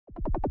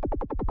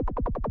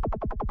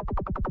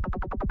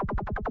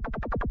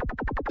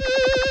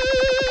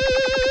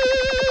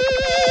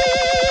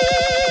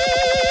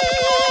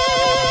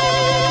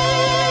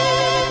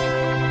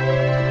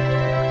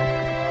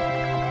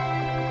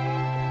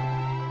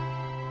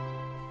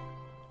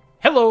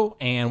Hello,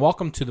 and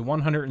welcome to the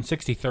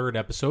 163rd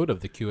episode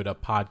of the Cue It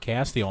Up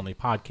Podcast, the only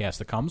podcast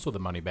that comes with a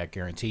money-back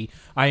guarantee.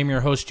 I am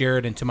your host,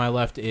 Jared, and to my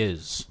left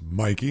is...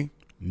 Mikey.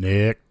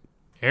 Nick.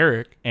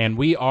 Eric. And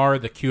we are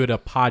the Cue It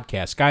Up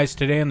Podcast. Guys,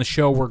 today on the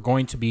show, we're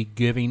going to be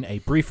giving a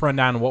brief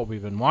rundown of what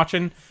we've been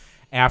watching.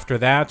 After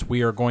that,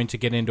 we are going to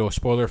get into a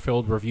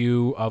spoiler-filled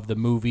review of the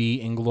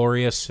movie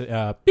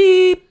Inglourious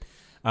Beep,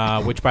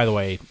 which, by the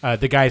way,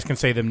 the guys can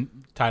say the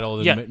title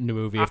of the new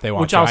movie if they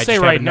want which to. I'll say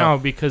right now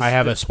because I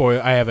have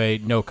a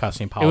no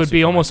cussing policy. it would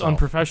be for almost myself.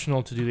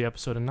 unprofessional to do the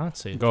episode and not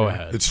say it. Go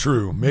ahead. It's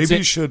true.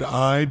 Maybe should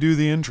I do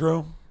the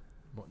intro?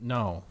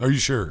 No. Are you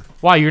sure?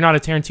 Why, you're not a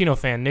Tarantino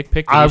fan? Nick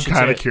picked it. I'm You should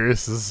kind say of it.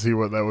 curious to see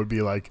what that would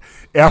be like.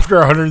 After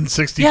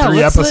 163 Yeah,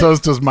 let's episodes,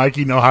 does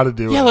Mikey know how to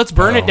do it? Yeah, let's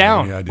burn I it don't down.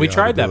 have any idea We how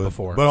tried to do that it,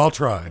 before. But I'll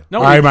try. No,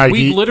 All right, we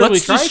Mikey. literally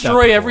Let's tried that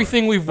destroy before.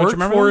 everything we've Don't you worked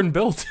remember for that? and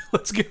built.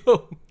 Let's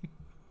go.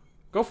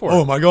 Go for it.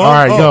 Oh, am I going? All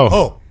right,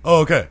 go.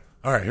 Okay.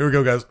 All right, here we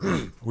go, guys.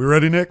 We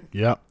ready, Nick?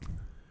 Yep.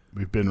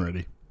 We've been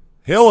ready.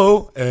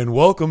 Hello, and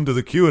welcome to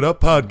the Cue It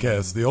Up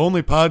Podcast, the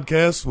only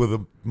podcast with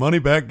a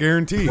money-back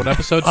guarantee. What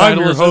episode I'm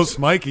title your is host, this?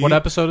 Mikey. What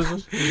episode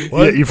is this?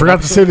 What? Yeah, you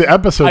forgot to say the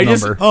episode I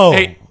just- number. Oh,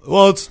 Hey.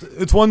 well,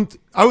 it's one.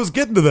 I was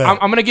getting to that. I'm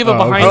going to give a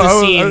okay. behind the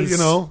Oh, scenes you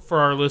know. for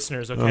our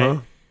listeners, okay?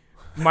 Uh-huh.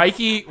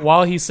 Mikey,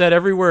 while he said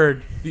every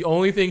word, the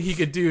only thing he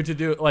could do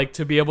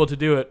to be able to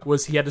do it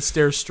was he had to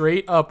stare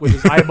straight up with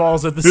his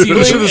eyeballs at the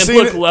ceiling should've and seen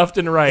look it. left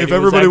and right. If It was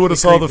everybody would have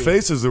actually saw the creepy.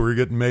 faces that were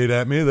getting made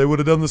at me, they would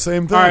have done the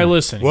same thing. All right,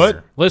 listen. What?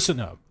 Here. Listen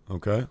up.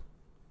 Okay.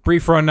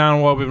 Brief rundown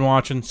of what we've been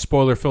watching.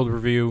 Spoiler-filled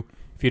review.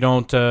 If you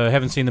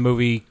haven't seen the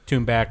movie,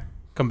 tune back.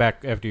 Come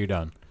back after you're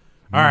done.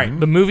 All right.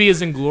 The movie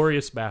is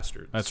Inglourious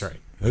Bastards. That's right.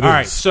 It All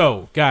right. is.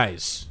 So,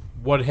 guys,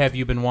 what have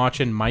you been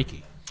watching,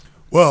 Mikey?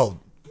 Well,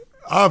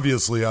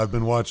 obviously, I've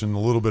been watching a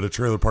little bit of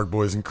Trailer Park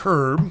Boys and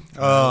Curb.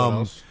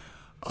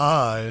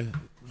 I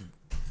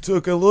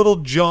took a little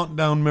jaunt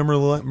down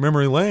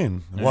memory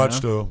lane.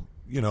 Watched a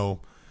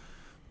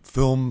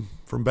film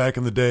from back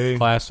in the day.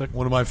 Classic.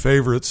 One of my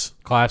favorites.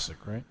 Classic,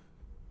 right?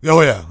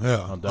 Oh yeah.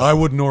 definitely. I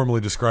wouldn't normally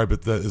describe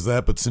it as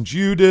that, but since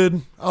you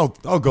did, I'll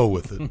go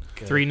with it.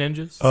 Three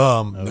Ninjas.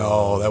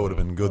 No, that would have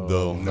been good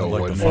though. no, I'd like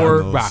to wouldn't. find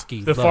Or those.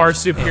 Rocky. The loves far them.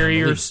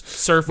 superior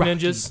surf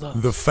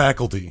ninjas. The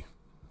Faculty.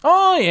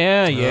 Oh,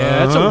 yeah.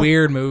 That's a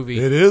weird movie.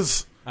 It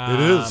is. It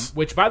is.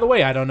 Which, by the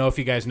way, I don't know if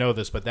you guys know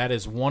this, but that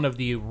is one of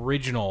the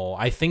original.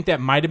 I think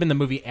that might have been the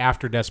movie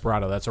after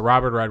Desperado. That's a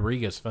Robert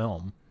Rodriguez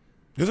film.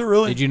 Is it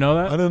really? Did you know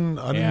that? I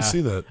didn't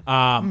see that.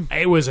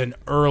 It was an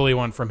early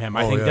one from him.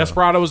 I think yeah.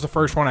 Desperado was the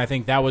first one. I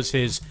think that was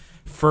his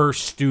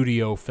first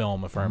studio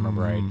film, if I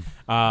remember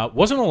right.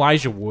 Wasn't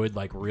Elijah Wood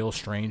like real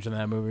strange in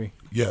that movie?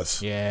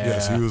 Yes. Yeah.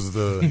 Yes, he was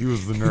the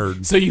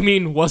nerd. So you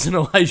mean wasn't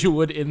Elijah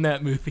Wood in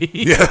that movie?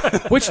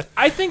 Yeah. Which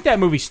I think that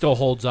movie still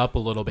holds up a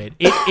little bit.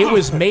 It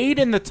was made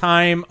in the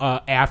time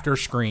after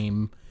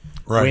Scream,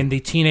 Right. when the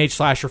teenage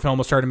slasher film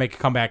was starting to make a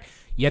comeback.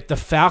 Yet The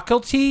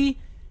Faculty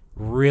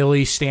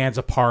really stands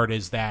apart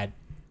as that.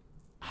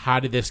 How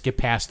did this get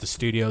past the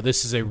studio?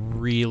 This is a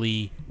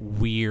really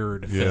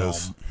weird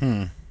Yes.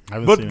 film. I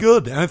haven't But seen it.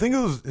 good. And I think it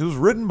was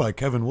written by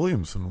Kevin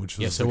Williamson, which is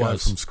Yes, the it guy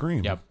was from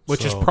Scream. Yep.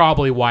 Which is So,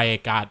 probably why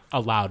it got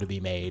allowed to be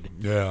made.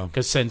 Yeah.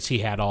 Because since he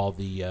had all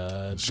the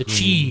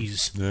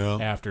cheese Yeah.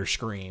 after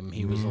Scream,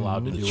 he was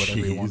allowed to do whatever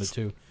he cheese. wanted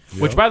to.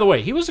 Which, by the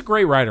way, he was a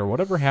great writer.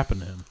 Whatever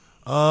happened to him?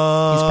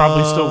 He's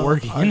probably still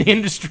working in the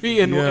industry,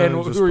 and, Yeah,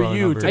 and just who are probably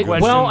you not to very good.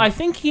 question? Well, I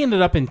think he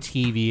ended up in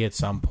TV at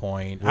some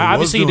point. Well, he was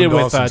Obviously, he doing did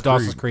with Dawson's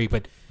Dawson's Creek.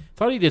 Creek, but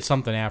thought he did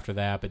something after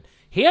that. But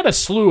he had a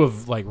slew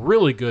of like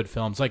really good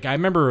films. Like I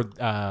remember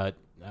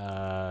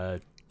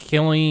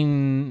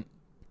Killing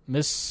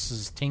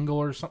Mrs. Tingle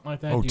or something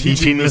like that. Oh, Do you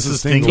Teaching Mrs.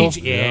 Mrs. Tingle.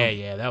 Teach-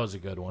 yeah, that was a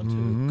good one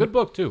too. Good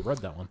book too. Read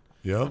that one.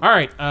 Yeah. All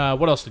right,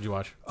 what else did you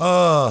watch?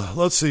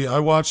 Let's see. I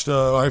watched.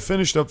 I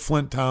finished up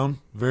Flint Town.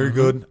 Very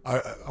good.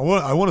 I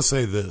want to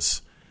say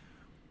this.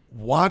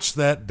 Watch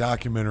that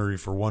documentary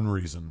for one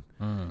reason.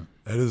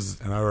 That is,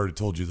 and I already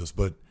told you this,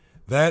 but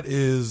that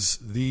is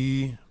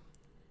the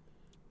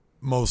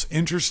most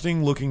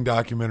interesting looking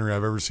documentary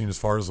I've ever seen as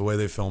far as the way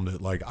they filmed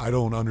it. Like, I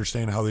don't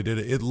understand how they did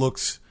it.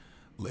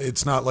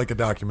 It's not like a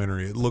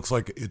documentary. It looks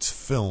like it's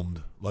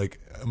filmed like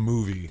a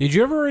movie. Did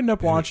you ever end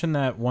up watching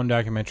that one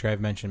documentary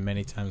I've mentioned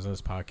many times on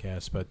this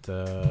podcast, but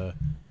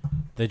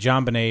the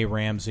John Benet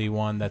Ramsey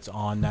one that's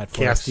on Netflix?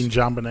 Casting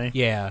John Bonet.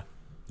 Yeah.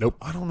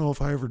 I don't know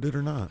if I ever did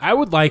or not. I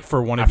would like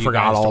for one of you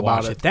forgot guys all to about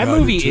watch it. it. That Yeah, I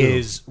movie did too.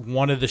 is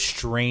one of the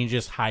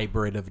strangest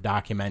hybrid of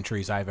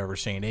documentaries I've ever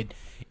seen.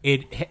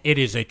 It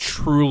is a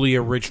truly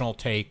original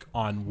take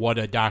on what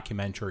a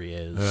documentary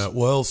is.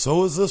 Well,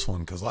 so is this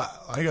one because, like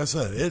I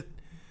said,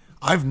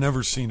 I've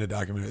never seen a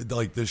documentary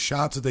like the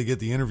shots that they get,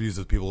 the interviews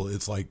with people.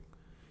 It's like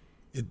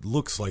it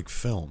looks like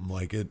film.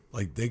 Like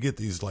they get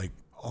these like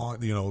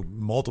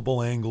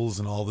multiple angles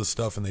and all this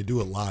stuff, and they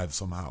do it live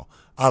somehow.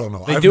 I don't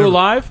know. They do it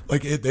live?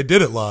 Like they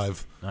did it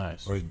live.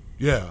 Nice.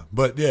 Yeah,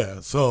 but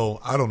yeah. So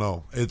I don't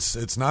know.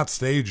 It's not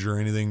staged or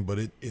anything, but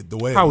it the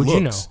way How it would looks.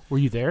 you know? Were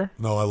you there?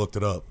 No, I looked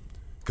it up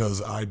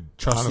because I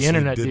Trust the honestly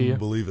internet, do you? didn't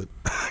believe it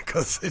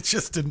because it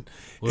just didn't.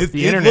 Well, if it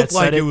the it internet looked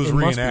like said it it, was it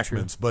must be true.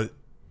 reenactments, but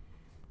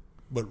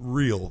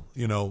real.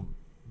 How I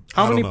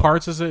don't many know.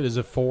 parts is it? Is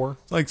it 4?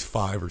 It's like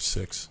 5 or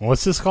 6.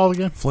 What's this called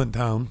again? Flint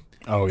Town.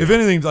 Oh, yeah. If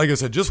anything, like I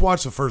said, just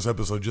watch the first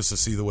episode just to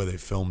see the way they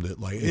filmed it.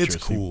 Like, it's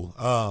Interesting. cool.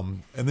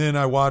 And then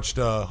I watched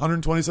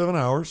 127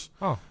 Hours.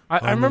 Oh,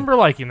 I remember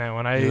liking that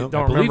one. I Yeah. don't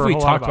I believe remember we a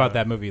whole lot talked about it.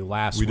 that movie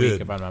last We week,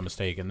 did. if I'm not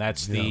mistaken.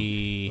 That's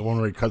The the one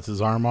where he cuts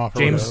his arm off. Or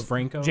James whatever.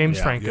 Franco. James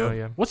Yeah. Franco. Yeah.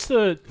 Yeah. What's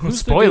the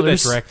who's the dude that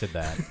Spoilers. directed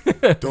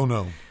that? Don't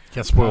know.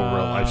 Can't spoil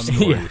real life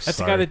stories. yeah. That's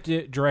the guy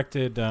that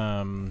directed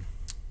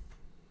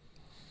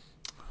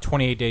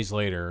 28 Days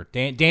Later.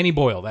 Danny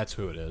Boyle. That's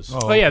who it is.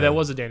 Oh yeah, that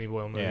was a Danny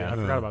Boyle movie. Yeah. I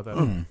forgot about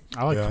that.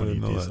 I like Yeah, I 20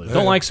 didn't know Days that. Later.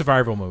 Don't like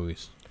survival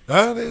movies.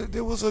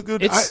 It was a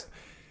good. It's-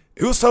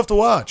 It was tough to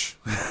watch.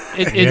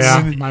 It's Yeah,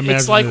 I it's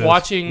imagine like it is.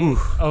 watching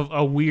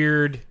a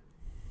weird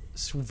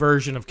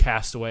version of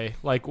Castaway,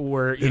 like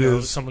where It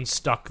is. someone's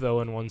stuck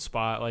though in one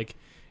spot. Like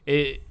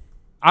it,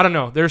 I don't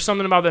know. There's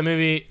something about that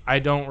movie. I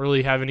don't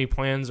really have any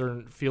plans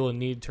or feel a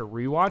need to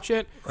rewatch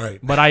it. Right.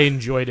 But I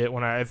enjoyed it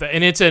when and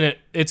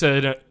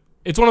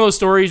it's one of those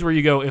stories where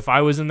you go, if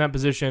I was in that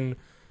position,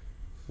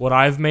 would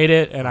I've made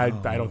it? And I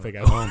don't think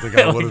I I would. don't think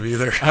I would have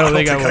either. I don't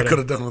think I I would've. could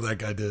have done what that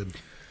guy did.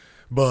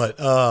 But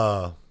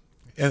By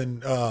the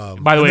and way, then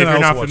if I you're also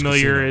not watched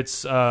familiar, Casino.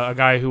 it's a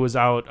guy who was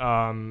out,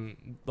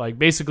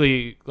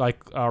 basically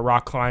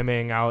rock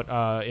climbing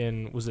out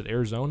in, was it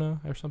Arizona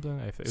or something?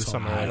 It was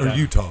something like or that.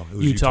 Utah. It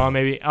was Utah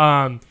maybe.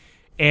 And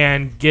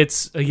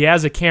he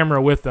has a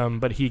camera with him,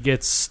 but he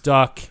gets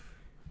stuck.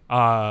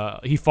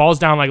 He falls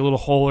down like a little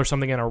hole or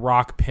something, and a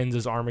rock pins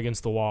his arm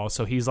against the wall.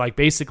 So he's like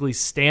basically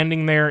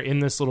standing there in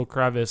this little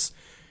crevice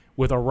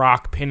with a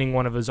rock pinning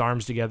one of his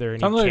arms together.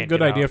 And Sounds he like a can't good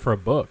get idea out. for a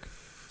book.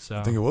 So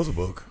I think it was a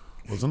book,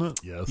 wasn't it?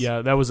 Yes.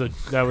 yeah, that was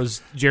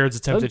Jared's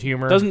attempted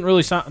humor. Doesn't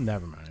really sound.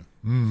 Never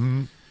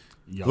mind.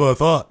 Yeah. Well, I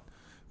thought.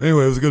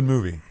 Anyway, it was a good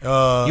movie.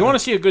 You want to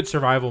see a good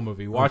survival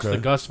movie? Watch okay.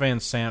 the Gus Van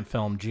Sant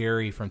film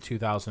Jerry from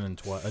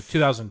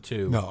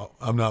 2002. No,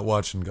 I'm not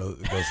watching Gus.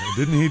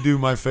 Didn't he do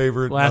my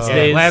favorite? Last Yeah,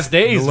 Days. Last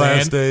Days, The man.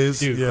 Last Days.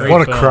 Dude, yeah. great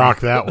What a film. crock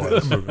that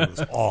was. That movie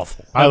was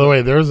awful. By the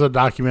way, there's a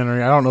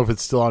documentary. I don't know if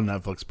it's still on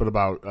Netflix, but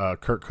about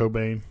Kurt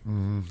Cobain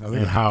I think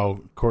and how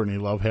Courtney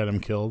Love had him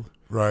killed.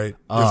 right.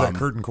 Is that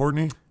Kurt and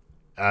Courtney?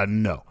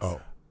 No.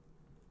 Oh,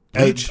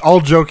 All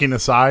joking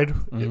aside,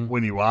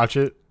 when you watch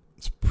it,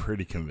 it's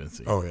pretty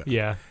convincing. oh yeah.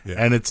 Yeah. Yeah.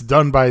 And it's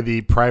done by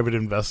the private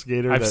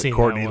investigator I've that seen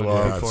Courtney that one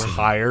Love before.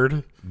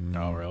 hired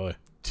Oh, really?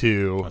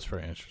 to. That's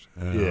pretty interesting.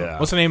 Yeah.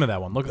 What's the name of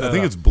that one? Look at that. I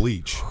think up. it's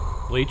Bleach.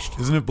 Bleached.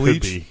 Isn't it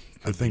Bleach? be.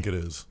 I think it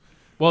is.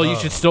 Well, you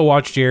should still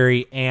watch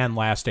Jerry and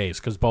Last Days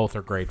because both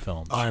are great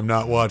films. I'm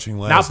not watching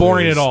Last Not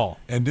boring Days. at all.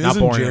 And Not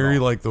isn't boring at Jerry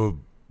all. like the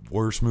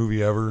worst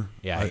movie ever?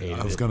 Yeah, I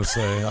hated was it. going to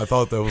say. I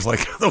thought that was like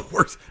the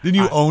worst.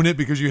 Didn't you own it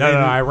because you No, hated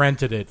no, it? I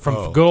rented it from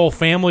Oh. good old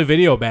Family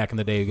Video back in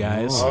the day,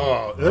 guys.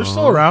 Oh, they're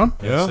still around.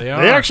 Yeah. They They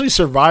are. actually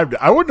survived it.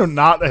 I would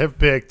not have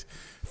picked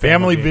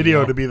Family Video.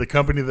 Video to be the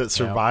company that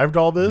survived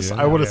all this.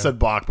 Yeah. I would have Yeah. said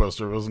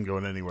Blockbuster. It wasn't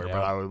going anywhere, Yeah.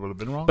 but I would have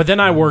been wrong. But then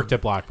I worked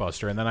at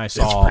Blockbuster, and then I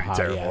saw pretty how,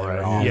 terrible, yeah, right?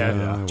 they're all-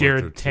 Yeah, I worked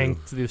Jared there, too.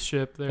 tanked the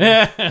ship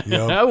there.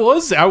 I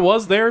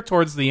was there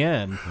towards the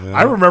end.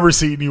 I remember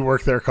seeing you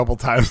work there a couple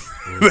times.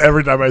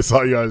 Every time I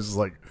saw you, I was just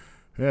like,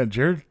 "Yeah,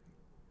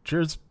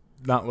 Jared's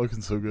not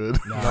looking so good.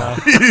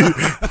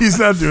 He's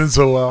not doing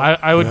so well."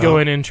 I would go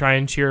in and try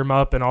and cheer him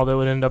up, and all that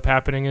would end up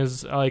happening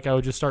is like I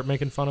would just start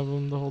making fun of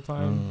him the whole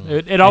time.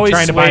 It always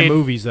trying to buy swayed.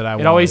 movies that I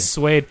wanted. It always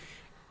swayed.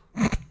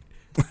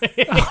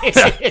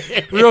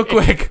 Real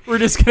quick, we're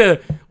just gonna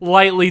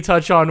lightly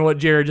touch on what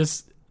Jared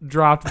just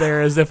dropped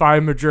there, as if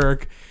I'm a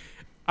jerk.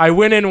 I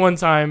went in one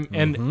time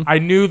and I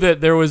knew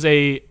that there was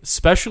a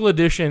special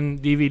edition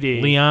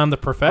DVD. Leon the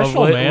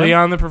Professional, of man.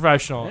 Leon the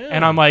Professional. Yeah,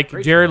 and I'm like,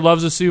 great Jared film.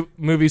 loves the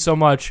movie so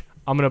much,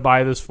 I'm going to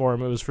buy this for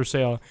him. It was for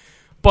sale.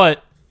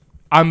 But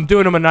I'm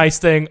doing him a nice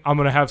thing. I'm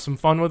going to have some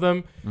fun with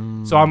him.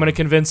 So I'm going to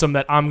convince him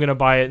that I'm going to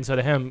buy it instead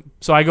of him.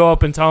 So I go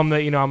up and tell him that,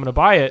 I'm going to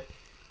buy it.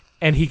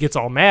 And he gets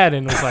all mad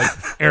and was like,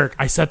 Eric,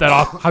 I set that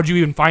off. How'd you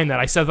even find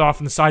that? I set that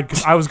off on the side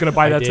because I was going to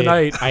buy that did.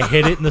 tonight. I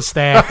hid it in the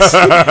stacks.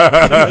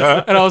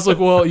 And I was like,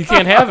 well, you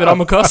can't have it.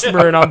 I'm a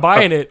customer and I'm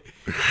buying it.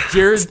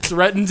 Jared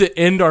threatened to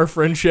end our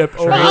friendship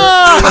over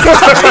I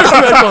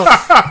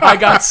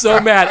got so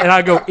mad. And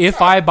I go,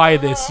 if I buy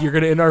this, you're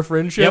going to end our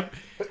friendship?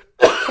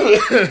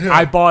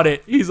 I bought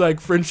it. He's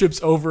like,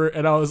 friendship's over.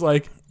 And I was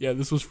like, yeah,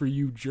 this was for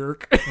you,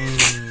 jerk.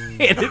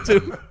 Hand it to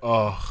him.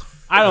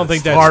 I don't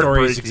think that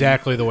story is heartbreaking.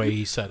 exactly the way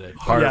he said it.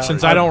 Yeah.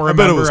 Since I don't I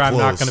bet it remember, was I'm not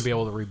close. going to be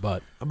able to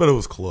rebut. I bet it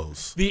was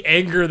close. The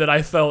anger that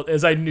I felt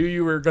as I knew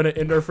you were going to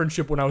end our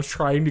friendship when I was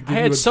trying to give I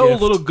you had a so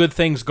gift. little good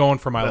things going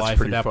for my That's life at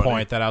pretty that funny.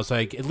 point that I was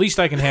like, at least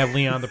I can have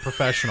Leon the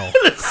Professional.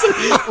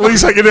 At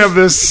least I can have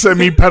this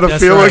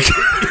semi-pedophilic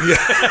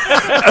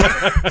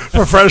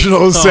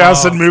professional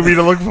assassin movie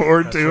to look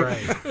forward to.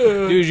 Right.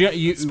 Dude,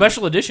 you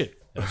Special edition.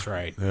 That's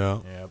right. Yeah.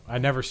 Yeah, I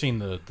never seen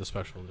the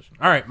special edition.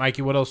 All right,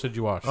 Mikey, what else did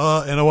you watch?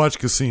 And I watched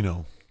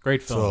Casino.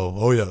 Great film. So,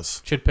 oh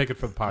yes. Should pick it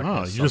for the podcast. Oh,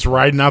 you're just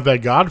riding out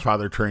that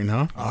Godfather train,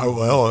 huh?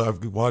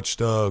 I've watched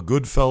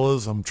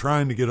Goodfellas. I'm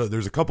trying to get.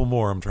 There's a couple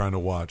more I'm trying to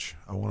watch.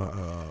 I want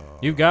to.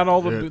 You've got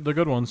all the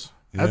good ones.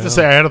 I have to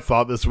say, I had a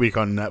thought this week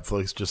on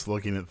Netflix, just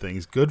looking at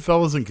things.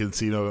 Goodfellas and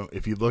Casino,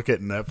 if you look at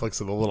Netflix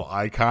at the little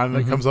icon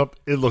that comes up,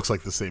 it looks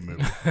like the same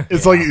movie.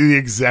 It's like the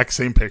exact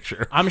same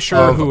picture. I'm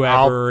sure of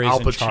whoever Al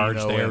is in charge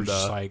Pacino there and, is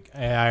just like,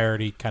 hey, I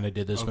already kind of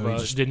did this movie.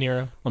 Just De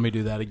Niro. let me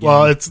do that again.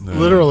 Well, it's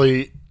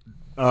literally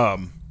De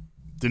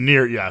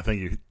Niro. Yeah, thank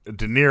you.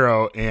 De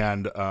Niro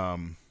and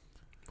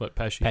What,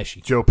 Pesci?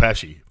 Pesci. Joe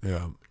Pesci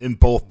Yeah. in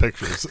both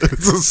pictures.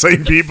 It's the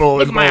same people.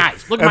 Look in at my both.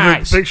 eyes. Look at and my the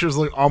eyes. pictures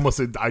look almost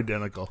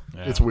identical.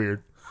 Yeah. It's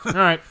weird. All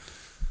right.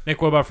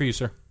 Nick, what about for you,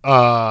 sir?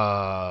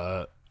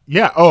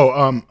 Yeah.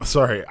 Oh,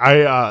 sorry.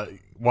 I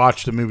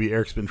watched a movie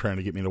Eric's been trying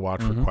to get me to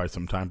watch for quite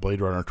some time,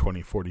 Blade Runner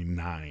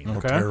 2049. How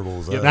Okay. terrible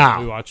is that?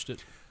 Now, We watched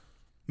it.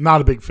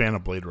 not a big fan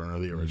of Blade Runner,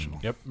 the original.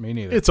 Yep, me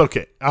neither. It's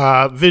okay.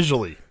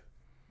 Visually,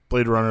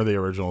 Blade Runner, the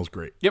original is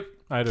great. Yep,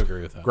 I'd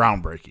agree with that.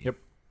 Groundbreaking. Yep.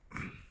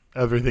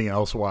 Everything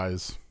else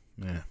wise,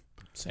 yeah.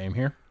 Same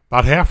here.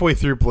 About halfway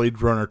through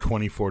Blade Runner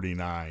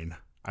 2049,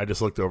 I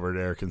just looked over at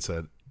Eric and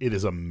said, it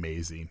is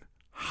amazing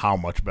how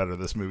much better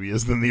this movie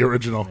is than the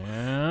original.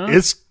 Yeah.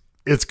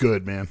 It's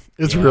good, man.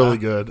 It's Yeah. really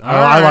good. All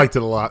I right. liked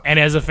it a lot. And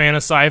as a fan of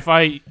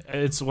sci-fi,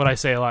 it's what I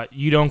say a lot.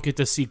 You don't get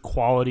to see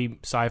quality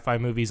sci-fi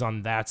movies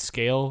on that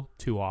scale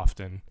too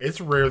often.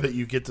 It's rare that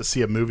you get to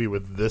see a movie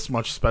with this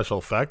much special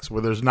effects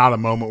where there's not a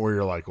moment where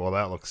you're like, well,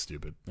 that looks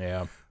stupid.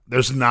 Yeah.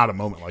 There's not a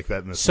moment like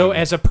that in this So movie.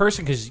 as a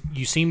person, because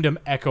you seem to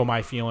echo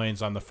my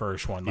feelings on the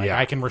first one, like Yeah.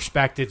 I can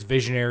respect its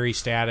visionary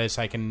status.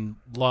 I can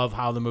love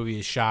how the movie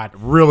is shot.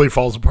 really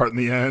falls apart in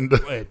the end.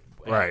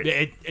 Right.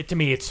 It, to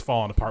me, it's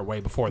fallen apart way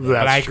before that. That's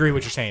But I agree with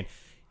what you're saying.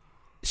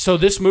 So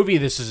this movie,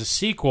 this is a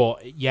sequel,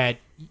 yet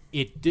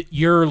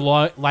your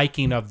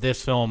liking of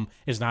this film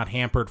is not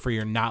hampered for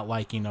your not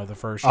liking of the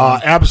first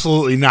one.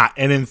 Absolutely not.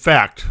 And in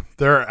fact,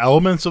 there are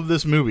elements of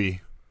this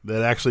movie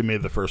that actually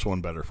made the first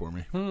one better for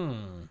me. All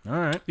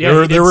right. Yeah,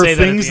 there he did there were say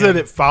that at things the that end.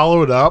 it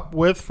followed up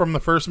with from the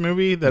first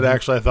movie that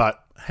actually I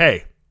thought,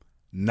 hey,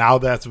 now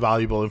that's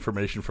valuable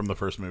information from the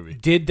first movie.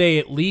 Did they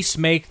at least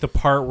make the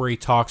part where he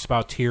talks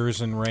about tears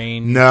and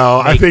rain? No,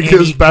 I make think any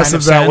his best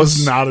kind of that was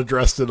sense? not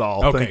addressed at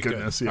all. Okay, Thank good.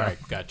 goodness. Yeah. All right,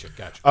 gotcha.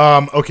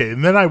 Okay,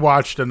 and then I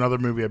watched another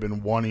movie I've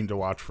been wanting to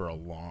watch for a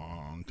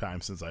long time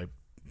since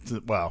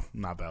well,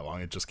 not that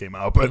long. It just came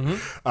out,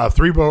 but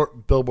Three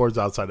Billboards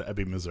Outside of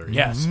Ebbing, Missouri.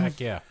 Yes, heck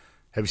yeah.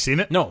 Have you seen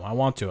it? No, I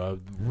want to. I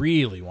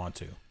really want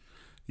to.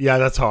 Yeah,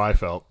 that's how I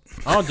felt.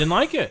 Oh, didn't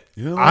like it.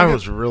 You know, I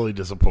was really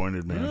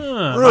disappointed, man.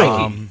 Really?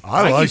 Mikey.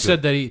 I Mikey liked said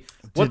it. that he.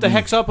 What the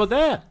heck's up with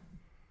that?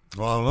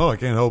 Well, I don't know. I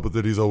can't help it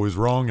that he's always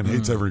wrong and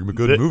hates every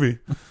good movie.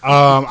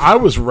 I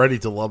was ready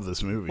to love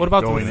this movie. What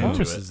about the going into it.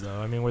 performances,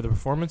 though? I mean, were the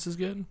performances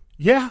good?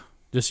 Yeah.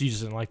 You just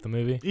didn't like the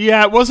movie?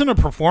 Yeah, it wasn't a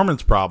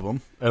performance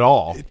problem at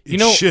all. It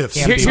know, shifts.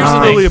 can't It's be not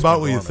wrong. really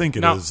about what you think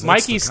it Now, is.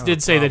 That's Mikey the kind did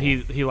of say that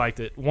problem. he liked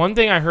it. One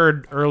thing I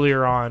heard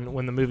earlier on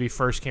when the movie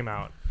first came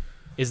out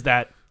is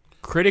that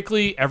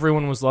critically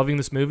everyone was loving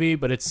this movie,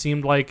 but it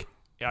seemed like,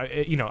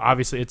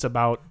 obviously it's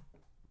about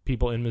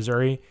people in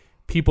Missouri.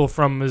 People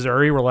from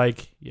Missouri were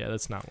like, yeah,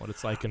 that's not what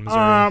it's like in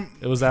Missouri.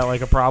 Was that like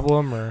a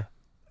problem? Or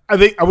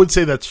I would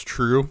say that's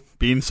true,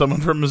 being someone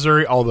from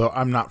Missouri, although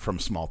I'm not from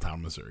small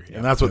town Missouri.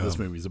 And that's what this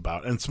movie's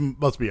about. And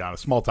let's be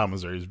honest, small town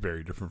Missouri is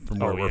very different from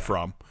where we're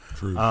from.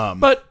 True.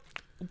 But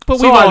So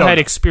we've I all don't had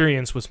know.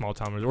 experience with small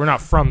town Missouri. We're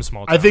not from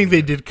small town. I think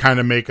they Missouri. did kind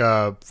of make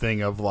a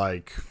thing of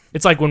like,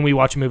 It's like when we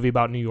watch a movie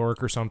about New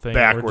York or something. We're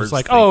Backwards just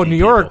like, oh, thinking New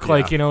York, people,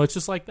 yeah. it's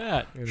just like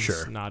that. It's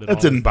sure, not at that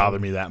all. didn't bother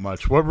me that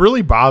much. What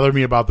really bothered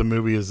me about the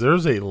movie is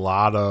there's a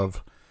lot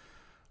of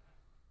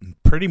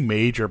pretty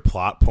major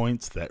plot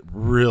points that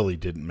really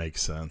didn't make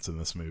sense in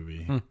this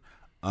movie.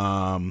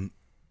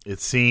 It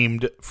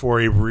seemed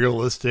for a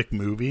realistic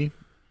movie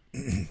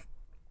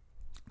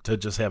to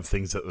just have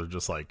things that are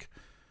just like,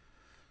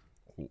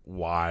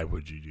 why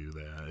would you do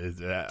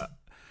that?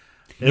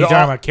 You're talking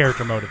about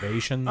character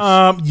motivations.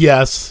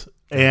 Yes,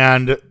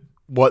 and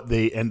what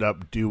they end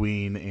up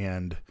doing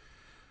and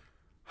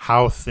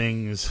how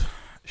things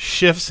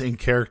shifts in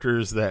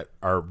characters that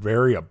are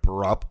very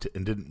abrupt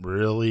and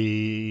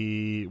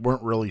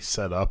weren't really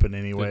set up in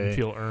any way. Didn't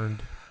feel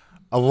earned.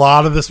 A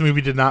lot of this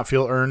movie did not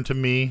feel earned to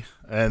me,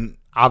 and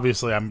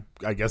obviously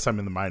I guess I'm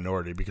in the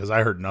minority because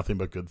I heard nothing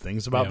but good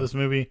things about this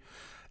movie.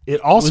 It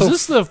also Was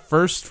this the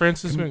first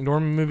Frances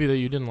McDormand movie that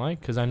you didn't like?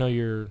 Because I know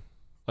you're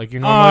normally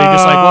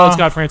just like, well, it's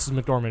got Frances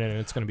McDormand in it.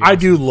 It's going to be. I awesome.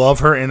 do love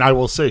her, and I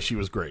will say she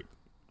was great.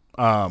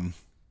 And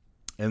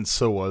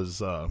so was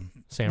Sam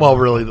well, Rockwell.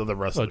 really the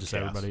rest Well, of the just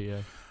cast. everybody. Yeah.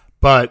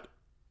 But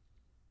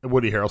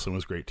Woody Harrelson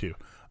was great too.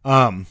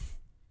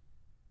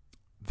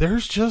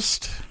 There's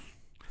just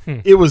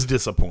it was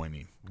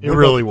disappointing. It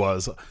really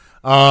was.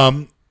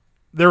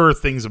 There were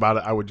things about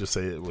it I would just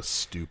say it was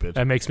stupid.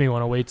 That makes me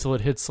want to wait till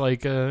it hits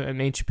like an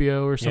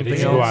HBO or Yeah, something did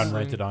you else. go out and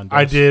rent it on?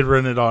 I Disc? did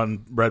rent it on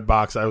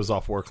Redbox. I was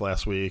off work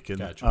last week, and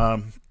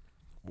Gotcha.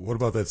 What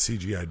about that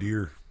CGI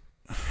deer?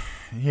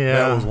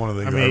 yeah, That was one of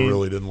the things I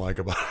really didn't like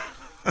about it.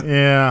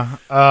 Yeah.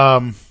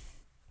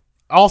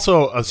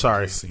 Also,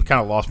 sorry,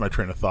 kind of lost my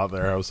train of thought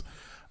there.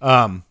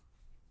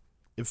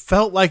 It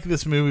felt like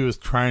this movie was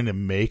trying to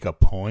make a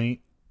point,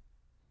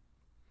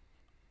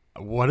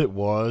 what it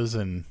was,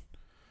 and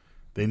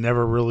they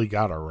never really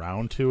got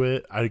around to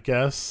it, I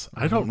guess.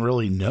 I don't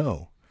really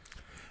know.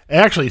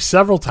 Actually,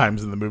 several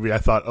times in the movie, I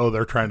thought, oh,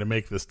 they're trying to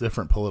make this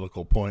different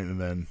political point, and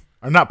then,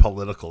 or not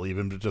political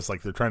even, but just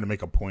like they're trying to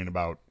make a point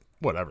about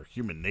whatever,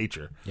 human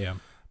nature. Yeah.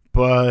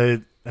 But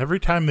every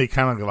time they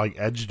kind of like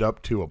edged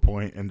up to a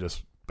point and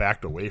just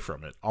backed away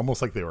from it,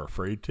 almost like they were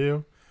afraid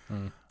to.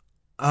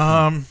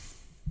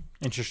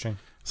 Interesting.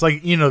 It's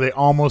like, you know, they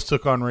almost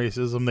took on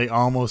racism. They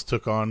almost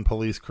took on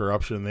police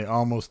corruption. They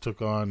almost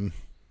took on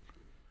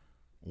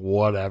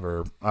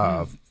whatever,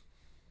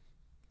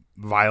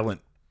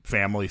 violent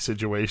family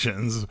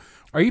situations.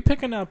 Are you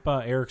picking up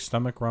Eric's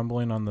stomach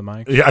rumbling on the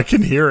mic? Yeah, I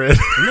can hear it.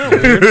 No,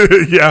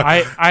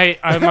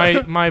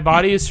 Yeah. My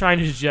body is trying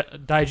to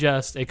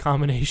digest a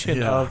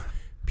combination of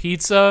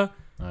pizza,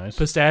 nice.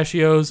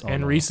 pistachios,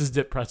 and Reese's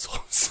dip pretzels.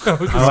 So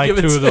just I like give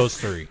it two of those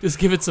three. Just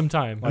give it some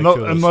time. Like No,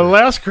 two of and those my three.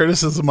 last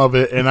criticism of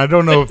it, and I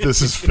don't know if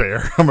this is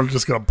fair. I'm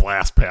just going to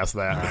blast past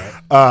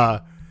that.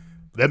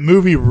 That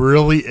movie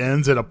really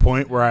ends at a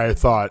point where I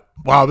thought,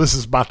 wow, this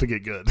is about to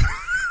get good.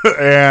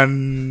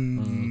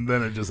 And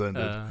then it just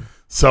ended.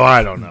 So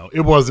I don't know.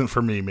 It wasn't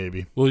for me,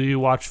 maybe. Will you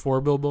watch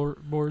 4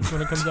 billboards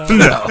when it comes out?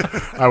 No,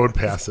 I would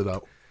pass it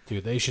up.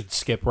 Dude, they should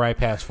skip right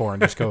past 4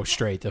 and just go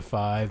straight to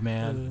 5,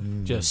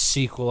 man. Just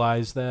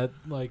sequelize that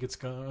like it's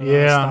going.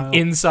 Yeah.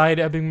 Inside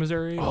Ebbing,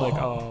 Missouri?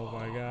 Oh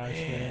my gosh,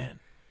 man.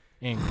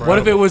 Incredible. What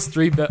if it was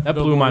 3 That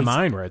blew my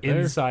mind right there.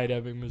 Inside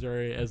Ebbing,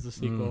 Missouri as the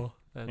sequel?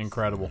 That's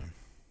Incredible.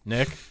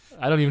 Nick?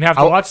 I don't even have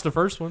to watch the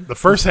first one. The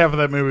first half of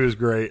that movie was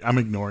great. I'm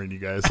ignoring you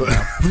guys. The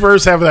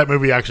first half of that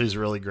movie actually is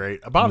really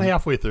great. About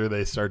halfway through,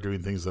 they start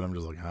doing things that I'm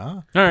just like, huh?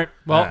 All right.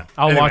 Well, Yeah.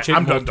 I'll Anyway, watch it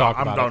and we'll I'm talk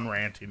done, about I'm done it.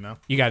 ranting now.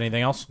 You got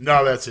anything else?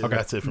 No, that's it. Okay.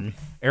 That's it for me.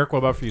 Eric, what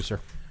about for you, sir?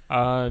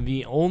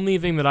 The only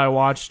thing that I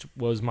watched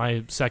was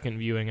my second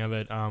viewing of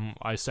it.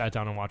 I sat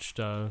down and watched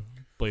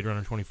Blade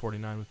Runner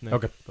 2049 with Nick.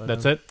 Okay. But,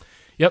 That's it?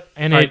 Yep,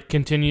 and All it right.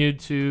 continued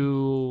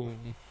to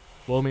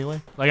blow me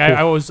away. Like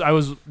I was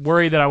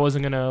worried that I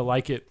wasn't gonna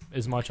like it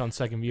as much on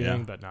second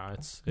viewing, Yeah.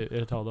 but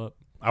it held up.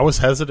 I was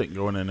hesitant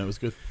going in. It was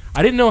good.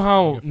 I didn't know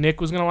how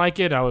Nick was gonna like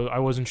it. I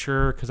wasn't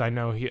sure because I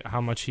know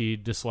how much he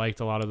disliked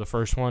a lot of the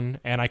first one,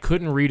 and I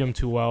couldn't read him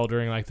too well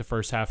during like the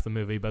first half of the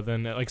movie. But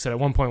then, like I said, at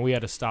one point we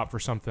had to stop for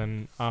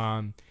something,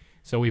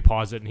 so we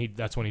paused it, and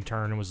that's when he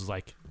turned and was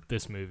like,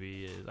 "This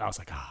movie is." I was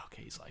like, "Oh,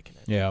 okay, he's liking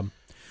it." Yeah.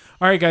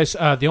 All right, guys.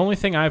 The only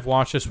thing I've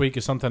watched this week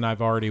is something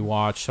I've already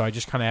watched, so I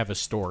just kind of have a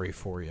story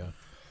for you.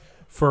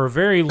 For a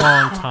very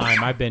long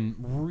time, I've been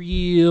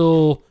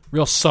real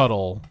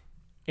subtle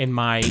in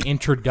my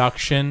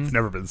introduction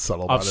Never been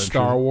subtle about of it.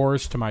 Star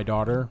Wars to my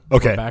daughter,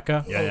 Okay.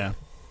 Rebecca. Yeah.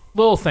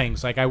 Little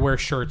things, like I wear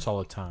shirts all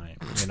the time.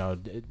 You know,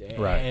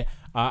 Right.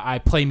 I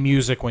play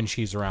music when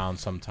she's around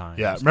sometimes.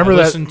 Yeah, remember I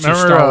that- listen to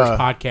remember, Star Wars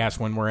podcasts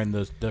when we're in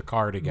the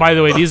car together. By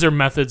the way, these are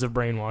methods of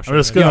brainwashing. I'm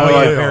just yeah, gonna. oh, yeah,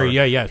 like, very,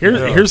 yeah.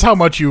 Here's how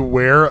much you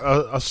wear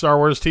a Star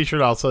Wars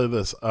T-shirt. I'll tell you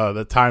this: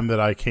 the time that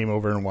I came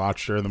over and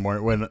watched her in the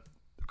morning when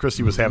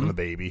Christy was having the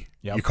baby,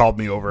 Yep. you called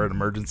me over an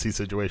emergency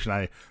situation.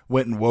 I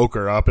went and woke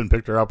her up and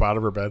picked her up out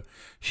of her bed.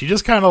 She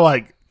just kind of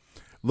like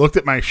looked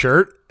at my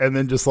shirt and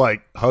then just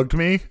like hugged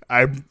me.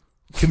 I'm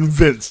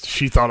convinced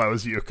she thought I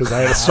was you because I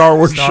had a Star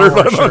Wars Star shirt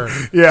Wars on.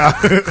 shirt.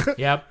 Yeah.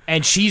 Yep,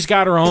 and she's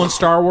got her own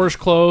Star Wars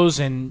clothes,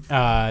 and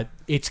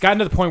it's gotten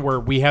to the point where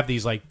we have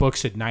these like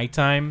books at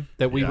nighttime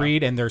that we Yeah.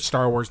 read, and they're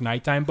Star Wars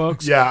nighttime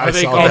books. Yeah, I Are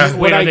they saw called, that.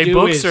 What are I they do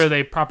books is- or are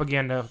they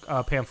propaganda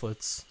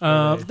pamphlets?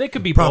 They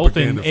could be both,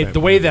 and Propaganda the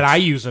way that pamphlets. I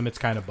use them, it's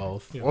kind of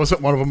both.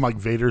 Wasn't one of them like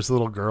Vader's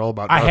little girl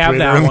about I Darth have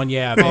Vader? that one,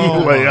 yeah.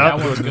 Leia.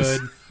 That one's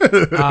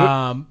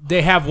good.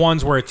 They have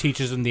ones where it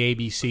teaches them the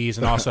ABCs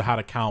and also how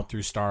to count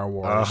through Star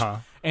Wars. Uh-huh.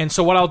 And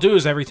so what I'll do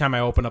is every time I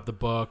open up the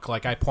book,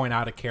 like I point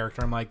out a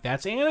character, I'm like,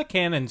 that's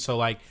Anakin. And so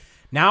like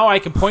now I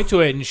can point to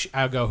it and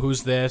I'll go,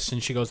 who's this?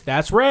 And she goes,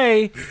 that's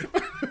Rey.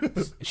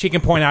 She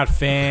can point out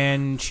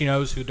Finn. She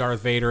knows who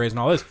Darth Vader is and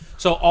all this.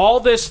 So all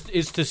this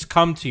is to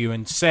come to you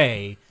and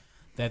say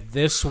that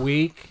this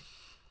week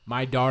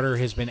my daughter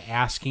has been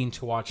asking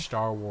to watch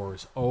Star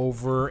Wars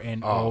over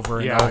and over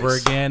and nice. over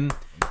again.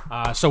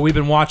 So we've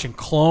been watching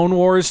Clone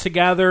Wars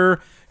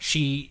together.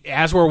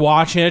 As we're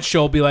watching it,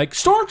 she'll be like,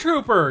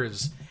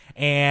 Stormtroopers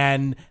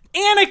and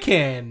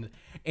Anakin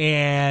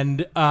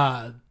and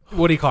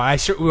what do you call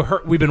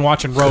it? We've been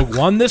watching Rogue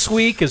One this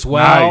week as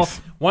well. Nice.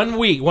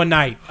 One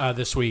night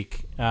this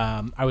week.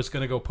 I was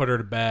gonna go put her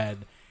to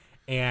bed.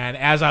 And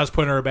as I was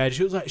putting her to bed,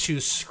 she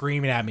was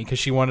screaming at me because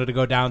she wanted to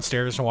go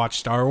downstairs and watch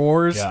Star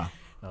Wars. Yeah.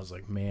 And I was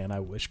like, man, I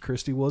wish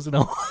Christy wasn't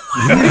on.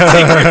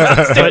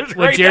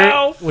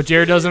 What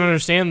Jared doesn't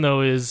understand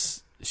though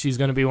is she's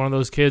going to be one of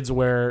those kids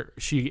where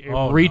she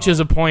reaches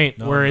a point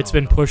where it's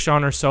been pushed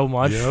on her so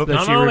much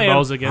that she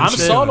rebels against I'm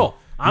it. subtle.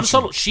 I'm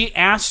so she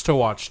asked to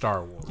watch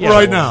Star Wars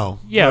right now.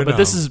 Yeah, Right but now.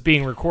 this is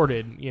being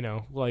recorded. You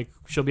know, like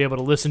she'll be able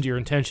to listen to your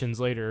intentions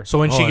later. So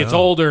when she gets yeah.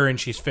 older and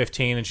she's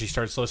 15 and she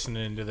starts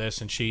listening to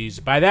this and she's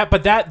but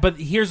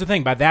here's the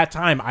thing, by that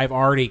time I've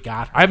already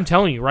got her. I'm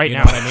telling you right You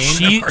now, know what I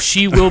mean?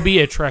 she will be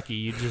a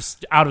Trekkie. You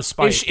just out of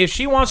spite. If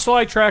she wants to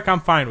like Trek, I'm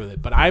fine with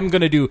it. But I'm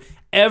going to do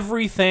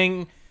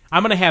everything.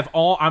 I'm going to have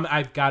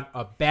I've got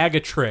a bag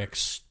of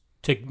tricks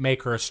to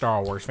make her a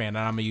Star Wars fan, and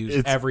I'm going to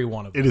use every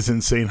one of them. It is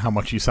insane how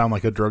much you sound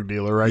like a drug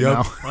dealer right Yep.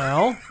 now.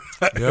 Well,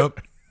 Yep.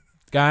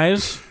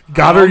 guys,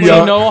 Got I her only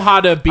young. know how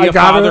to be I a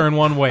got father her- in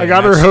one way. I and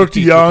got her that's to hooked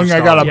teach young. her I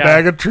Star got a Wars.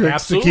 bag of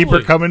tricks to keep her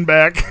absolutely. coming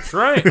back. That's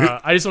right.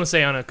 I just want to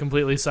say on a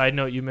completely side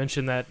note, you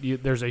mentioned that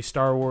there's a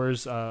Star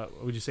Wars,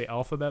 would you say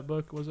alphabet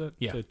book, was it?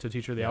 Yeah. To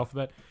teach her the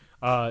alphabet.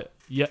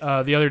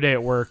 The other day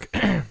at work,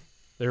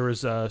 there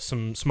was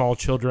some small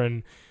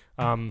children,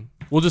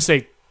 we'll just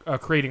say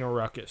creating a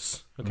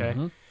ruckus, okay?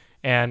 Mm-hmm.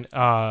 And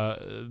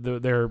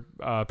their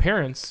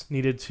parents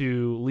needed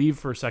to leave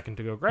for a second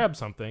to go grab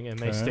something, and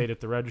they stayed at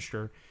the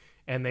register,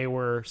 and they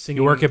were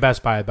singing. You work at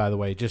Best Buy, by the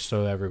way, just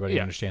so everybody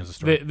understands the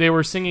story. They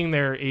were singing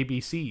their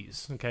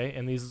ABCs, okay,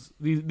 and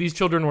these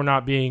children were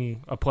not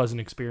being a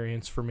pleasant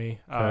experience for me.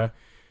 Okay.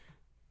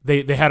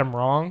 They had them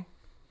wrong,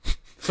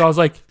 so I was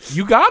like,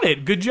 "You got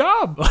it, good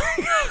job."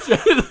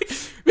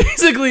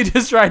 Basically,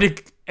 just try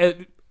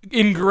to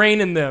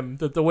ingrain in them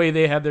that the way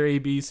they had their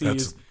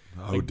ABCs,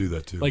 I would do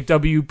that too. like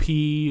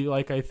WP,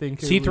 like I think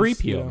it was,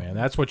 C-3PO, you know. man.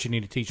 That's what you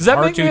need to teach. Does that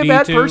make me a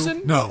bad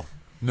person? no.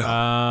 Well,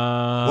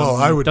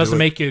 I would do doesn't it.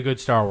 make you a good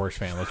Star Wars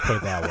fan. Let's put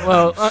it that way.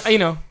 Well, you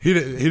know, He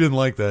didn't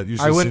like that. You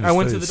should I have seen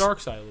went his to the face. dark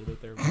side a little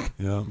bit there.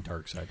 Yeah.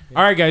 Dark side.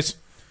 All right, guys.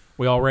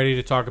 We all ready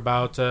to talk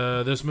about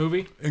this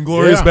movie?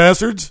 Inglorious Yeah.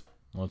 Bastards.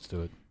 Let's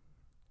do it.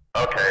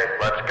 Okay,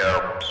 let's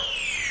go.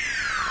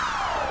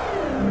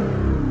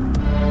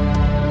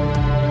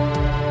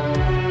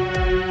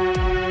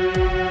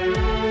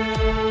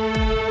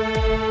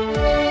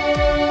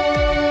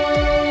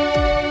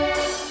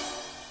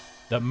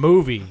 The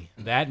movie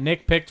that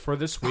Nick picked for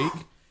this week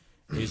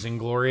is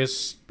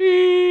Inglorious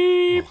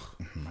Beep.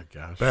 Oh my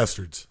gosh.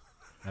 Bastards.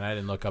 And I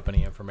didn't look up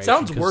any information.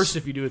 Sounds 'cause worse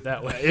if you do it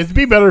that way. It'd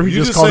be better if you,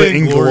 just called say it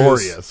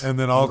Inglorious. and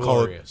then I'll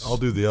Inglorious. I'll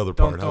do the other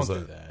Don't, part. don't How's do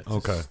that? that.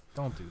 Okay. Just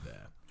don't do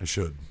that. I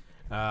should.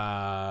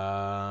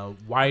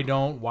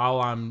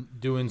 While I'm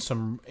doing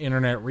some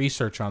internet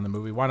research on the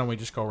movie, why don't we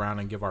just go around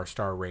and give our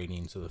star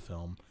ratings of the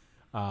film?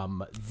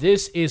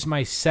 This is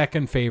my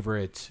second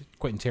favorite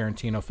Quentin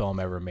Tarantino film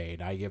ever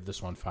made. I give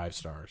this one 5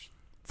 stars.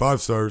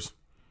 5 stars.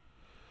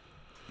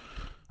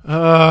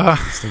 I'm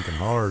It's thinking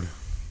hard.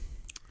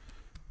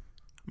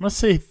 gonna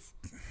say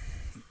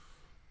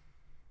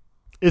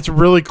it's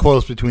really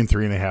close between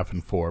 3.5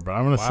 and 4, but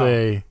I'm gonna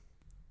say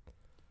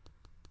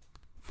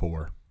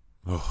 4.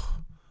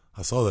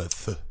 I saw that.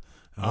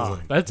 And I was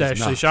like, That it's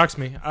actually not. shocks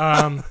me.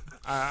 I'm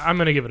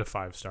going to give it a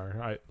 5 star.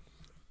 I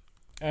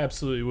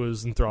absolutely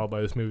was enthralled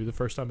by this movie the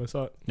first time I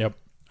saw it. Yep.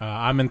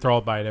 I'm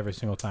enthralled by it every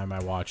single time I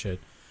watch it.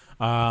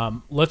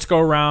 Let's go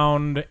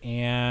around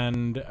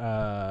and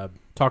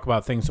talk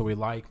about things that we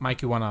like.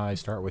 Mike, why don't I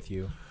start with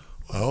you?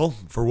 Well,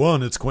 for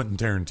one, it's Quentin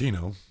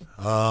Tarantino,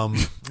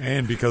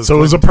 and because So it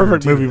was a Quentin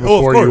perfect movie Tarantino-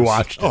 before of you course.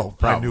 watched it, Oh, I knew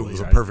probably, it was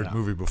a right? perfect Yeah.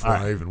 movie before All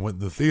right. I even went in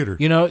the theater.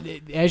 You know,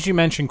 as you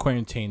mentioned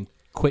Quentin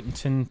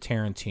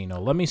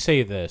Tarantino, let me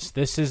say this.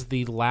 This is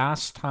the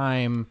last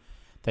time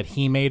that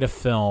he made a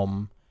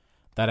film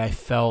that I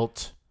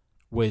felt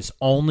was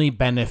only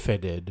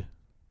benefited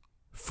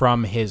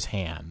from his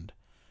hand.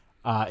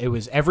 It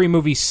was every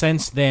movie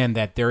since then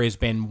that there has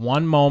been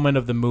one moment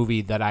of the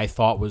movie that I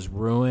thought was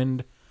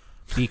ruined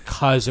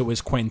because it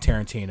was Quentin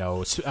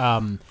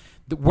Tarantino.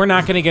 We're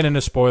not going to get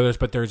into spoilers,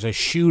 but there's a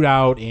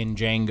shootout in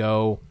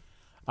Django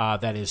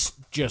that is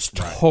just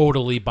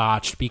totally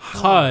botched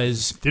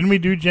because Didn't we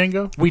do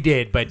Django? we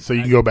did, but So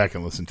you can go back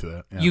and listen to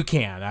that. Yeah. you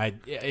can.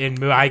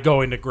 I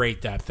go into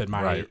great depth in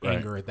my Right.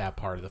 anger at that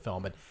part of the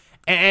film,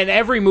 and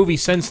every movie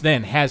since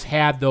then has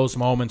had those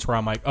moments where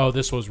I'm like, oh,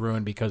 this was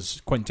ruined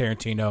because Quentin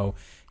Tarantino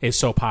is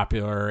so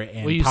popular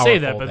and Well, you say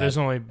that, powerful but there's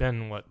only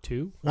been,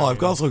 2? Well,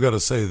 I've also got to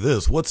say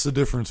this. What's the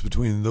difference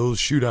between those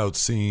shootout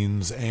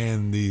scenes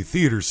and the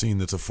theater scene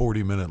that's a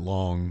 40-minute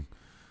long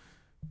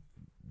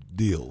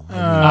deal? I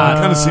mean,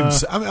 it kind of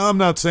seems... I'm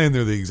not saying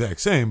they're the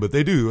exact same, but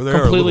they do. They are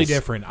a completely little-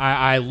 different.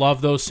 I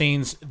love those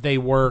scenes. They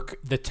work.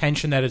 The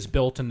tension that is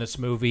built in this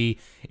movie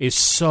is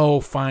so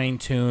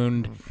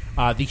fine-tuned.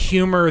 The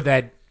humor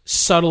that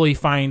subtly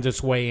finds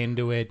its way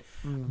into it.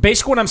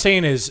 Basically, what I'm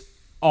saying is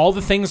all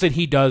the things that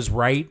he does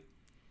right,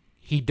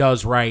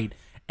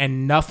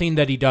 and nothing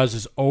that he does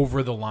is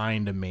over the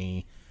line to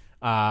me.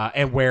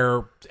 And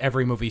where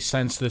every movie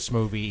since this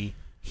movie,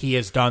 he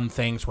has done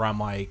things where I'm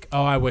like,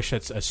 oh, I wish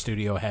a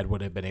studio head would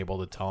have been able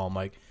to tell him,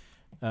 like,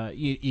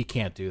 you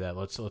can't do that.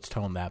 Let's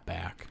tone that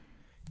back.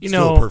 You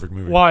Still know, a perfect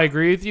movie. while I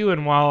agree with you,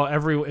 and while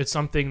it's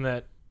something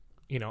that,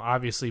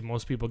 obviously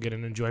most people get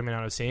an enjoyment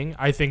out of seeing,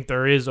 I think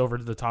there is over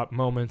the top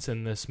moments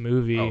in this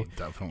movie Oh,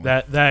 definitely.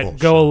 that Oh, go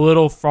sure. a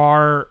little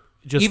far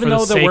just even for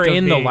though the that sake we're of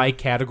in the being- like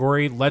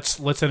category, let's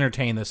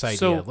entertain this idea.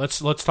 So-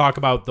 let's talk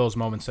about those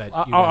moments that you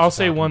guys I'll are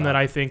say talking one about. that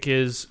I think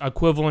is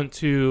equivalent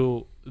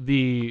to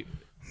the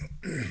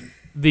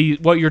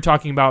what you're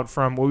talking about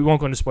from. Well, we won't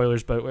go into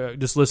spoilers, but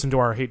just listen to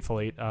our Hateful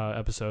Eight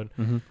episode.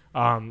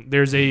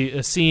 There's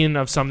a scene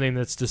of something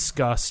that's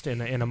discussed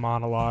in a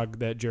monologue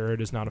that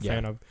Jared is not a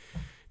fan of.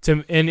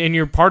 And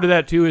your part of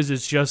that too is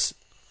it's just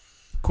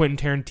Quentin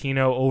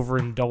Tarantino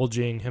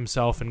overindulging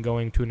himself and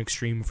going to an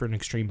extreme for an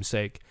extreme's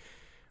sake.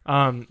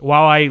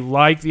 While I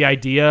like the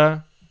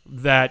idea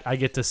that I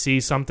get to see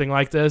something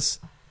like this,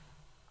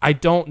 I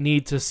don't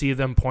need to see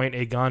them point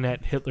a gun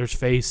at Hitler's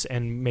face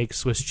and make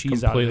Swiss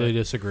cheese out of Completely it.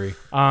 disagree.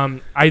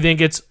 I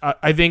think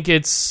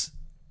it's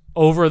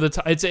over the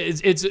top.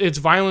 It's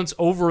violence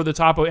over the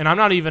top of, and I'm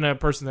not even a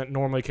person that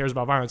normally cares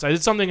about violence.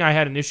 It's something I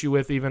had an issue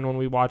with even when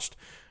we watched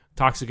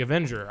Toxic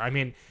Avenger. I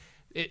mean,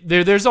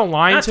 there's a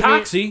line Not to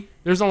Toxie. me.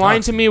 There's a line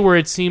to me where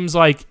it seems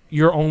like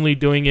you're only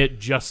doing it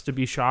just to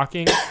be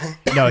shocking.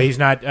 No, he's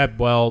not.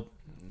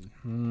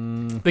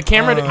 The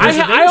camera.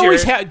 I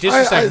always have. Just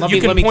a second. You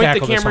can let me point the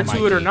tackle this camera one,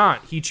 to it or Mikey.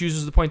 not. He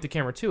chooses to point the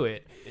camera to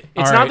it. It's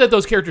All not right. that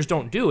those characters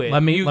don't do it.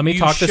 Let me you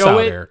talk this show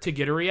out, it Eric. to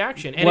get a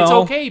reaction, and it's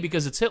Well- okay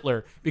because it's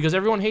Hitler. Because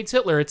everyone hates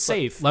Hitler. It's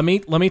safe. Let me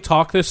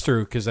talk this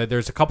through because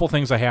there's a couple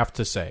things I have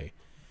to say.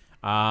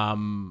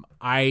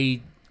 I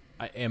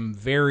am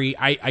very.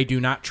 I do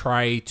not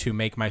try to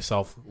make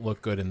myself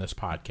look good in this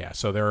podcast.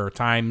 So there are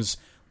times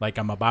like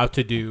I'm about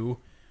to do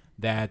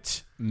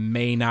that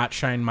may not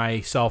shine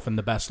myself in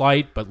the best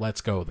light, but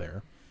let's go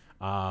there.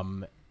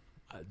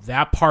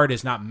 That part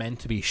is not meant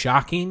to be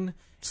shocking.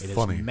 It is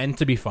funny. meant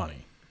to be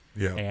funny.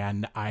 Yeah.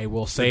 And I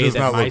will say does that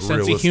not my look sense of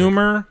realistic.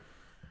 humor,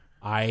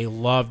 I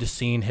loved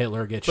seeing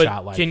Hitler get But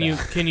shot like can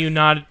that. can you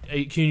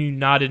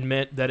not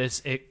admit that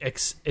it's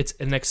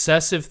an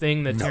excessive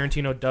thing that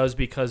Tarantino does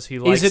because he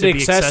likes Is it to be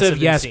excessive? in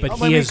Yes, scenes? but I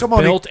he mean, has come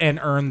on, built and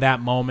earned that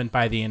moment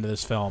by the end of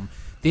this film.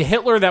 The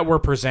Hitler that we're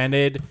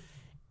presented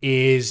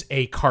is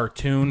a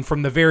cartoon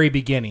from the very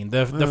beginning.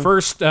 The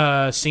first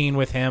scene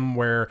with him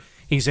where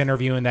he's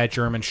interviewing that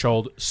German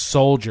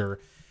soldier,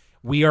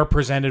 we are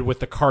presented with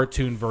the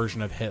cartoon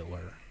version of Hitler.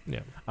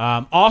 Yeah.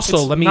 Also,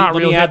 It's let me not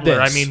real add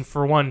Hitler. this. I mean,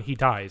 for one, he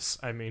dies.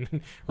 I mean,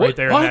 What? right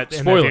there in What? that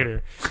Spoiler.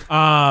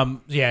 theater.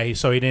 Yeah,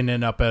 so he didn't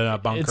end up in a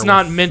bunker. It's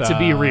not with, meant to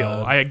be real.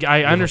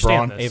 I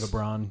understand Braun. this. Ava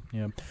Braun,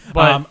 yeah.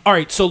 But- All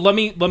right, so let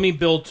me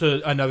build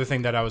to another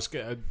thing that I was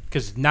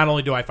because not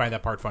only do I find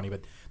that part funny,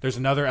 but there's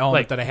another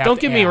element that I have. Don't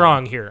to get me add.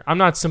 wrong here. I'm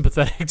not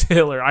sympathetic to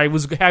Hitler. I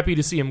was happy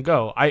to see him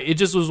go. It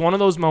just was one of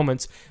those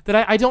moments that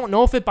I don't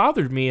know if it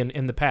bothered me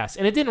in the past,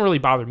 and it didn't really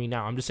bother me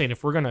now. I'm just saying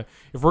if we're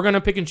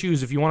gonna pick and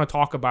choose, if you want to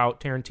talk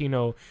about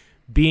Tarantino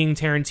being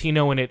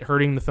Tarantino and it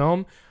hurting the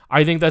film,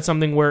 I think that's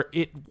something where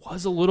it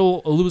was a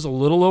little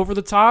over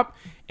the top,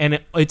 and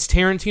it's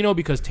Tarantino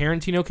because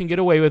Tarantino can get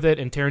away with it,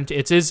 and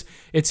it's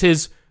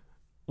his.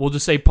 We'll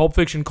just say Pulp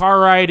Fiction car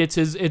ride. It's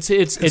his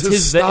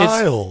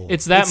style.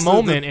 It's that It's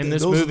moment in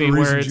this those are the movie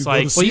where reasons it's you go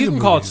like, to see Well, you the can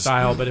call it movies.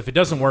 style, but if it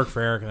doesn't work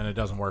for Eric, then it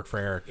doesn't work for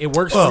Eric. It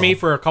works for Well- me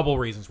for a couple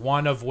reasons.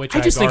 One of which I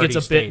just think I've it's a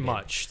already bit stated.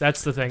 much.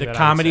 That's the thing. The that I would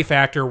comedy say.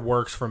 factor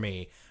works for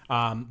me.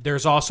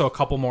 There's also a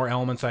couple more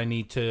elements I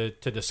need to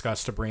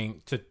discuss to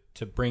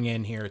bring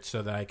in here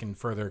so that I can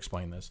further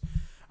explain this.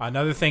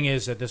 Another thing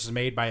is that this is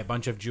made by a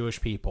bunch of Jewish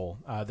people.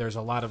 There's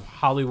a lot of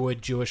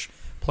Hollywood Jewish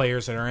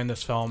players that are in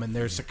this film, and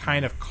there's a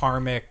kind of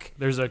karmic,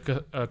 There's a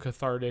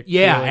cathartic.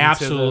 yeah, feeling to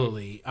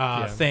absolutely,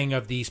 yeah. thing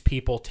of these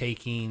people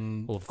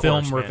taking Well, of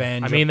film course, man.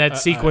 revenge. I mean, that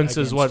sequence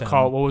is what against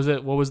called. him. What was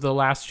it? What was the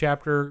last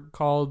chapter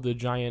called? The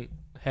giant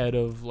head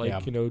of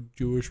Yeah.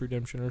 Jewish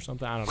redemption or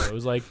something. I don't know. It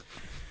was like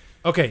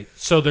Okay,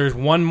 so there's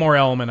one more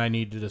element I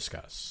need to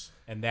discuss,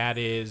 and that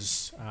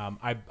is,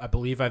 I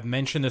believe I've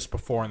mentioned this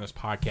before in this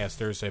podcast.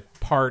 There's a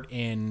part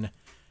in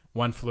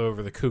One Flew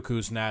Over the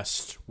Cuckoo's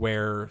Nest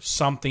where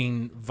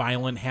something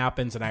violent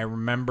happens, and I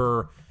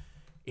remember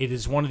it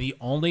is one of the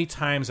only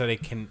times that I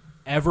can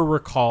ever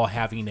recall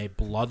having a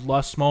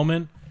bloodlust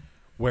moment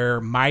where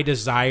my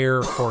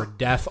desire for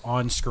death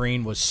on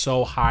screen was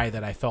so high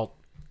that I felt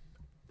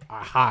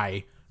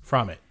high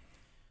from it.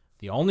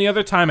 The only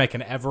other time I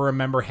can ever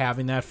remember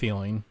having that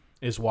feeling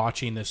is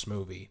watching this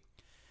movie.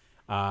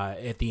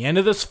 At the end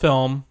of this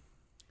film,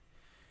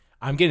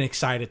 I'm getting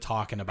excited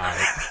talking about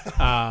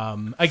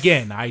it.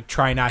 Again, I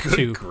try not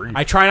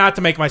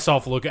to make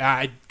myself look.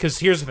 Because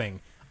here's the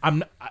thing,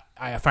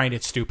 I find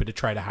it stupid to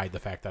try to hide the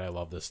fact that I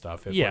love this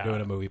stuff. If Yeah. we're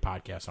doing a movie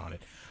podcast on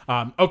it,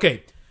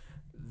 okay.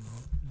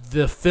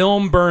 The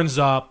film burns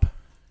up.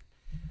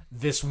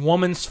 This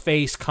woman's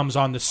face comes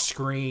on the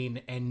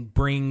screen and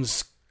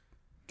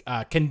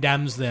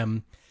condemns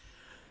them.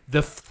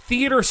 The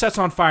theater sets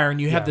on fire, and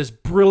you have this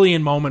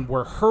brilliant moment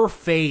where her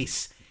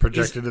face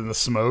Projected in the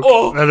smoke.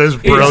 Oh, That is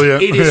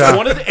brilliant. It is Yeah.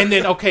 one of the, and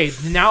then okay,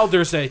 now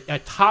there's a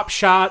top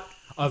shot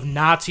of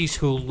Nazis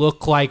who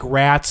look like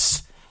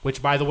rats,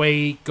 which by the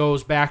way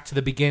goes back to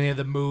the beginning of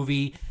the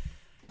movie.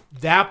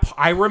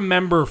 I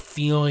remember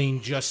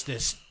feeling just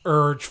this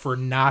urge for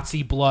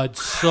Nazi blood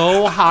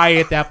so high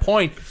at that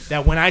point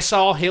that when I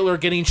saw Hitler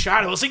getting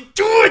shot, I was like,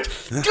 do it!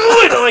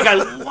 Like, I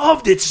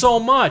loved it so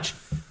much.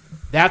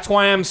 That's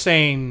why I'm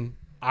saying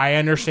I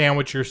understand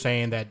what you're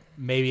saying, that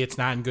maybe it's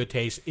not in good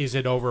taste. Is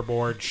it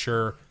overboard?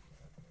 Sure.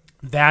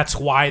 That's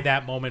why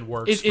that moment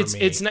works for me.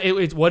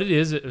 It's what it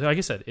is. Like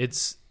I said,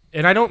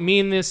 and I don't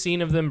mean this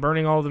scene of them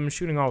burning all of them and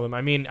shooting all of them.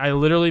 I mean, I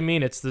literally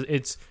mean it's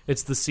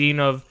the scene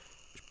of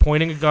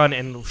pointing a gun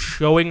and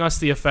showing us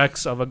the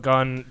effects of a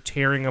gun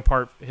tearing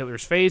apart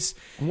Hitler's face.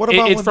 What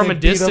about it's when from they a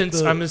beat up distance?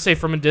 the- I'm going to say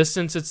from a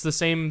distance, it's the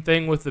same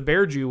thing with the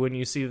bear Jew when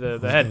you see the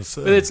head. gonna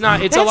say. But it's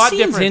not. It's That a lot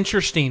scene's different.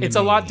 interesting to It's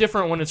a me. lot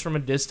different when it's from a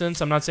distance.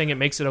 I'm not saying it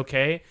makes it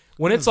okay.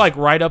 When it's like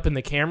right up in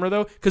the camera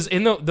though, because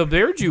in the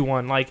bear Jew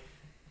one, like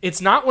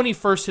it's not when he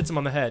first hits him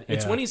on the head.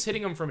 It's Yeah. when he's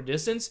hitting him from a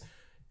distance.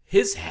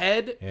 His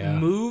head Yeah.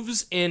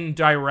 moves in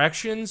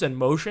directions and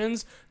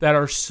motions that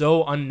are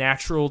so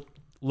unnatural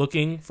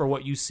looking for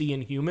what you see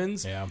in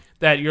humans Yeah.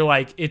 that you're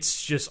like,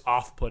 it's just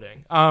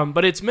off-putting.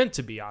 But it's meant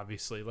to be,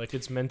 obviously. Like,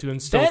 it's meant to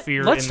instill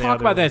fear. Let's in the talk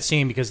other about one. that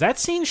scene, because that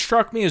scene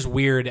struck me as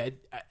weird.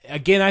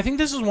 Again, I think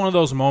this is one of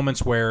those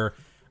moments where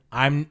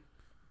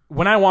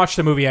when I watch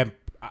the movie,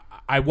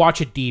 I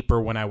watch it deeper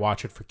when I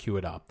watch it for Cue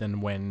It Up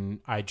than when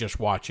I just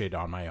watch it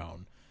on my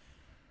own.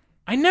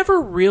 I never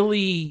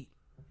really...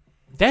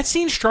 That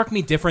scene struck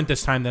me different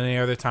this time than any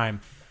other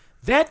time.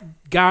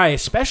 That guy,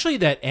 especially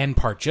that end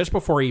part, just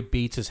before he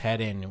beats his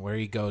head in, where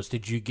he goes,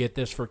 "Did you get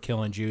this for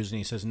killing Jews?" And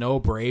he says, "No,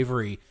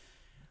 bravery."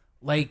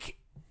 Like,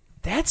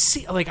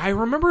 I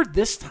remember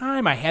this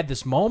time I had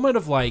this moment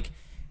of like,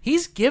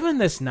 he's given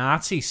this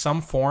Nazi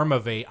some form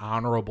of a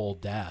honorable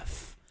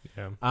death.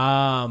 Yeah.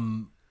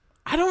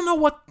 I don't know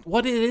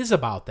what it is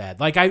about that.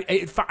 Like,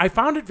 I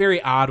found it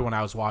very odd when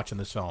I was watching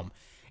this film.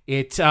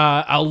 It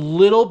a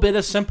little bit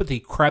of sympathy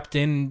crept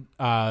in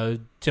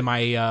to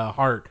my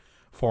heart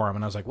for him,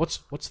 and I was like,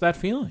 "What's that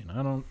feeling?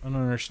 I don't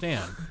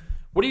understand."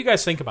 What do you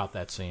guys think about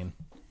that scene?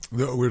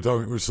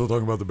 We're still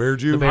talking about the bear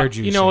Jew. The bear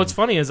Jew. You know, scene. what's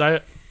funny is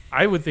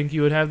I would think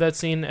you would have that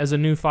scene as a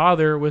new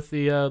father with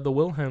the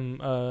Wilhelm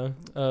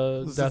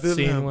death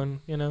scene Wilhelm. when,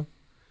 you know,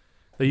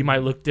 that you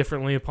might look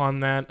differently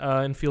upon that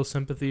and feel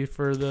sympathy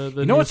for the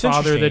know new what's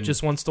father that interesting?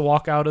 just wants to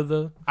walk out of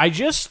the... I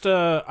just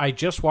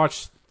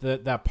watched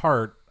that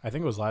part. I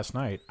think it was last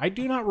night. I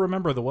do not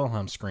remember the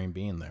Wilhelm scream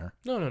being there.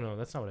 No,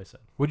 that's not what I said.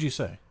 What'd you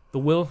say? The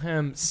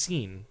Wilhelm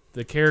scene.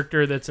 The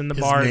character that's in the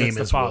His bar name that's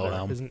the is father.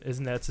 Wilhelm.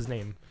 Isn't that's his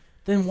name?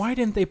 Then why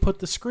didn't they put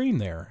the scream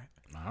there?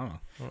 I don't know.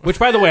 Which,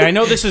 by the way, I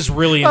know this is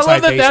really I inside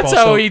love that baseball. that's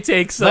how so he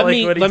takes let what me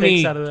he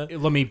takes out of that.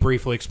 let me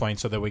briefly explain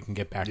so that we can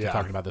get back to Yeah.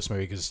 talking about this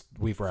movie, because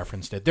we've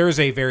referenced it. There is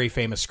a very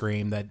famous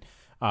scream that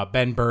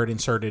Ben Bird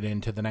inserted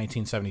into the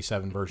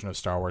 1977 version of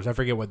Star Wars. I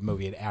forget what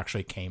movie it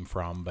actually came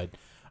from, but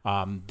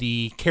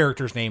the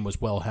character's name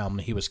was Wilhelm.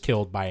 He was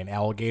killed by an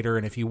alligator,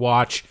 and if you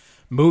watch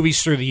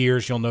movies through the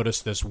years, you'll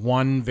notice this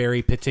one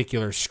very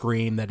particular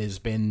scream that has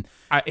been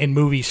in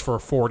movies for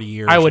 40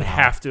 years. I would now.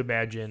 have to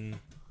imagine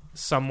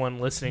someone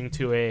listening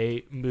to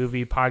a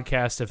movie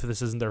podcast, if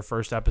this isn't their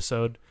first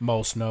episode,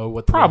 Most know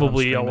what the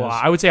probably a Wilhelm scream lot.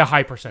 is. I would say a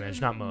high percentage,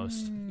 not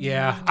most.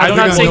 Yeah, I'm think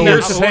not I saying know that.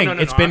 Here's the thing. No,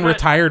 It's been I'm not-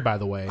 retired, by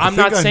the way. I'm I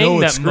not think I saying know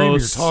what that scream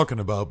most. you're talking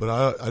about, but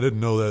I didn't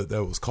know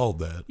that was called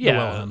that. The Yeah,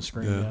 Wilhelm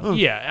scream. Yeah. Yeah.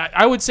 yeah.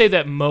 I would say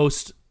that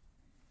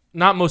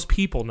not most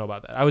people know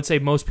about that. I would say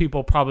most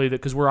people probably,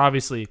 because we're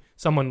obviously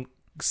someone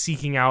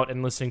seeking out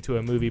and listening to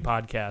a movie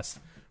podcast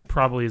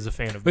probably is a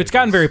fan of. But it's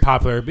gotten very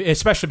popular,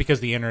 especially because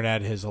the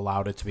internet has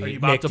allowed it to be. Are you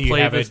about Nick, to do you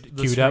play have the it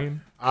queued up?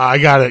 stream? I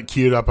got it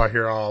queued up. I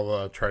hear.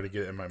 I'll try to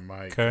get it in my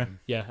mic. Okay.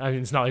 Yeah, I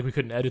mean it's not like we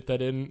couldn't edit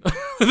that in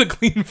with a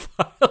clean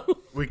file,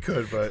 We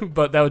could, but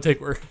but that would take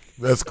work.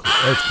 That's cool.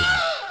 That's cool.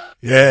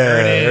 Yeah,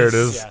 there it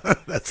is. Yeah.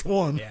 That's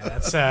one. Yeah,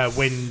 that's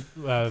when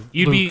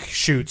You'd Luke be-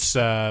 shoots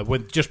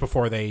just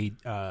before they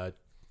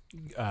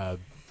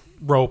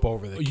rope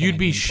over the. You'd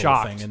be canyon sort of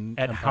shocked thing in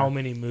at Empire. how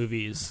many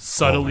movies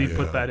subtly yeah.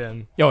 put that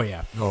in. Oh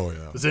yeah, Oh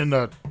yeah. it's in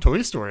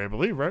Toy Story, I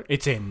believe, right?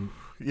 it's in.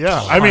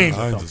 Yeah, I mean,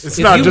 Kinds of it's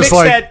stuff. not if you just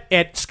mix like that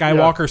at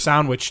Skywalker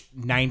Sound, which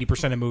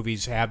 90% of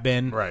movies have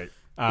been, right.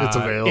 It's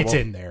available. It's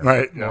in there,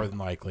 right? More Yeah. than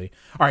likely.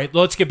 All right,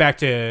 let's get back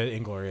to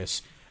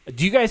Inglourious.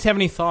 Do you guys have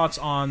any thoughts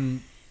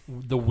on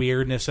the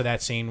weirdness of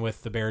that scene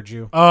with the bear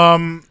Jew?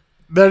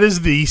 That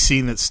is the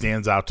scene that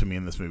stands out to me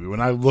in this movie.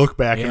 When I look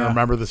back and Yeah.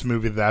 remember this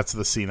movie, that's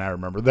the scene I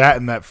remember. That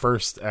and that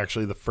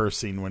the first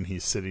scene when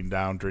he's sitting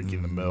down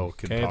drinking the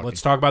milk and Okay, talking.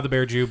 let's talk about the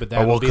bear Jew, but that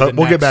we'll will be cut-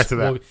 the we'll get next- back to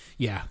that.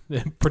 yeah,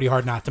 pretty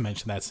hard not to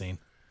mention that scene.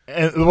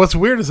 And what's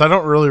weird is I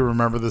don't really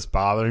remember this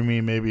bothering me.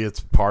 Maybe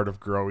it's part of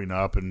growing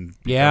up and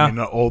Yeah.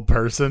 becoming an old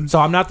person. So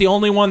I'm not the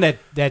only one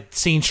that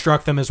scene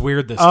struck them as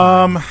weird this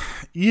time.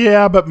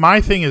 Yeah, but my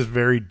thing is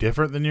very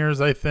different than yours,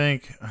 I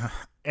think.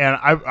 And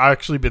I've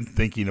actually been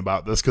thinking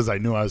about this because I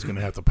knew I was going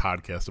to have to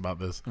podcast about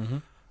this. Mm-hmm.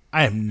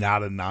 I am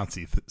not a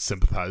Nazi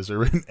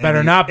sympathizer in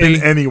Not be.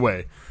 in any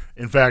way.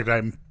 In fact,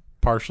 I'm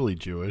partially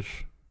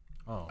Jewish.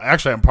 Oh.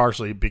 Actually, I'm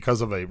partially,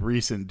 because of a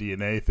recent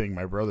DNA thing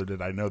my brother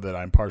did, I know that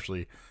I'm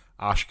partially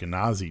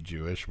Ashkenazi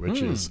Jewish,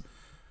 which is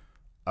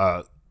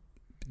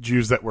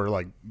Jews that were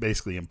like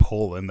basically in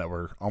Poland that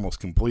were almost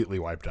completely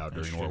wiped out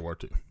during World War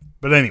II.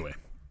 But anyway,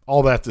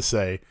 all that to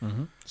say,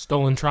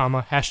 Stolen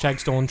trauma. Hashtag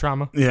stolen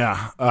trauma.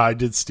 yeah, I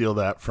did steal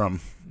that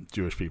from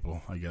Jewish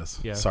people, I guess.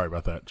 Yeah. Sorry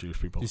about that, Jewish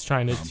people. He's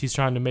trying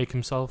to make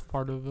himself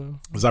part of the.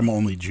 Because I'm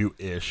only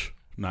Jewish,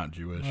 not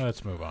Jewish.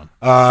 Let's move on.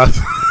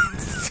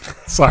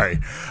 Sorry.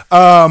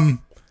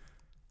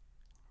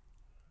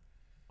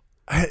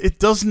 It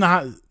does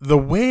not, the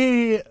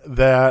way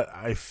that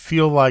I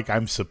feel like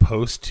I'm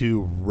supposed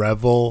to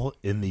revel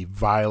in the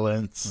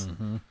violence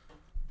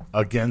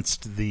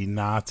against the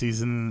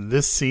Nazis in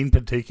this scene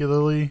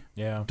particularly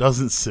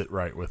doesn't sit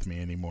right with me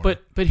anymore.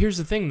 But here's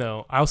the thing,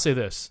 though. I'll say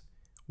this: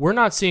 we're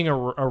not seeing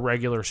a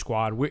regular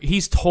squad.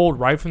 He's told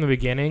right from the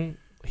beginning.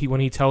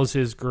 When he tells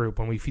his group,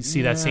 when we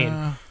see that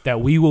scene, that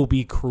we will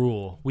be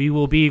cruel. We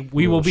will be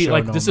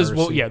like no this is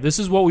what mercy. this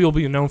is what we will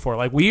be known for.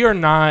 Like, we are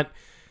not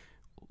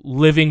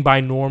living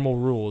by normal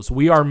rules.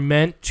 We are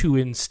meant to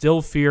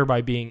instill fear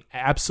by being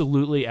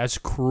absolutely as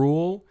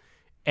cruel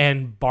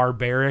and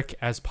barbaric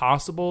as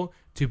possible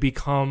to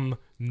become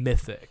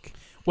mythic.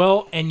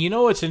 Well, and you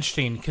know what's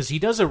interesting? Because he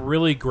does a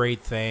really great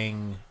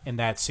thing in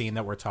that scene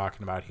that we're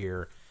talking about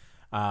here.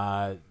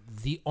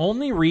 The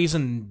only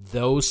reason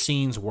those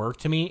scenes work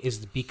to me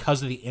is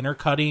because of the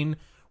intercutting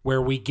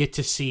where we get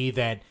to see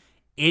that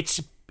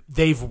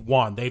they've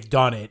won, they've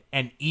done it,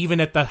 and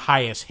even at the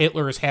highest,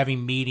 Hitler is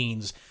having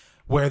meetings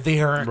where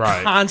they are a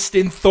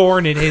constant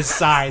thorn in his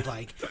side.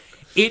 Like,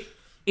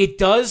 it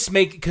does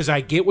make, because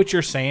I get what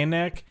you're saying,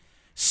 Nick.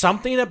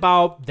 Something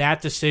about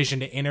that decision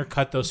to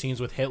intercut those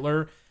scenes with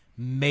Hitler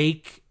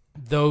make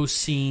those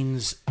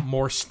scenes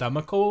more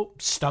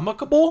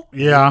stomachable.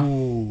 Yeah.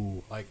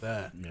 Ooh, like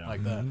that.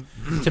 Like that.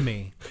 To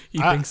me. He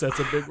thinks that's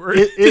a big word.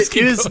 It is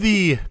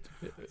the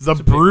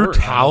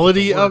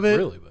brutality of it,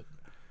 really, but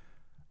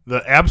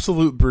the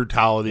absolute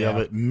brutality of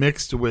it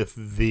mixed with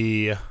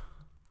the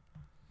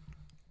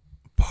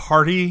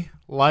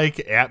party-like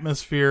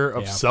atmosphere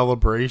of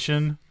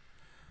celebration.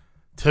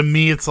 To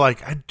me, it's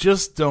like, I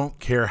just don't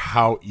care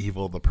how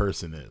evil the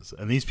person is.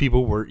 And these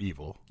people were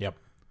evil. Yep.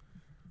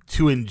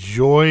 To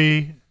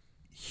enjoy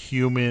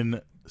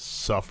human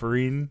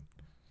suffering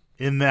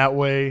in that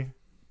way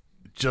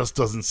just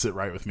doesn't sit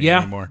right with me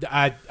anymore.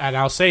 And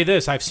I'll say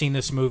this. I've seen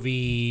this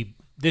movie.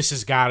 This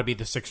has got to be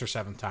the 6th or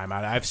 7th time.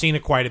 I've seen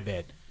it quite a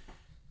bit.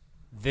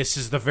 This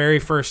is the very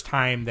first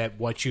time that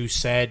what you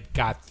said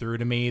got through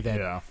to me,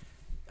 that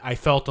I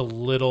felt a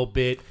little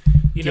bit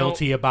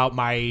guilty about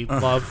my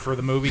love for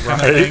the movie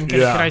kind of thing.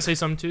 Can I say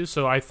something too?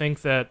 So I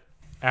think that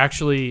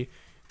actually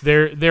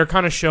they're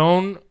kind of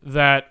shown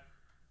that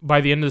by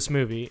the end of this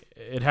movie,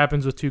 it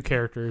happens with two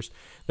characters,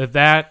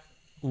 that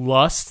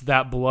lust,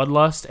 that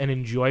bloodlust and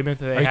enjoyment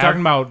that they have. Are you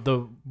talking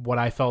about what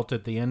I felt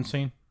at the end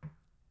scene?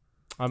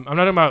 I'm not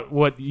talking about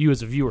what you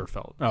as a viewer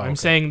felt. Oh, I'm okay.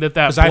 saying that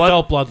Because I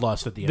felt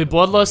bloodlust at the end. the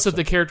bloodlust that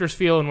the characters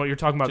feel and what you're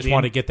talking about. Just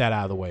want to get that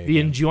out of the way. The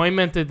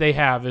enjoyment that they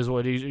have is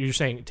what you're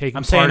saying.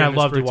 I'm saying I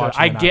love to watch.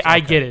 I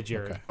get it,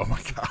 Jared. Oh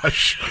my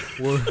gosh.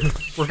 We're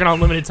working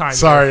on limited time.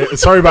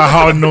 Sorry about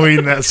how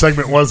annoying that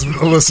segment was for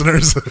the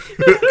listeners.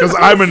 Because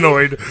I'm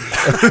annoyed.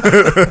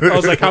 I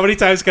was like, how many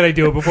times can I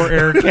do it before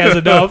Eric has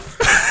enough?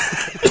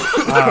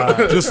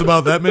 Just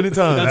about that many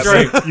times. That's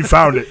right. You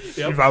found it.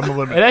 You found the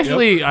limit. It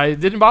actually it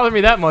didn't bother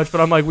me that much, but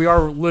I'm like,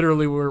 we're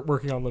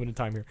working on limited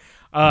time here.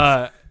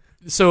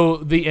 So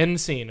the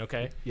end scene,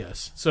 okay?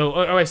 Yes. So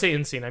I say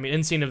end scene. I mean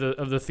end scene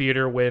of the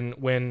theater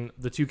when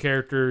the two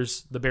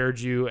characters, the Bear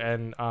Jew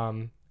and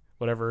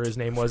whatever his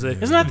name was,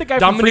 Isn't that the guy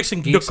from Freaks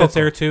and Geeks that's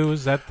there too?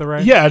 Is that the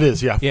right? Yeah, it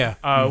is. Yeah.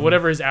 Yeah.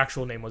 Whatever his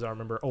actual name was, I don't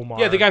remember. Omar.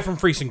 Yeah, the guy from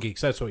Freaks and Geeks.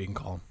 That's what you can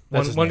call him.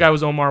 That's his One name. guy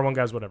was Omar, one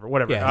guy was whatever.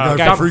 Yeah, the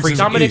guy from Freaks and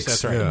Dominic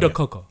Geeks. That's right. Yeah.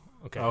 DeCoco.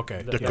 Okay.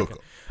 Okay. DeCoco.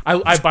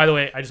 I by the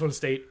way, I just want to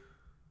state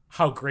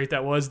how great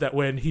that was, that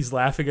when he's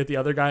laughing at the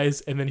other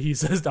guys and then he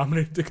says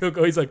Dominic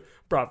DeCoco, he's like,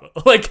 bravo.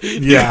 Like,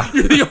 Yeah.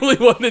 you're the only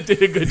one that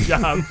did a good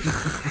job.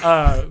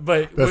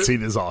 But That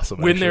scene is awesome.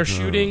 when actually. they're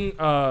shooting,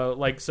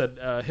 like I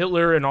said,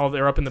 Hitler and all,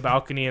 they're up in the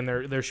balcony and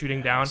they're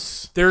shooting down.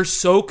 They're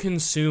so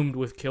consumed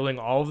with killing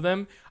all of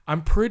them.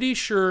 I'm pretty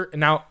sure,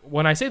 now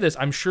when I say this,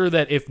 I'm sure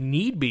that if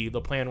need be,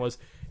 the plan was,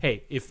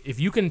 hey, if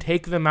you can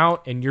take them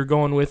out and you're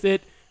going with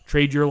it,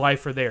 trade your life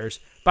for theirs.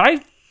 But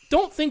I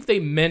don't think they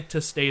meant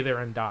to stay there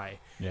and die.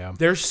 Yeah.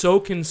 They're so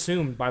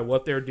consumed by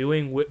what they're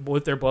doing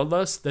with their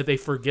bloodlust that they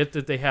forget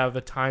that they have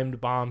a timed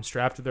bomb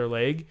strapped to their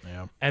leg,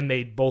 and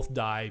they both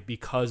die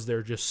because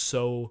they're just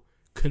so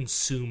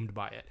consumed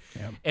by it.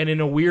 And in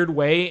a weird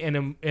way,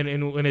 and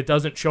it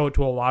doesn't show it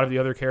to a lot of the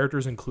other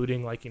characters,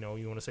 including, like, you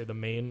want to say the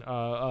main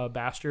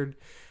bastard,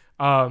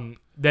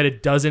 that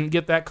it doesn't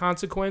get that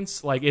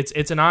consequence. Like,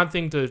 it's an odd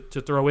thing to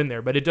throw in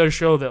there, but it does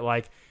show that,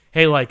 like,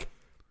 hey, like,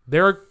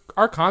 there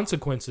are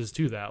consequences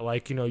to that.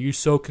 Like, you're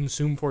so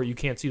consumed for it, you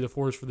can't see the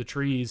forest for the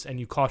trees, and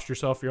you cost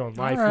yourself your own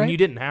life when you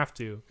didn't have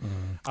to.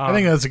 I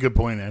think that's a good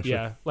point, actually.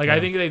 Yeah, like I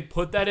think they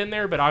put that in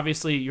there, but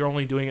obviously you're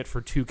only doing it for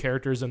two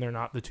characters, and they're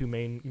not the two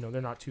main.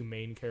 They're not two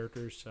main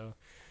characters. So,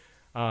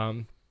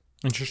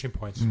 Interesting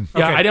points. yeah,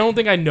 Okay. I don't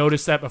think I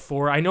noticed that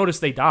before. I noticed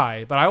they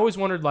die, but I always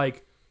wondered,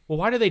 like, well,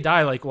 why do they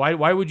die? Like,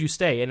 why would you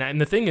stay? And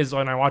the thing is,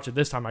 when I watch it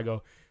this time, I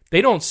go, they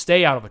don't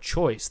stay out of a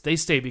choice. They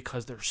stay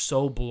because they're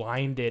so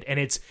blinded, and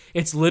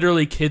it's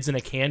literally kids in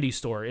a candy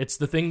store. It's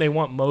the thing they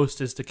want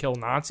most is to kill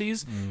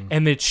Nazis,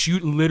 and it's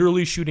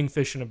literally shooting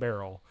fish in a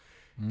barrel.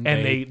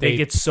 And they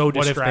get so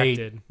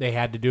distracted. What if they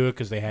had to do it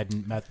because they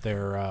hadn't met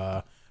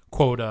their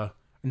quota?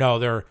 No,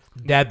 their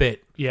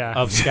debit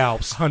of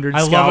scalps. 100 I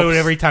love scalps. it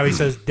every time he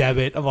says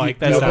debit. I'm like,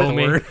 that's not the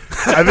word.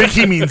 I think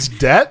he means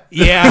debt.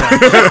 Yeah.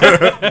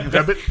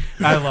 Debit.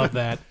 I love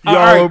that. You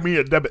all owe me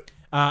a debit.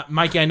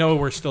 Mikey, I know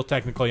we're still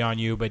technically on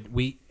you, but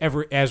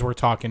as we're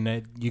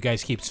talking, you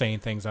guys keep saying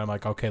things. I'm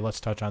like, okay, let's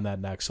touch on that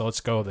next. So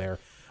let's go there.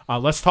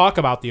 Let's talk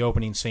about the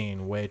opening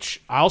scene,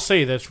 which I'll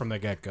say this from the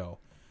get-go.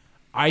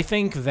 I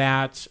think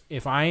that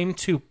if I'm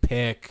to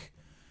pick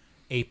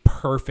a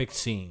perfect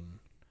scene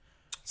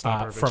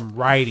from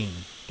writing,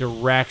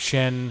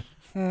 direction,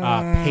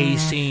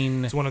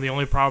 pacing, It's one of the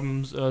only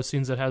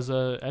scenes that has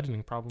a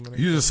editing problem in it.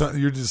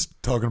 You're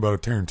just talking about a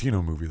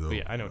Tarantino movie, though. But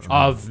yeah, I know what you mean.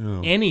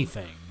 of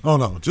anything. Oh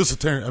no, just a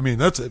Tarantino. I mean,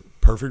 that's it.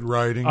 Perfect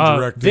writing,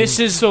 directing. This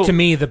is to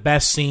me the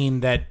best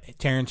scene that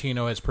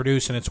Tarantino has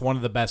produced, and it's one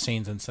of the best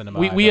scenes in cinema.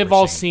 We have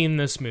all seen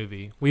this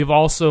movie. We have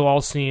also all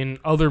seen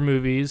other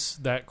movies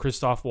that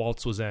Christoph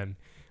Waltz was in.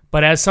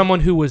 But as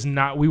someone who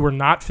we were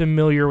not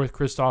familiar with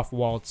Christoph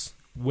Waltz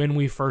when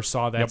we first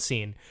saw that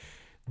scene.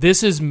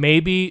 This is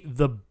maybe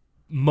the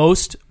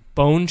most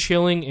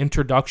bone-chilling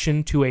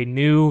introduction to a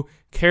new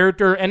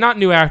character, and not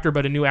new actor,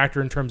 but a new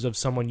actor in terms of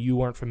someone you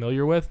weren't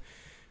familiar with.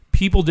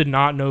 People did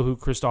not know who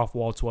Christoph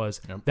Waltz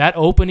was. Yep. That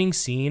opening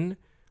scene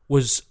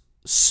was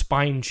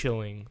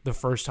spine-chilling the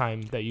first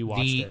time that you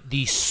watched it.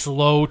 The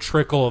slow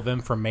trickle of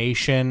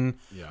information,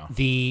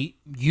 the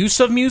use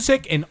of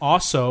music, and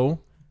also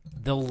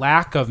the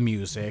lack of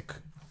music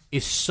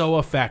is so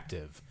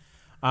effective.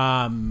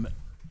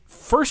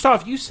 First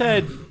off, you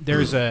said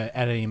there's a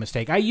editing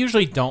mistake. I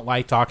usually don't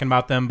like talking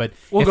about them, but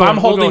if I'm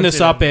holding this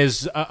up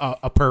as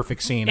a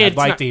perfect scene, I'd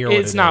like to hear what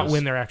it is. It's not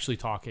when they're actually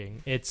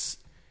talking. It's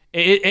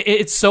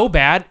so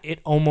bad, it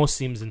almost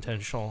seems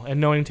intentional. And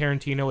knowing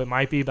Tarantino, it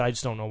might be, but I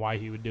just don't know why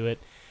he would do it.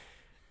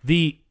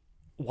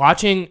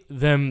 Watching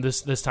them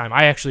this time,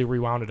 I actually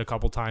rewound it a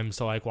couple times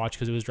to watch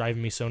because it was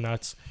driving me so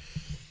nuts.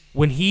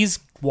 When he's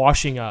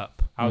washing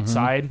up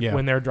outside,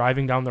 when they're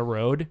driving down the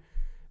road,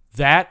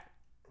 that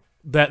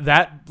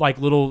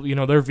little,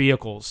 their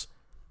vehicles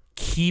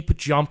keep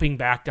jumping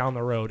back down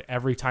the road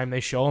every time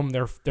they show them.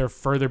 They're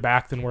further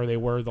back than where they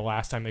were the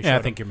last time they showed them.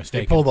 I think you're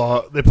mistaken.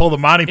 They pull the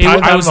Monty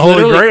Python and the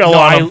Holy Grail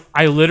on them.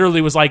 I literally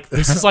was like,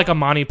 this is like a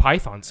Monty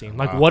Python scene.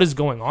 What is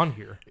going on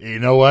here? You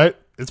know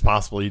what? It's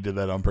possible he did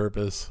that on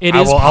purpose.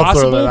 I'll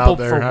throw that out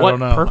there. I don't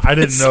know. Purpose? I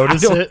didn't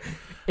notice it.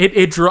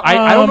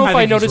 I don't know if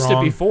I noticed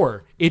it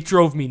before. It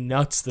drove me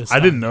nuts this time.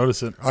 I didn't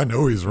notice it. I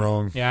know he's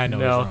wrong. Yeah, I know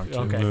he's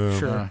wrong too. Okay,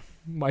 sure.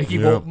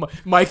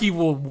 Mikey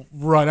will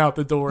run out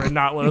the door and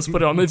not let us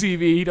put it on the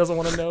TV. He doesn't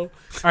want to know. All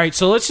right,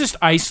 so let's just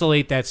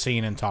isolate that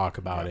scene and talk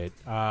about it.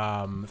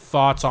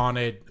 Thoughts on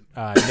it,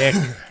 Nick?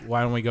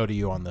 Why don't we go to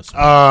you on this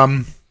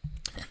one?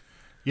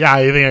 Yeah,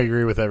 I think I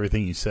agree with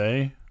everything you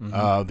say.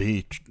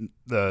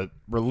 The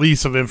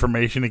release of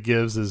information it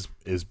gives is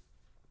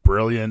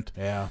brilliant.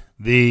 Yeah,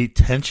 the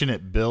tension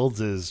it builds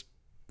is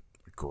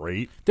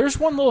great. There's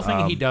one little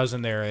thing he does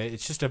in there.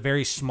 It's just a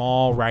very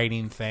small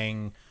writing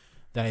thing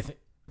that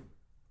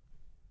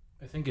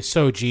I think is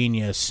so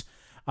genius.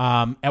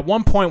 At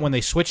one point when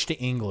they switched to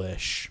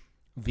English,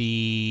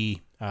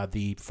 the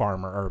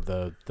farmer or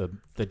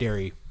the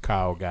dairy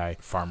cow guy,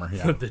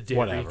 the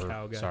dairy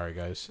cow guy. Sorry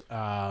guys.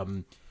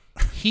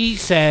 He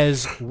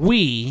says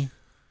we,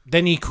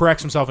 then he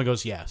corrects himself and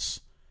goes yes.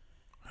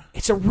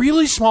 It's a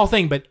really small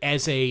thing, but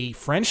as a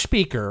French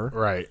speaker,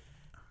 right,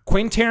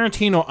 Quentin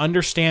Tarantino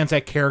understands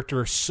that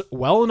character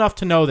well enough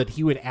to know that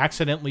he would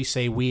accidentally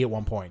say we at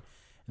one point.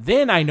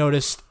 Then I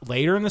noticed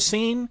later in the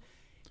scene,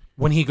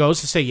 when he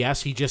goes to say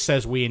yes, he just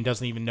says we and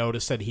doesn't even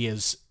notice that he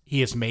has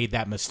made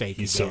that mistake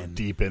He's again. so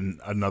deep in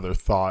another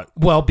thought.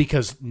 Well,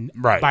 because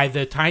by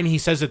the time he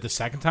says it the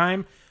second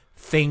time,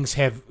 things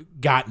have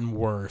gotten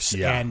worse.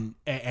 Yeah.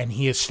 And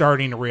he is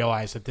starting to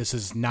realize that this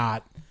is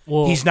not...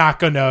 he's not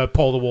going to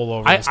pull the wool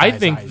over his I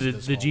think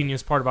eyes the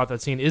genius part about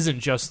that scene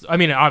isn't just... I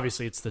mean,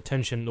 obviously, it's the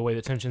tension, the way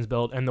the tension's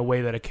built, and the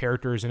way that a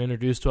character is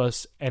introduced to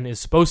us and is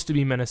supposed to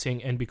be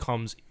menacing and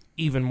becomes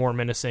even more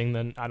menacing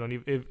than... I don't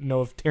even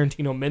know if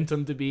Tarantino meant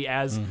him to be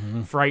as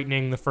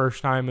frightening the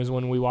first time as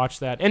when we watched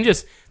that. And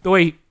just the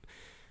way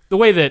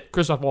that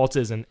Christoph Waltz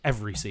is in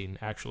every scene,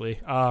 actually.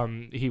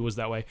 He was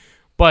that way.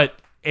 But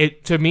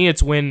to me,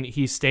 it's when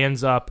he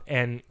stands up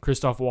and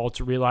Christoph Waltz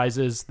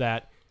realizes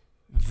that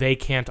they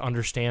can't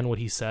understand what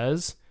he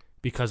says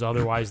because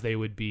otherwise they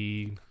would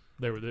be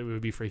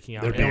freaking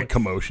out. There'd be a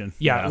commotion.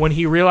 Yeah, when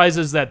he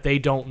realizes that they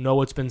don't know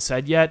what's been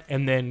said yet,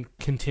 and then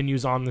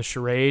continues on the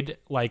charade,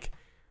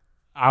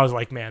 I was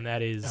like, man,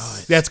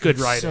 that's good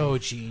writing. So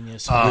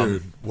genius.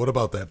 Dude, what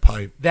about that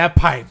pipe? That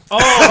pipe. Oh,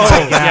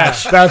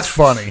 yes. That's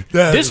funny.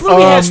 This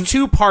movie has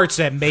two parts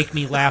that make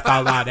me laugh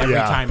out loud every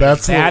Yeah, time.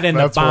 that's That and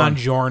the that's one.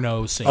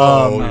 Bongiorno scene.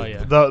 Oh,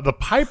 yeah. The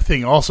pipe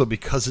thing also,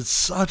 because it's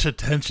such a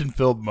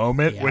tension-filled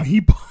moment Yeah. when he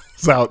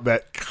pulls out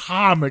that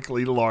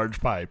comically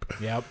large pipe.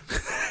 Yep.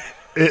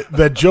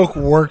 That joke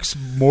works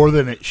more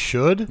than it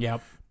should.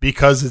 Yep.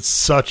 Because it's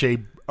such a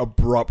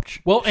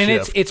abrupt. Well, and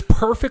shift. it's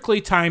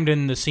perfectly timed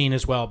in the scene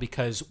as well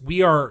because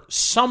we are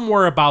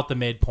somewhere about the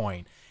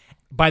midpoint.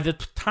 By the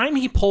time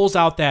he pulls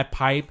out that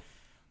pipe,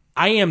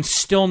 I am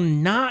still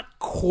not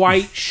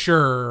quite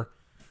sure.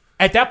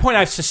 At that point,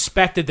 I've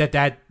suspected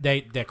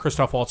that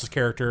Christoph Waltz's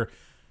character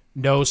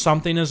knows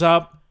something is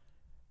up,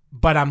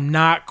 but I'm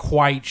not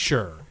quite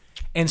sure.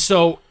 And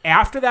so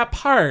after that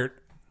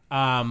part,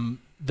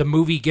 the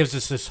movie gives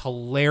us this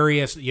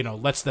hilarious,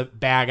 lets the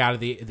bag out of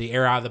the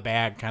air out of the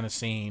bag kind of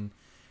scene.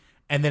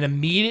 And then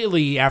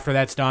immediately after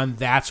that's done,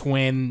 that's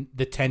when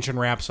the tension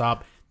ramps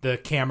up. The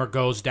camera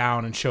goes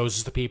down and shows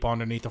us the people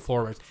underneath the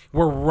floorboards.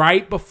 We're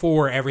right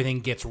before everything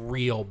gets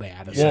real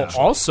bad. Well,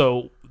 essentially.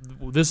 also,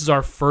 this is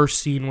our first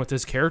scene with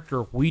this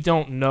character. We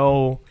don't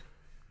know,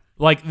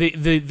 like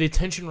the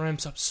tension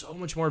ramps up so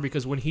much more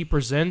because when he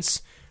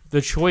presents the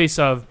choice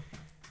of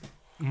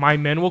my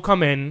men will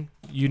come in,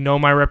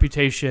 my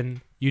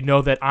reputation,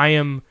 that I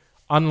am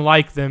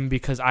unlike them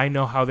because I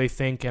know how they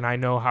think and I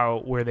know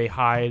where they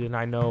hide and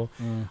I know,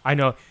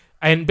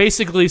 and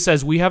basically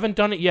says we haven't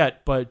done it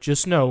yet, but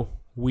just know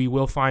we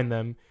will find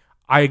them.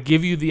 I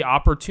give you the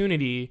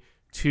opportunity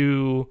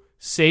to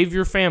save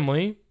your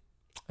family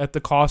at the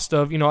cost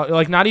of,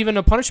 like not even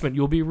a punishment.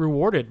 You'll be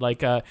rewarded.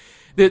 Like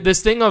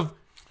this thing of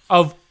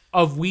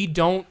we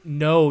don't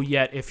know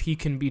yet if he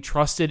can be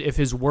trusted, if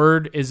his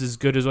word is as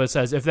good as what it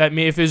says.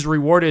 If his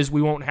reward is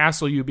we won't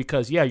hassle you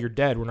because you're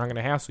dead, we're not going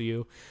to hassle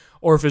you,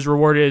 or if his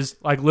reward is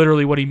like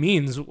literally what he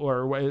means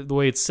or the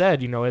way it's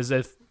said, as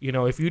if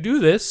if you do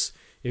this,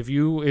 if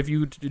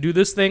you do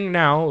this thing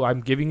now,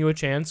 I'm giving you a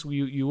chance.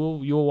 You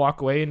will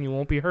walk away and you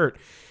won't be hurt.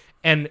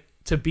 And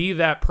to be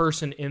that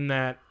person in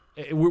that,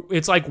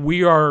 it's like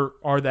we're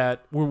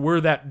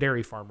that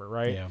dairy farmer,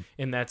 right? Yeah.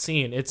 In that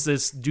scene, it's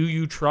this: do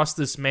you trust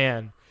this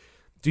man?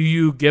 Do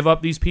you give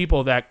up these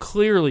people that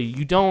clearly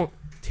you don't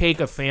take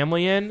a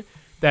family in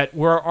that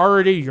were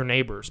already your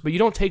neighbors, but you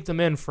don't take them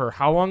in for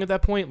how long at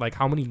that point? Like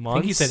how many months?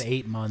 I think he said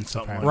 8 months,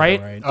 if I remember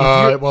right?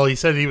 right? Well, he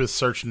said he was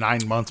searched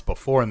 9 months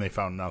before and they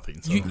found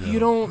nothing. So. You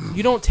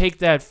don't take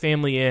that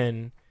family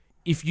in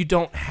if you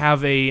don't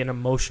have an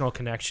emotional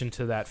connection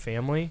to that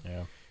family.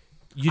 Yeah.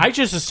 I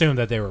just assumed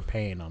that they were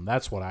paying them.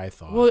 That's what I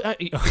thought. Well,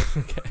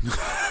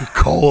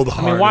 Cold I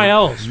hearted. mean, why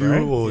else, You,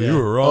 right? well, you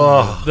were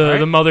wrong.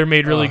 the mother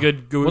made really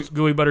good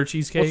gooey butter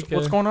cheesecake.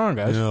 What's going on,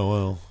 guys? Yeah,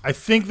 well, I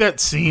think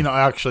that scene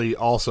actually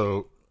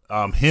also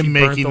him She burnt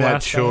making the that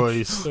last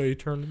choice. batch, so he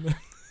turned them in.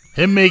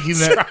 Him making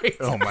that. Right.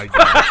 Oh my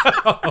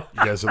god!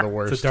 You guys are the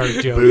worst. It's a dark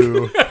joke.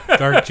 Boo.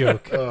 Dark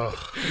joke.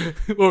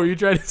 What were you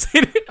trying to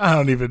say? I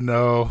don't even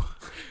know.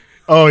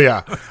 Oh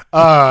yeah,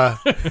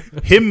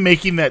 him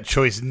making that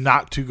choice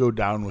not to go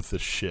down with the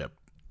ship.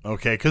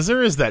 Okay, because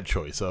there is that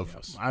choice of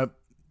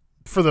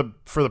for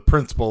the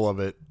principle of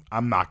it,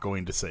 I'm not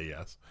going to say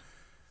yes.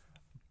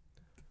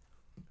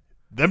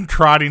 Them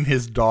trotting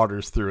his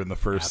daughters through in the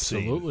first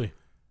Absolutely. scene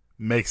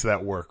makes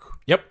that work.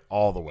 Yep.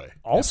 All the way.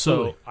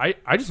 Also, I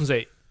just want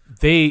to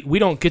say we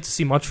don't get to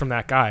see much from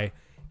that guy.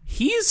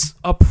 He's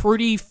a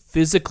pretty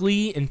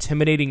physically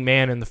intimidating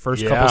man in the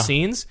first couple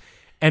scenes,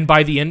 and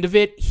by the end of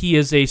it, he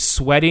is a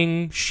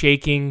sweating,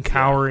 shaking,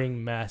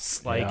 cowering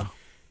mess. Like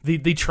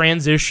the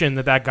transition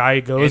that guy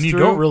goes And you through.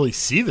 don't really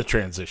see the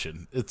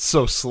transition. It's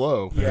so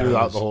slow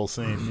throughout the whole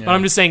scene. Yeah. But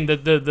I'm just saying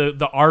that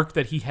the arc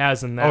that he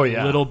has in that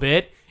little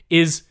bit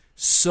is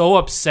so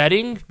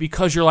upsetting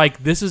because you're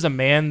like, this is a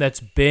man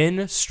that's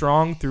been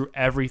strong through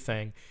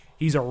everything.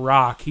 He's a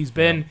rock. He's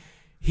in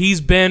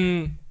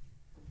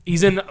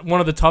one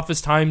of the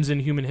toughest times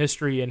in human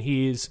history, and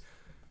he's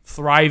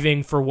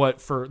thriving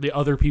for the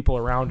other people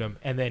around him,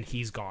 and then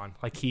he's gone.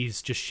 Like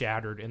he's just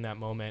shattered in that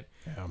moment.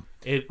 Yeah.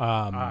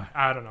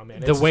 I don't know, man.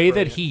 The way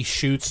that he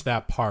shoots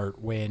that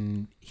part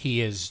when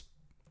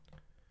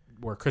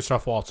where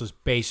Christoph Waltz is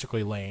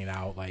basically laying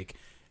out like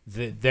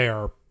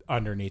they're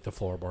underneath the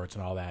floorboards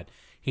and all that.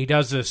 He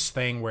does this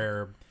thing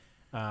where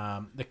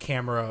the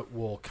camera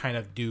will kind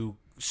of do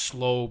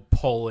slow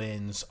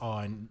pull-ins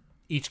on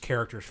each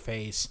character's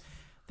face.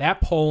 That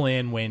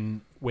pull-in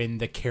when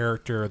the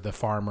character, the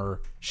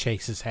farmer,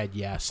 shakes his head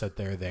yes that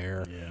they're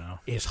there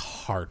is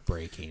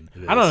heartbreaking.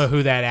 I don't know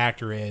who that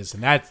actor is,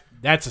 and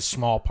that's a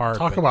small part.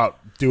 Talk about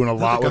doing a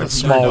lot with a guy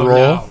small from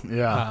role. No.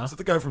 Yeah. is that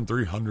the guy from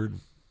 300?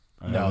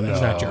 No,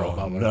 that's not Gerald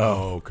Butler.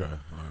 Oh, okay.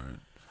 All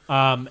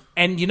right.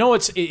 And you know,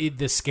 it's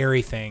the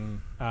scary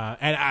thing,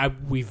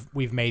 and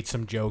we've made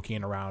some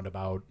joking around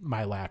about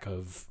my lack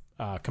of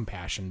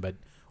compassion, but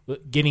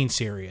getting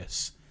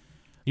serious.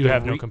 You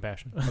have no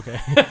compassion. Okay.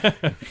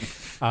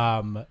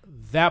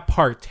 That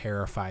part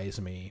terrifies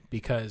me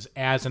because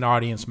as an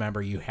audience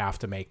member, you have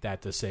to make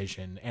that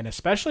decision. And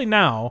especially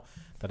now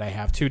that I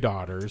have 2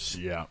 daughters,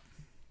 Yeah.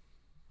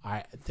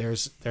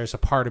 there's a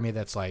part of me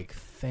that's like,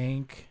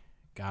 thank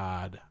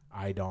God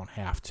I don't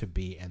have to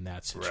be in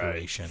that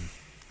situation.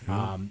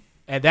 Right.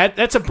 And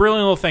that's a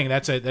brilliant little thing.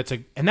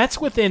 And that's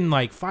within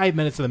like 5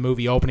 minutes of the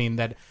movie opening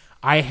that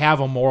I have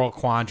a moral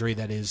quandary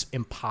that is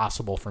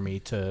impossible for me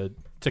to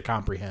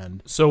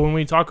comprehend. So when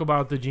we talk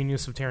about the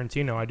genius of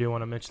Tarantino, I do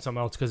want to mention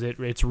something else because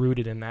it's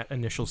rooted in that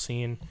initial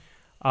scene.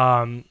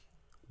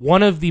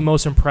 One of the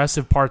most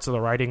impressive parts of the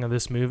writing of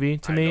this movie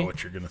to me I know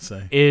what you're gonna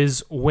say.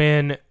 is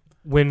when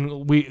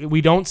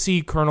we don't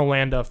see Colonel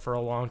Landa for a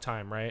long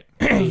time, right?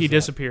 He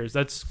disappears.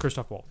 That's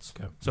Christoph Waltz.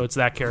 Okay. So it's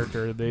that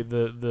character,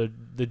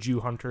 the Jew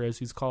hunter, as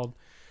he's called.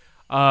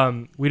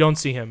 We don't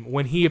see him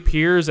when he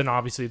appears, and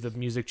obviously the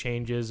music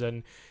changes,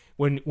 and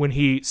when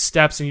he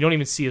steps, and you don't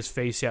even see his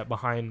face yet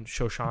behind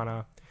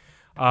Shoshana.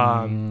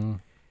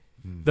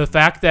 The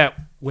fact that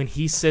when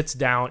he sits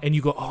down, and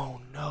you go, "Oh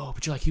no,"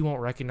 but you're like, he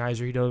won't recognize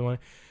her. He doesn't want.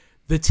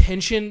 The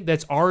tension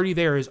that's already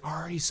there is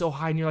already so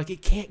high, and you're like,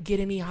 it can't get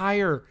any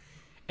higher.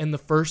 And the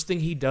first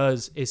thing he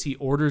does is he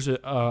orders a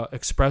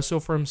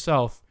espresso for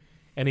himself,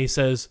 and he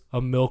says,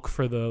 "A milk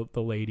for the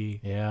lady."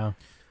 Yeah.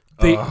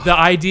 The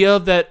idea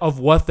of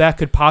what that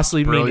could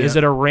possibly mean, Brilliant. is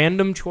it a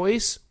random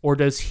choice, or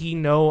does he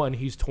know and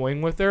he's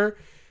toying with her?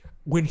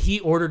 When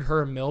he ordered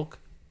her milk,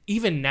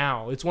 even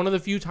now, it's one of the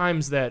few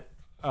times that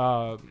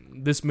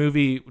this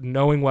movie,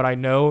 knowing what I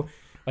know,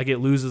 like it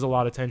loses a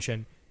lot of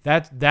tension.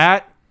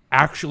 That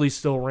actually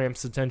still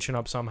ramps the tension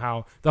up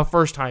somehow. The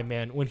first time,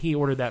 man, when he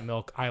ordered that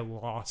milk, I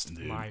lost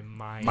my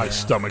mind. My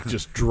stomach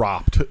just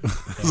dropped.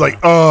 It's like,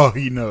 oh,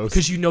 he knows.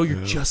 Because you know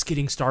you're just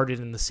getting started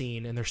in the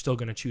scene, and they're still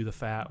going to chew the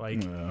fat.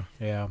 Like,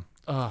 Yeah.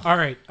 All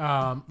right.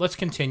 Let's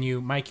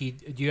continue. Mikey,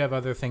 do you have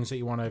other things that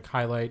you want to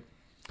highlight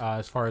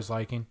as far as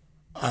liking?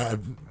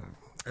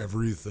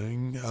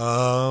 Everything.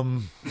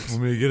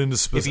 When we get into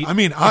specific,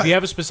 If you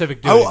have a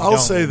specific, I'll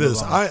say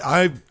this.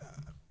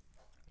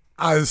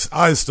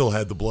 I still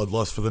had the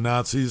bloodlust for the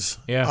Nazis.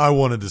 Yeah. I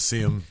wanted to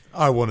see them.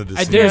 I wanted to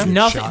see there's them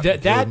nothing shot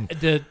and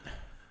killed.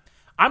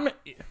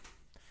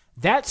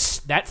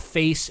 that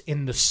face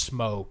in the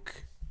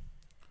smoke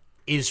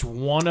is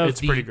one of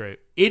it's pretty great.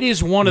 It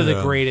is one of the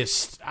Yeah.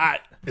 greatest.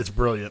 It's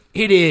brilliant.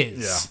 It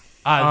is.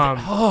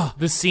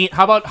 The scene.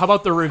 How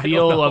about the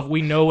reveal of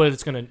we know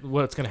what's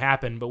gonna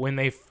happen, but when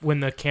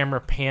the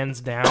camera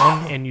pans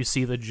down and you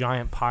see the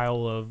giant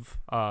pile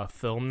of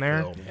film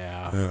there,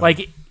 Yeah.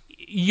 like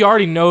you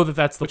already know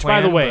that's the Which,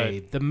 plan. by the way,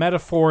 the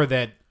metaphor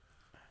that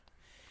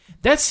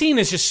scene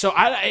is just so.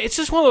 It's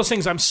just one of those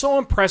things. I'm so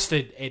impressed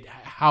at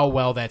how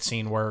well that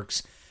scene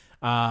works.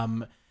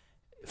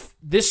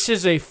 This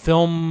is a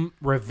film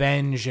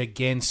revenge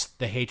against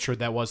the hatred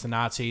that was the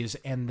Nazis,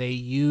 and they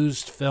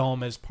used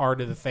film as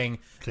part of the thing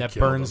that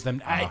burns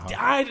them.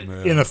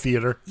 In a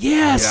theater.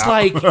 Yes,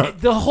 like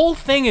the whole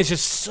thing is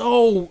just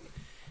so.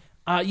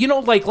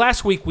 Like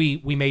last week we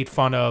made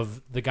fun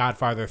of The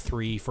Godfather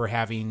 3 for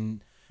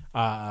having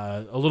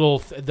a little.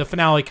 The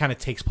finale kind of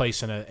takes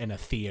place in a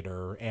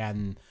theater,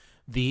 and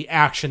the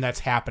action that's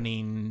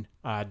happening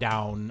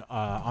down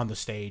on the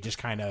stage just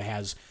kind of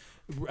has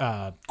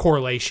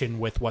correlation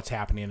with what's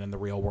happening in the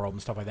real world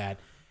and stuff like that.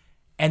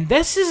 And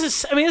this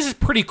is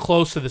pretty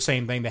close to the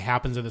same thing that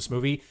happens in this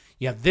movie.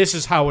 Yeah, this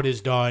is how it is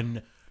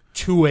done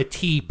to a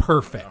T,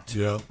 perfect.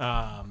 Yeah.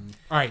 All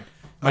right,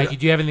 Mikey,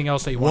 do you have anything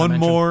else that you want to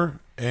mention? One more,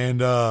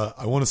 and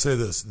I want to say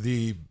this: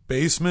 the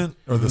basement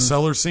or the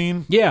cellar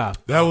scene. Yeah.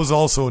 That was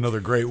also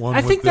another great one.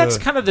 I think that's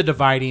kind of the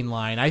dividing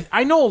line.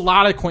 I know a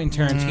lot of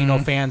Quentin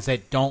Tarantino fans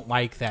that don't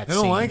like that They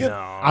scene. don't like it.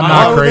 I'm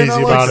not crazy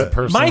about it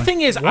personally. My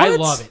thing is, I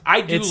love it.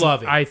 I do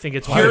love it. I think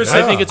it's Here's-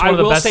 I think it's one of I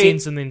the will best say-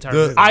 scenes in the entire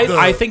movie.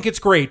 I think it's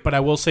great, but I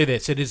will say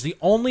this. It is the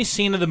only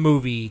scene of the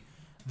movie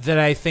that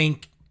I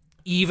think,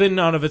 even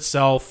out of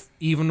itself,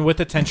 even with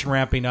the tension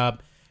ramping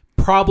up,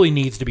 probably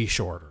needs to be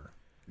shorter.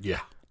 Yeah.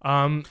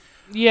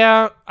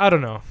 Yeah, I don't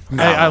know.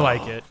 I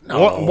like it.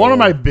 One of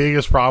my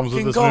biggest problems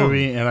with King this Kong.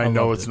 movie, and I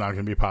know it's not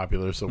going to be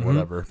popular, so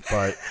whatever,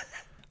 but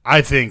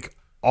I think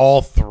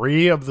all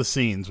three of the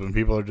scenes when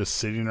people are just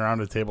sitting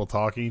around a table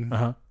talking,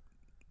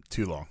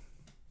 too long.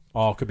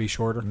 All could be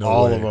shorter.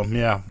 All of them,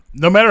 yeah.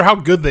 No matter how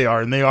good they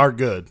are, and they are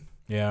good,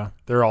 Yeah.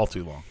 they're all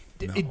too long.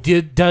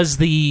 Does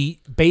the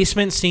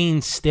basement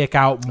scene stick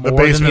out more The than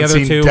the basement other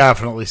scene two?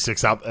 definitely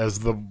sticks out as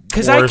the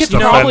Because I could worst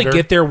probably offender.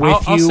 get there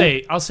with I'll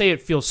you. say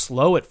it feels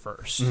slow at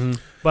 1st,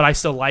 but I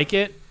still like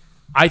it.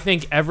 I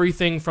think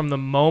everything from the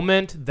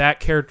moment that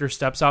character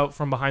steps out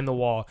from behind the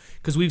wall,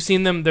 because we've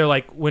seen them. They're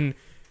like when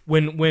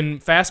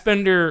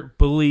Fassbender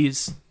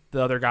bullies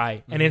the other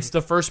guy, and it's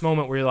the first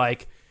moment where you're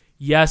like,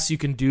 yes, you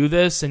can do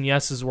this, and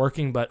yes, is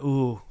working, but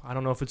ooh, I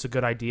don't know if it's a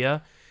good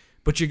idea.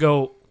 But you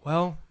go,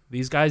 well,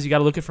 these guys, you got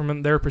to look at it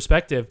from their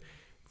perspective.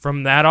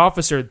 From that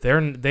officer,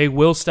 they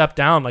will step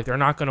down. Like they're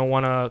not going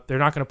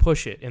to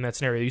push it in that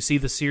scenario. You see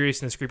the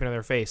seriousness creeping in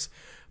their face,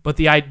 but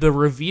the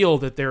reveal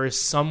that there is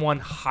someone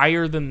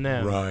higher than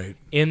them Right.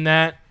 in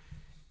that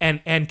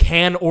and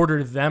can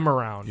order them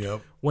around.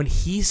 Yep. When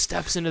he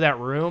steps into that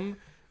room,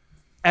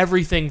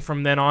 everything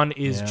from then on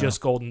is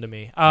just golden to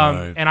me.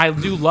 Right. And I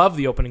do love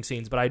the opening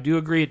scenes, but I do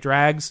agree it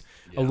drags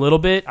a little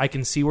bit. I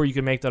can see where you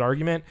can make that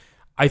argument.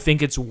 I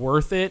think it's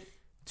worth it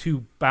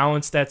to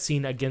balance that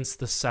scene against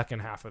the second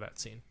half of that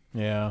scene.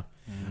 Yeah.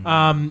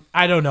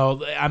 I don't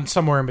know. I'm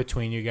somewhere in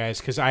between you guys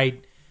because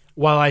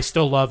while I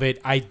still love it,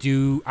 I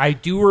do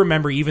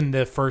remember even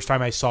the first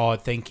time I saw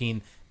it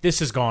thinking this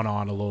has gone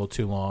on a little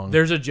too long.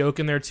 There's a joke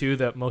in there too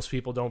that most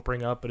people don't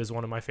bring up, but is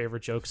one of my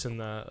favorite jokes in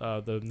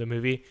the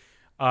movie.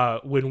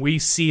 When we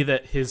see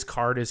that his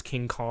card is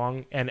King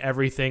Kong and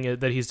everything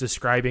that he's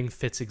describing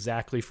fits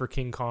exactly for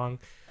King Kong,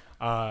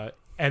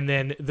 and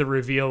then the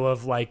reveal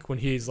of like when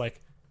he's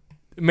like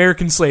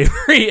American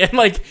slavery and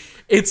like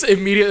it's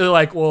immediately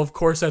like, well, of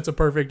course that's a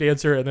perfect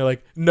answer, and they're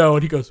like, no,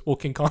 and he goes, well,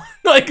 King Kong.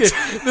 Like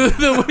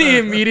when he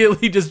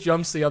immediately just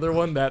jumps the other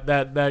one,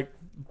 that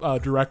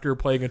director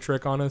playing a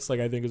trick on us, like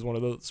I think is one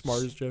of the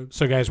smartest jokes.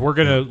 So, guys, we're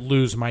going to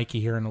lose Mikey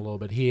here in a little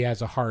bit. He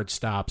has a hard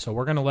stop, so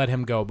we're going to let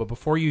him go. But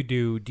before you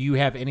do you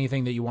have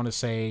anything that you want to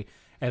say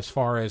as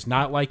far as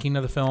not liking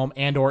of the film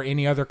and or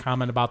any other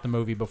comment about the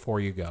movie before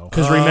you go?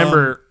 Because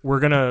remember, we're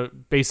going to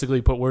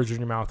basically put words in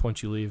your mouth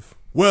once you leave.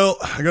 Well,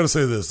 I got to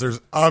say this. There's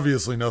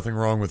obviously nothing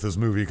wrong with this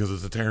movie because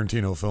it's a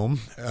Tarantino film,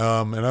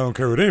 and I don't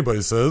care what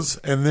anybody says.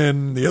 And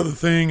then the other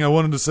thing I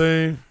wanted to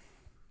say...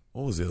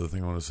 What was the other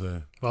thing I want to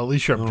say? Well, at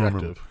least you're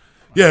objective.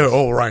 Yeah.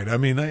 Oh, right. I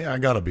mean, I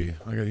gotta be.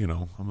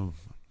 I'm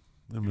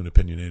an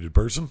opinionated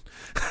person.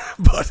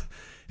 But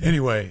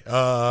anyway, it's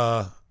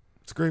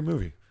a great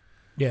movie.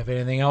 You have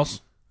anything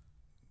else?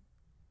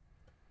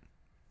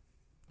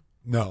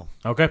 No.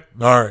 Okay.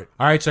 All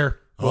right, sir.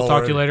 We'll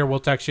talk to you Alrighty. later. We'll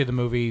text you the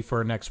movie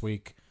for next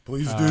week.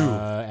 Please do.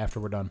 After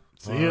we're done.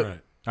 See you. Right.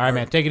 All right,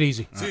 man. Take it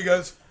easy. See you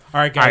guys. All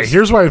right, All right, guys.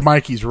 here's why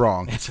Mikey's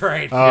wrong. That's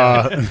right.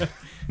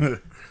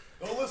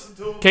 Don't listen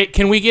to him. Okay,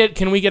 can we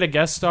get a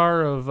guest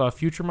star of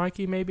future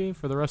Mikey maybe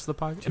for the rest of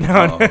the podcast?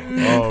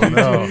 Oh,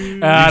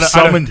 no. I You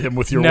summoned him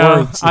with your no,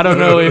 words. I don't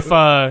know if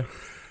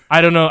I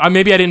don't know.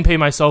 Maybe I didn't pay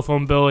my cell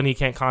phone bill and he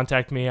can't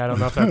contact me. I don't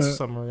know if that's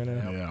something we're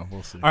gonna. Yeah,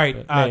 we'll see. All right,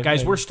 Maybe.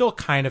 guys, we're still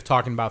kind of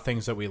talking about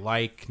things that we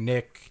like.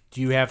 Nick,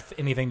 do you have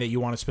anything that you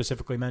want to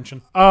specifically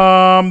mention?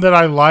 That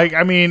I like.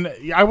 I mean,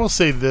 I will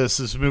say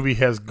this movie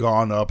has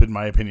gone up, in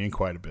my opinion,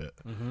 quite a bit.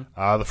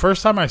 The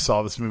first time I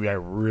saw this movie, I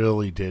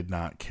really did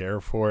not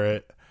care for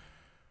it.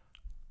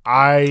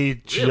 That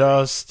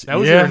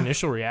was your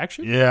initial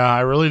reaction? Yeah,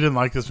 I really didn't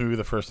like this movie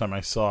the first time I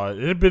saw it.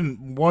 It had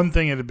been one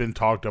thing; it had been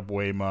talked up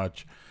way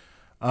much.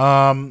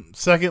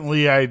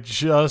 Secondly, I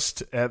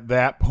just at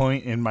that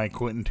point in my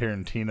Quentin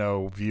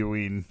Tarantino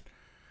viewing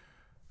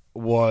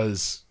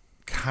was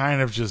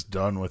kind of just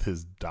done with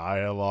his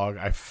dialogue.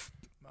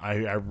 I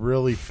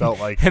really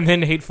felt like, And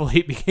then Hateful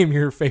Eight became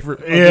your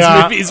favorite of his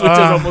yeah, movies, which is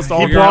almost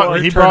all he your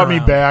brought me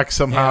turnaround. back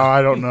somehow. Yeah.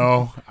 I don't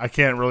know. I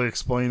can't really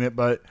explain it,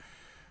 but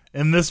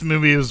in this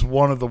movie is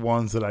one of the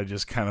ones that I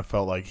just kind of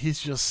felt like he's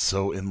just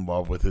so in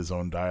love with his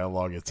own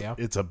dialogue.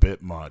 It's a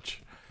bit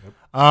much.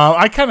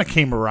 I kind of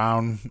came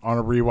around on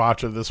a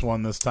rewatch of this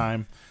one this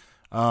time.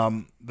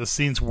 The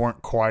scenes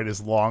weren't quite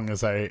as long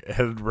as I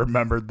had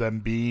remembered them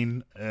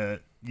being,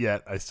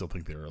 yet I still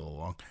think they were a little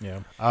long.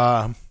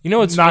 Yeah. You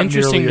know, it's Not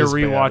interesting to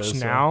nearly as bad rewatch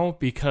as, now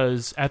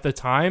because at the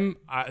time,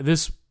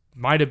 this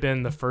might have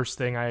been the first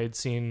thing I had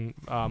seen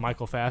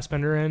Michael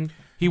Fassbender in.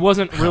 He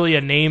wasn't really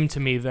a name to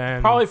me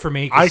then. Probably for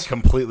me. I 'cause-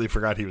 completely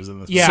forgot he was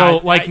in this. yeah, So,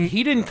 like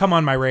he didn't come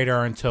on my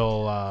radar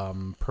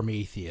until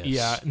Prometheus.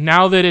 Yeah,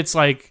 now that it's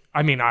like,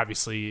 I mean,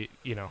 obviously,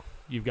 you know,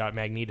 you've got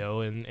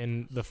Magneto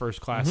in the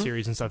First Class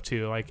series and stuff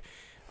too. Like,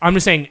 I'm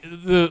just saying,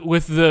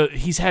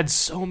 he's had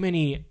so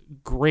many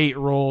great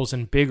roles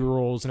and big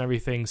roles and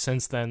everything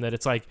since then that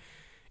it's like,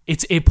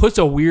 it puts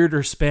a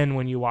weirder spin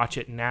when you watch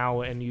it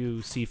now and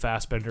you see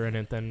Fassbender in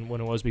it than when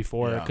it was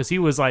before. Yeah. Because he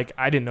was like,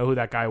 I didn't know who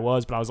that guy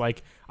was, but I was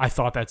like, I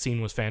thought that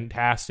scene was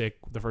fantastic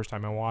the first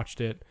time I watched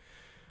it.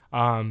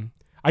 I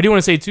do want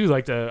to say too,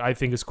 like I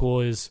think is cool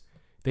is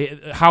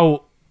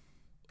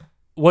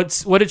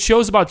what it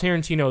shows about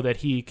Tarantino that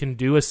he can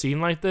do a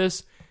scene like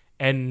this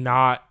and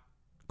not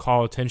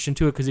call attention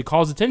to it, because he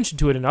calls attention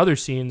to it in other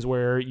scenes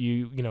where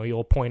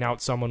you'll point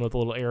out someone with a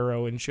little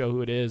arrow and show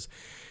who it is.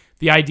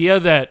 The idea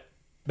that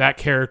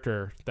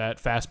character, that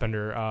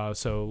Fassbender,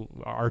 so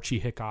Archie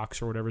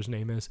Hickox or whatever his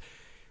name is,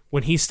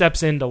 when he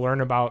steps in to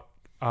learn about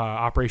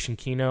Operation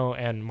Kino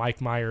and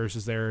Mike Myers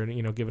is there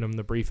and giving him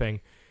the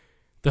briefing,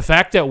 the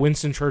fact that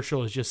Winston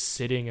Churchill is just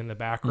sitting in the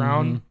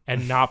background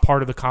and not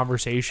part of the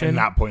conversation, and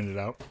not pointed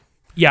out.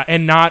 yeah,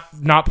 and not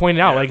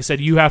pointed out. Like I said,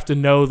 you have to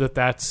know that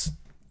that's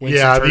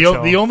Winston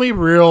Churchill. The only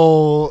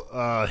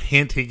real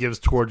hint he gives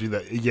towards you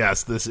that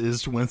yes, this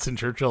is Winston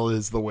Churchill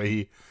is the way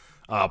he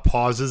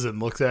pauses and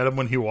looks at him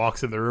when he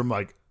walks in the room,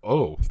 like,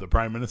 oh, the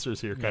Prime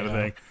Minister's here, kind of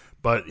thing.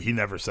 But he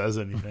never says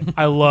anything.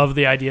 I love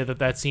the idea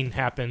that scene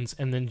happens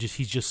and then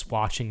he's just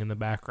watching in the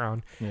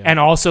background, and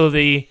also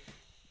the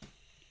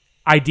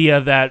idea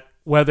that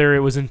whether it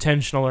was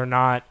intentional or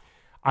not,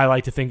 I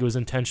like to think it was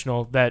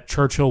intentional, that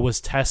Churchill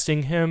was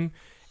testing him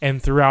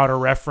and threw out a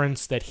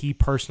reference that he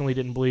personally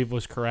didn't believe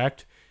was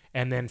correct.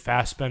 And then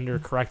Fassbender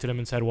corrected him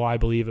and said, well, I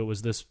believe it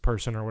was this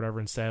person or whatever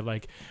instead.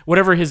 Like,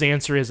 whatever his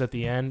answer is at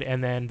the end.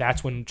 And then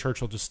that's when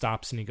Churchill just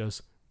stops and he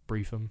goes,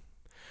 brief him.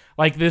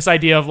 Like, this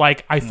idea of,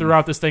 like, I threw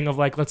out this thing of,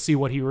 like, let's see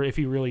what if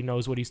he really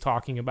knows what he's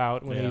talking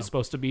about when he's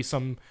supposed to be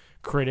some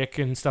critic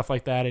and stuff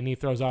like that. And he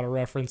throws out a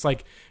reference.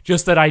 Like,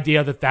 just that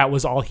idea that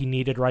was all he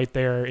needed right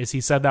there is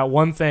he said that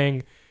one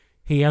thing,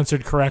 he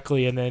answered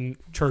correctly, and then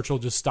Churchill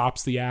just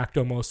stops the act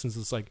almost and is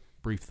just like,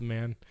 brief the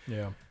man.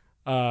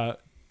 Yeah.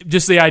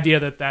 Just the idea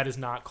that is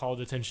not called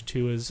attention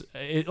to is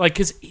like,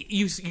 because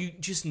you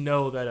just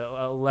know that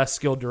a less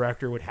skilled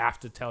director would have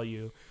to tell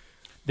you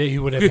that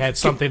you would have had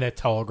something that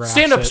telegraphs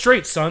stand up it.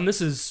 straight, son.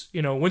 This is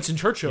Winston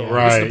Churchill. Yeah.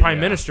 This is the Right, Prime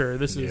yeah. Minister.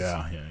 This is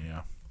By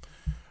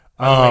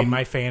the way,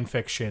 my fan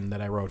fiction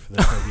that I wrote for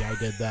this movie, I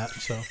did that.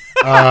 So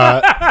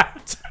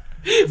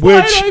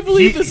which I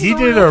believe this is he a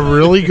did real a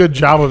really good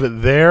job of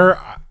it there.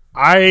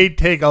 I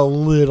take a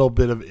little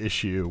bit of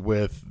issue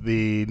with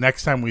the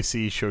next time we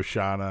see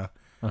Shoshana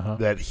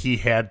that he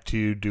had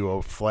to do a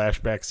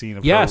flashback scene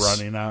of her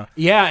running out.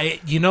 Yeah,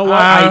 you know what?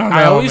 I don't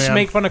I know, always man.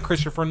 make fun of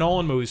Christopher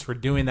Nolan movies for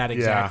doing that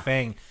exact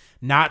thing,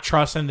 not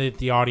trusting that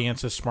the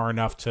audience is smart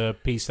enough to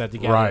piece that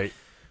together. Right.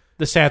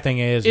 The sad thing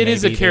is, it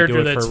is a maybe they character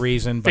do it that's for a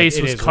reason, but face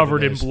it was is what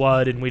covered it in is.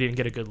 blood and we didn't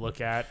get a good look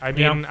at. I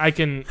mean, I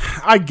can,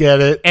 I get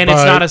it. and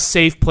it's but not a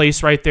safe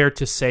place right there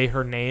to say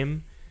her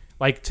name.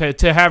 Like,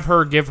 to have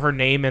her give her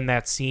name in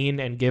that scene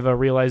and give a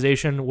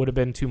realization would have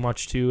been too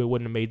much, too. It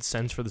wouldn't have made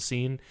sense for the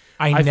scene.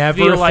 I never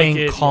feel like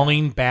think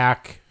calling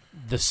back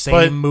the same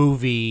But-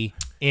 movie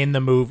in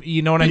the movie.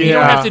 You know what I mean? You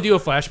don't Yeah. have to do a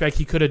flashback.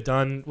 He could have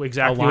done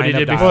exactly A what he line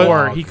did of before.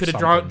 dialogue, He could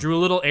have something. drew a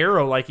little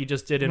arrow like he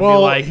just did and Well,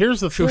 be like, here's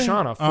the thing.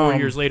 Shoshana 4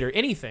 years later.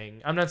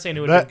 Anything. I'm not saying it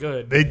would have that, been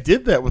good. they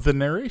did that with the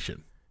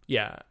narration.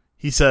 Yeah.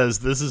 He says,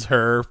 this is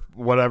her,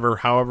 whatever,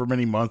 however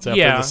many months after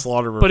Yeah. the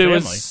slaughter of her But family. it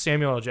was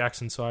Samuel L.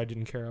 Jackson, so I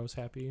didn't care. I was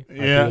happy.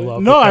 Yeah. do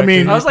love No, the I fact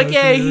mean... that I was like,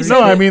 yeah, he's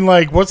No, I mean,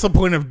 like, what's the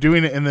point of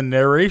doing it in the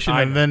narration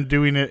I and know. then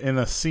doing it in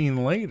a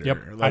scene later? Yep,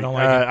 I Like, don't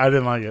like it. I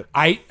didn't like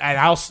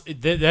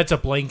it. That's a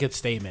blanket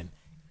statement.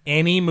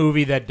 Any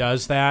movie that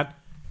does that,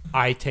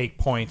 I take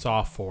points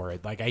off for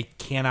it. Like, I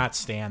cannot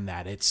stand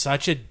that. It's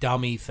such a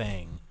dummy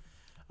thing.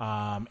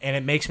 And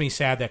it makes me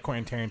sad that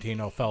Quentin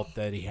Tarantino felt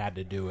that he had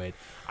to do it.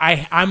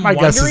 I'm My wondering.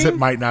 guess is it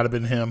might not have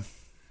been him.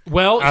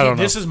 Well, I don't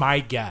know. this is my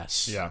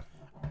guess. Yeah.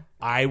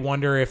 I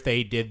wonder if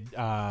they did.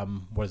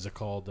 What is it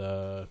called?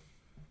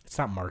 It's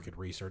not market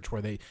research.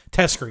 Where they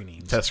test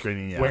screenings. Test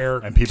screening, yeah. Where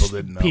and people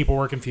didn't know. People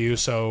were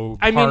confused. So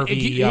I mean,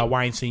 Harvey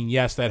Weinstein.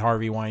 Yes, that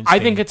Harvey Weinstein.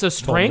 I think it's a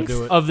told him to strength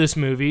do it. of this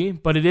movie,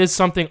 but it is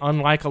something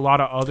unlike a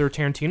lot of other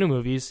Tarantino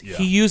movies. Yeah.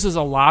 He uses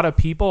a lot of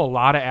people, a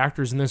lot of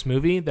actors in this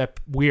movie that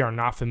we are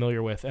not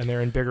familiar with, and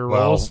they're in bigger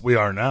Well, roles. we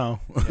are now.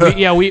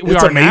 We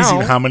It's are amazing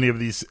now. how many of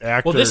these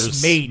actors Well,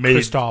 this made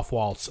Christoph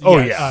Waltz. Oh,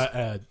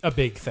 a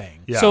big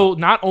thing. Yeah. So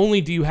not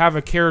only do you have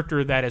a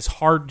character that is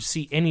hard to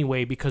see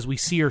anyway because we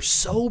see her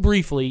so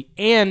briefly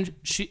and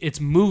it's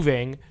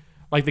moving,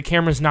 like the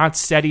camera's not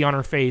steady on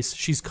her face,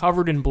 she's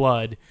covered in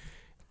blood,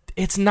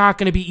 it's not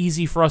going to be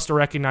easy for us to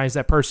recognize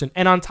that person.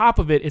 And on top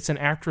of it, it's an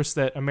actress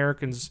that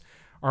Americans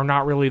are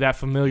not really that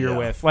familiar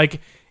with.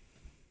 Like,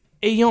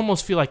 you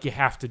almost feel like you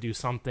have to do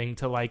something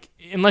to, like,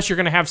 unless you're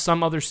going to have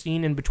some other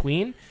scene in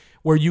between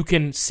where you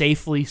can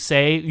safely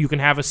say, you can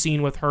have a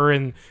scene with her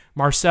and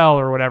Marcel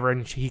or whatever,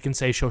 and he can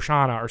say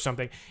Shoshana or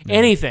something.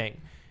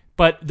 Anything.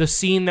 But the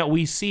scene that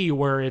we see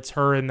where it's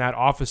her and that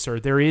officer,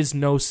 there is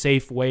no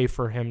safe way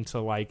for him to,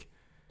 like,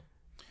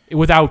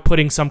 without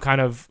putting some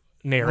kind of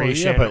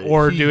narration but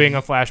or he doing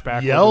a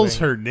flashback. yells or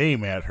doing- her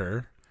name at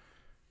her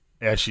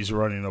as she's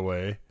running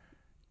away.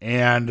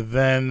 And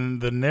then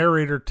the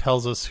narrator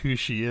tells us who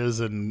she is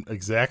and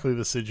exactly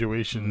the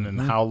situation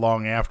and how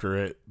long after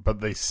it,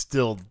 but they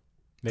still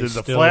They did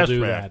the still flashback. do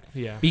that.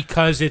 Yeah.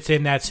 Because it's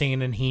in that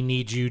scene and he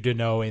needs you to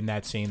know in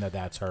that scene that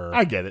that's her.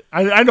 I get it.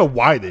 I know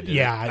why they did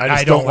Yeah, it. I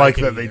just I don't don't like like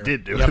it that they either.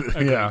 did do Yep, it.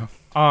 agreed. Yeah.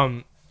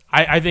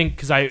 I think,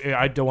 because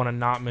I don't want to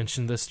not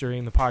mention this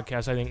during the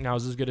podcast, I think now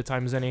is as good a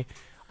time as any.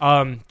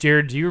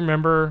 Jared, do you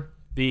remember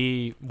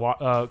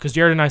because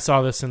Jared and I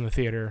saw this in the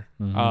theater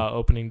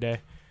opening day,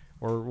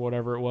 or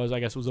whatever it was, I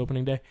guess it was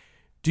opening day.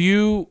 Do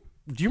you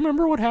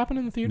remember what happened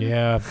in the theater?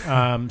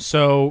 Yeah.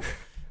 So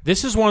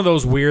this is one of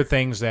those weird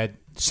things that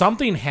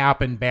something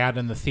happened bad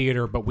in the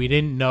theater, but we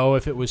didn't know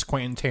if it was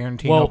Quentin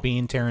Tarantino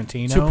being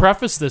Tarantino. To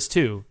preface this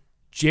too,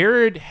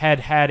 Jared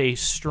had a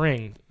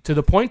string to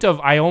the point of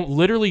I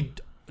literally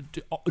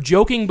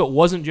joking but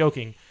wasn't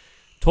joking.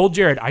 Told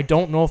Jared, I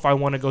don't know if I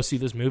want to go see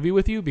this movie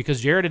with you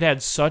because Jared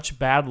had such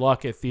bad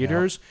luck at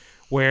theaters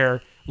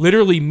where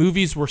literally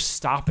movies were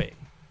stopping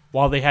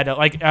while they had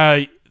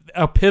a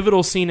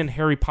pivotal scene in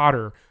Harry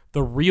Potter.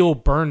 The reel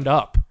burned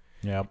up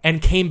Yep. and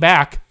came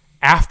back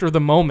after the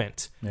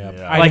moment. Yep.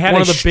 Yeah. I Like had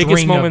one a of the biggest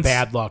string moments. of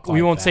bad luck.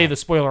 We like won't say that. the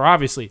spoiler,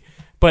 obviously,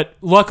 but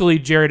luckily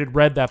Jared had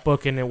read that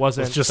book and it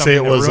wasn't. Let's just something say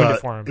it that was ruined it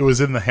for him. it was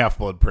in the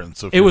Half-Blood Prince.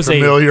 So if It you're was a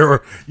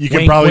familiar, you can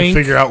wink, probably wink,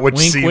 figure out which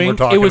wink, scene wink. we're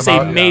talking about. It was a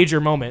Yeah.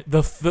 major moment.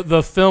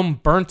 The film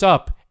burnt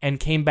up and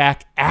came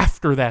back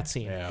after that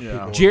scene.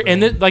 Yeah.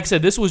 Like I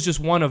said, this was just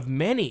one of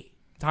many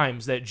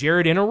times that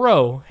Jared in a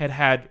row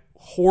had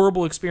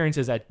horrible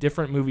experiences at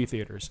different movie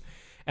theaters.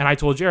 And I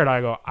told Jared,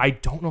 I go, I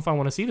don't know if I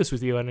want to see this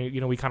with you. And,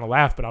 we kind of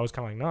laughed, but I was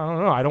kind of like,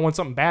 no, I don't want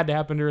something bad to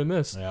happen during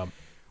this. Yeah.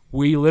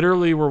 We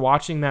literally were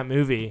watching that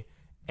movie,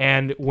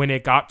 and when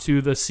it got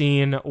to the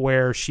scene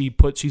where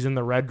she's in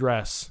the red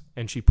dress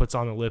and she puts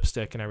on the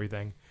lipstick and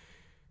everything,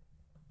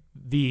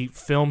 the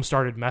film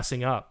started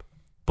messing up.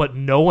 But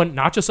no one,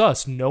 not just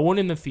us, no one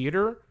in the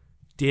theater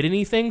did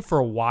anything for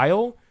a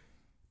while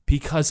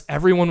because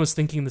everyone was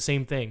thinking the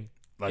same thing.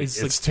 Like,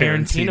 it's it's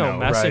Tarantino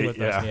messing right?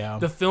 with us. Yeah.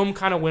 The film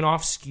kind of went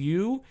off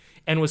skew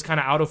and was kind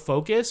of out of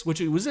focus,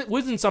 which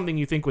wasn't something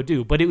you think would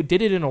do, but it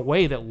did it in a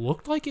way that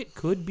looked like it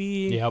could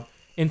be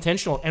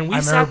intentional. And we I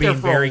sat remember there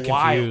being for very a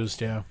while.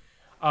 confused. Yeah.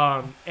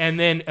 And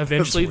then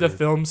eventually the weird.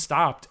 film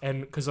stopped,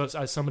 and because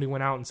somebody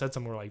went out and said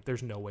something, we're like,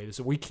 "There's no way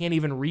we can't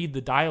even read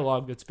the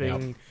dialogue that's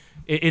being.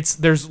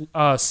 There's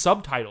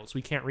subtitles,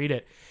 we can't read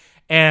it."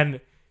 And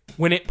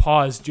when it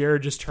paused,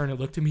 Jared just turned and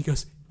looked at me, and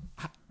goes,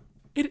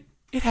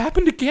 "It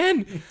happened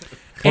again,"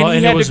 and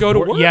he had to go to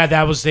work. Yeah,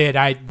 that was it.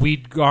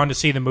 We'd gone to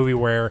see the movie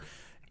where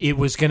it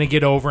was going to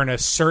get over in a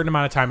certain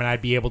amount of time, and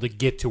I'd be able to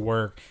get to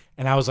work.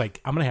 And I was like,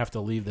 I'm going to have to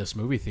leave this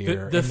movie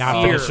theater The and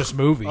not fear. finish this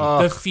movie.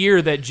 The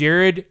fear that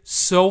Jared,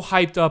 so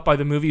hyped up by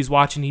the movie he's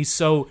watching, he's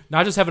so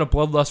not just having a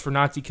bloodlust for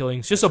Nazi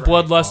killings, just a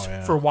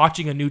bloodlust for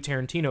watching a new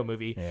Tarantino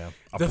movie. Yeah.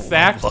 The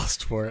fact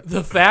for it.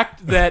 The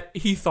fact that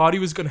he thought he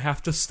was going to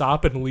have to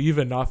stop and leave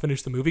and not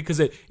finish the movie,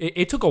 because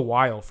it took a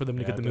while for them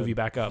to get the movie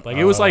back up. Like,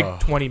 it was like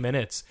 20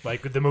 minutes.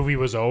 Like, the movie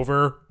was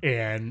over,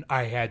 and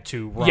I had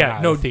to run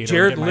out of the theater.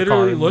 Jared get my car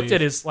literally and looked leave.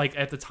 at his, like,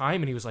 at the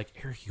time, and he was like,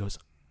 Eric, he goes,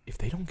 if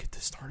they don't get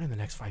this started in the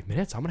next 5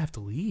 minutes, I'm going to have to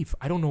leave.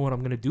 I don't know what I'm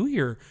going to do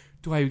here.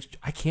 I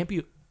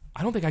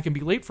don't think I can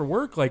be late for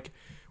work. Like,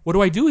 what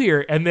do I do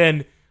here? And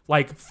then,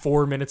 like,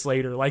 4 minutes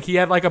later, like, he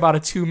had like about a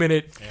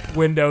 2-minute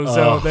window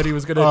zone that he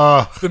was going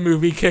to, the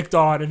movie kicked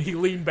on, and he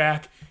leaned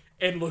back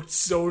and looked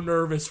so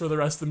nervous for the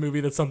rest of the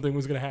movie that something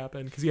was going to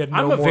happen because he had no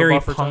I'm a more very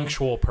buffer time.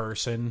 punctual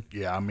person.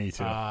 Yeah, me too.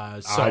 So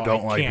I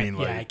don't like can't- being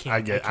late. Yeah,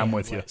 I can't. I'm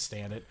with you.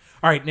 Stand it.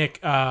 All right, Nick.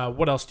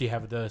 What else do you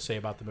have to say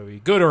about the movie?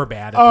 Good or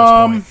bad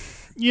at this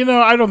point?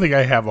 I don't think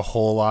I have a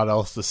whole lot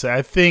else to say.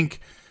 I think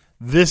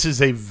this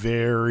is a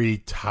very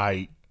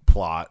tight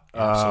plot.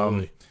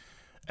 Absolutely.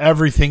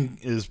 Everything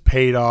is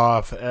paid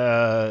off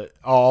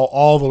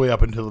all the way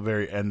up until the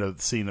very end of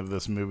the scene of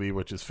this movie,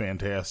 which is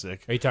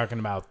fantastic. Are you talking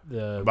about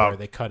where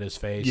they cut his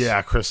face? Yeah,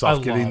 I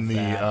Christoph getting love the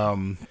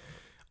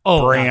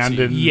that. brand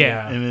Nazi.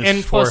 in his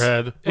And plus,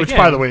 forehead, which, again,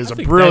 by the way, is I a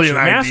think brilliant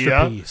that's your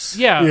idea. masterpiece.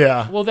 Yeah.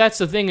 Yeah. Well, that's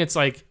the thing. It's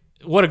like,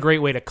 what a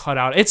great way to cut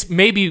out. It's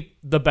maybe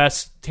the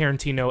best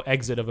Tarantino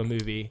exit of a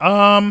movie.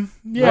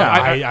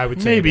 Yeah, I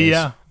would say maybe, it is.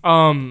 yeah.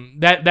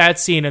 That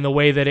scene and the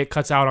way that it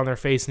cuts out on their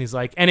face, and he's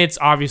like, and it's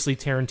obviously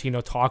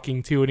Tarantino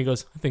talking too, and he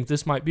goes, I think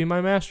this might be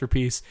my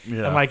masterpiece.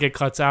 Yeah. And like, it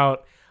cuts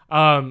out.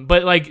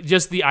 But like,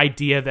 just the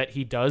idea that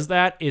he does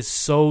that is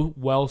so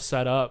well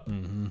set up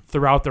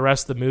throughout the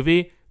rest of the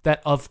movie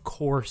that of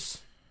course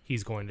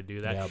he's going to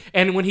do that. Yep.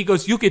 And when he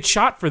goes, you'll get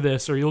shot for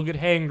this, or you'll get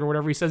hanged, or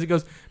whatever he says, he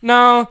goes,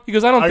 no. He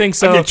goes, I don't think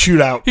so. I get chewed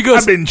out. He goes,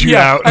 I've been chewed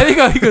yeah, out. I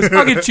think he goes,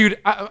 I'll get chewed.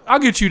 I'll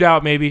get chewed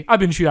out. Maybe I've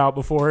been chewed out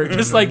before.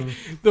 Just like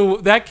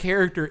that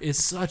character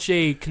is such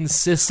a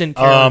consistent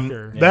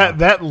character.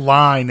 That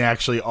line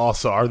actually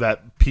also, or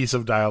that piece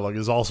of dialogue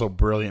is also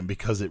brilliant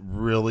because it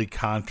really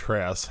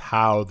contrasts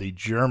how the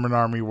German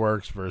army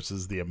works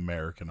versus the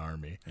American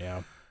army.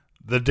 Yeah.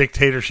 The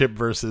dictatorship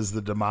versus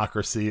the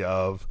democracy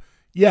of,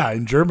 yeah,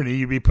 in Germany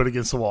you'd be put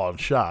against the wall and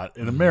shot.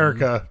 In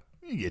America,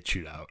 you get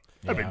chewed out.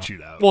 I've been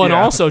chewed out. Well, and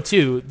Yeah. also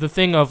too, the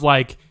thing of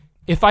like,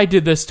 if I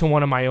did this to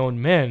one of my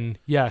own men,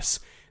 yes,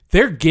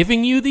 they're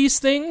giving you these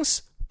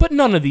things, but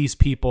none of these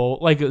people,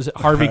 like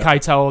Harvey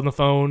Keitel on the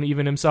phone,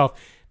 even himself,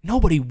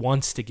 nobody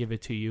wants to give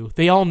it to you.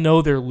 They all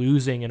know they're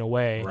losing in a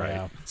way. Right.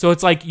 Yeah. So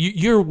it's like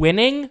you're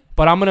winning,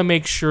 but I'm going to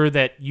make sure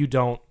that you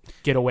don't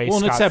get away Well,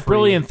 and it's that scot-free.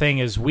 brilliant thing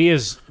is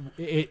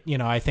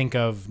I think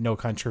of No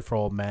Country for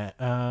Old Men.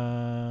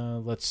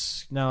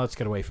 Let's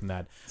get away from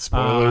that.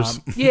 Spoilers.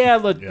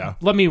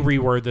 Let me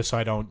reword this so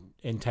I don't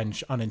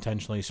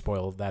unintentionally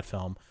spoil that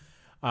film.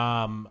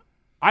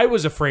 I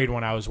was afraid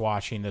when I was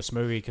watching this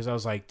movie because I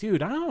was like,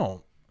 dude, I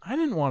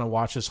didn't want to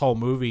watch this whole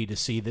movie to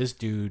see this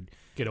dude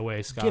get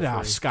away scot-free. get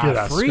out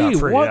scot-free,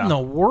 scot-free. What yeah. in the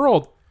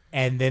world?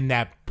 And then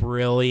that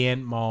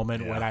brilliant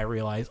moment when I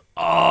realized,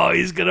 oh,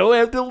 he's going to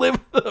have to live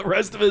the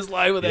rest of his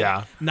life with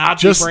Yeah. that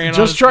Nazi Just brand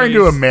on his trying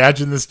to face.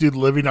 imagine this dude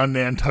living on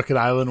Nantucket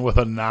Island with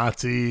a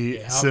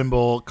Nazi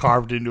symbol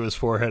carved into his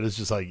forehead is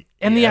just like,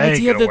 And the ain't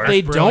idea gonna that work.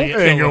 they don't Brilliant.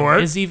 Ain't kill gonna him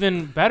work. is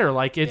even better.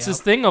 Like, it's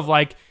this thing of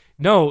like,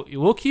 no,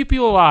 we'll keep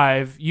you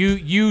alive.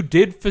 You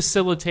did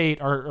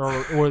facilitate,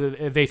 or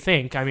they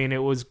think. I mean,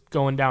 it was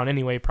going down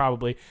anyway.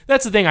 Probably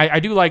that's the thing. I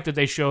do like that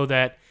they show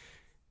that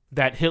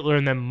Hitler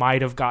and them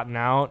might have gotten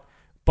out,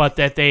 but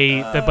that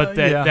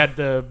that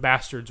the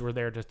bastards were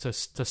there to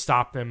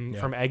stop them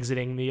from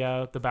exiting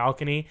the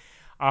balcony.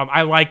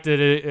 I liked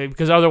it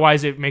because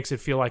otherwise it makes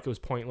it feel like it was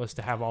pointless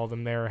to have all of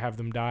them there or have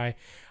them die.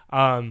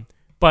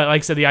 But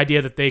like I said, the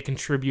idea that they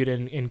contribute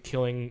in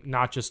killing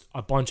not just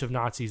a bunch of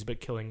Nazis,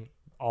 but killing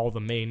all the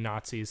main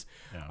Nazis.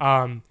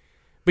 Yeah.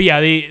 But yeah,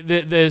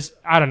 there's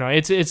I don't know.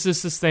 It's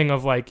just this thing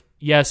of like,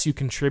 yes, you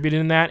contributed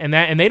in that,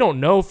 and they don't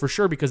know for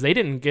sure because they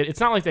didn't get. It's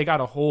not like they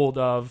got a hold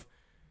of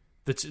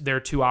their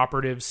two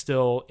operatives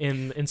still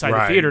inside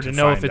the theater to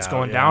know if it's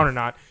going down or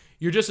not.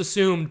 You're just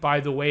assumed by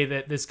the way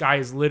that this guy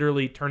is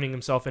literally turning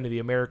himself into the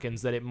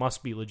Americans that it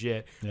must be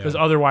legit. Because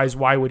otherwise,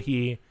 why would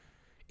he?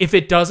 If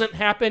it doesn't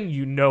happen,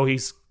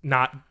 he's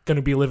not going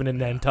to be living in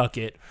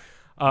Nantucket.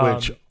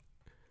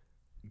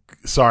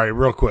 Sorry,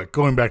 real quick.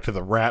 Going back to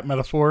the rat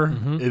metaphor,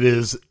 it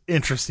is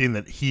interesting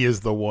that he is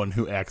the one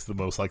who acts the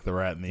most like the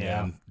rat in the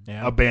end,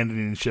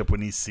 abandoning ship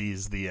when he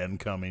sees the end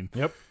coming.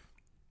 Yep.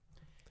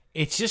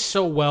 It's just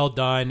so well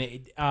done.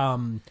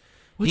 The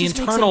just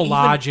internal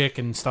logic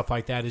and stuff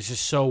like that is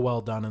just so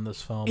well done in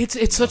this film.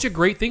 It's such a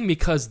great thing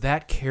because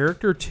that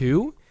character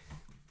too.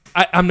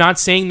 I'm not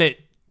saying that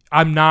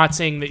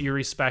you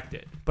respect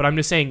it, but I'm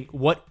just saying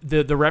what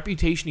the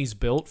reputation he's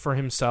built for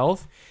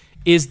himself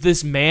is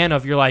this man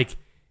of you're like,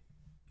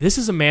 this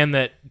is a man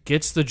that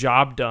gets the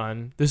job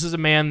done. This is a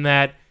man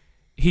that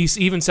he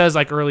even says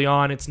like early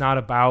on, it's not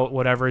about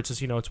whatever. It's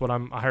just it's what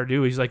I'm hired to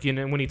do. He's like,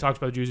 when he talks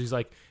about Jews, he's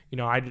like, you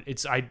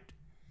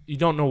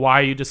don't know why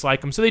you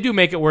dislike him. So they do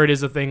make it where it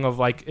is a thing of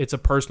like it's a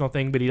personal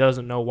thing, but he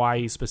doesn't know why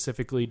he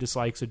specifically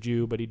dislikes a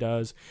Jew, but he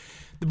does.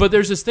 But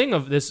there's this thing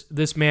of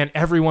this man.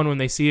 Everyone when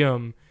they see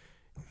him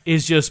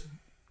is just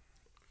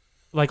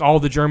like all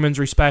the Germans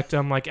respect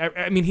him. Like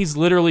I mean, he's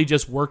literally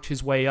just worked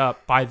his way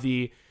up by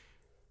the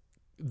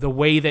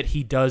way that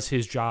he does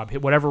his job,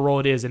 whatever role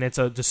it is, and it's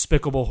a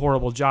despicable,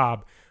 horrible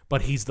job,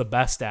 but he's the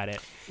best at it.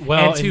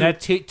 Well, and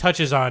that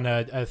touches on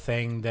a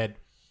thing that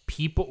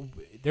people.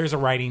 There's a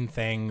writing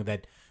thing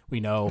that we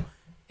know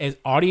as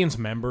audience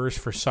members,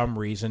 for some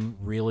reason,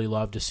 really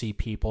love to see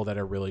people that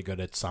are really good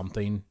at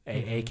something,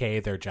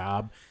 aka their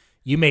job.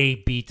 You may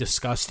be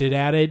disgusted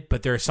at it,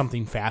 but there's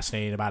something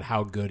fascinating about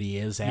how good he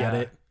is at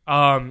it.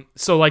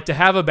 So like to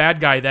have a bad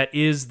guy that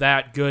is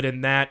that good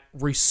and that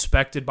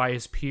respected by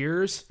his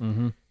peers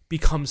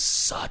becomes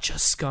such a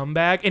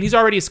scumbag, and he's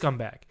already a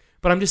scumbag.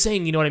 But I'm just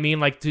saying, you know what I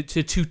mean? Like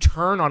to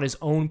turn on his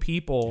own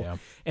people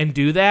and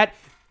do that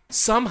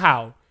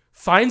somehow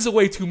finds a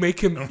way to make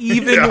him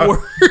even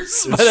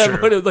worse. By that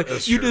point,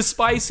 like you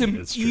despise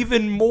him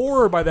even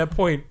more by that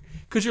point.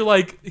 Because you're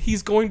like,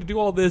 he's going to do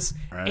all this,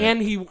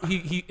 and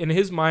he in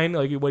his mind,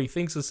 like what he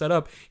thinks is set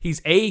up.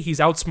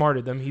 He's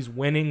outsmarted them. He's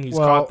winning. He's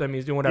caught them.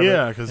 He's doing whatever.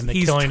 Yeah, because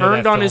he's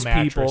turned on his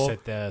people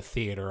at the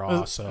theater.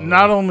 Also,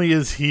 not only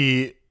is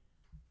he,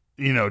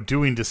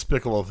 doing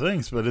despicable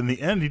things, but in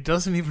the end, he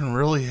doesn't even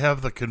really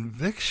have the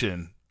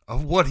conviction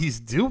of what he's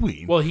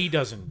doing. Well, he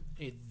doesn't.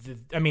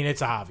 I mean,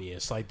 it's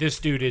obvious. Like this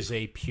dude is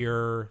a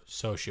pure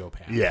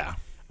sociopath. Yeah.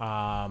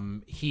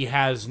 He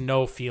has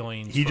no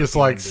feelings. He for just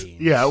human likes,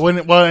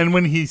 beings.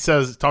 when he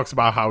talks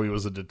about how he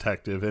was a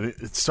detective, and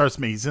it starts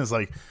making sense.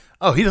 Like,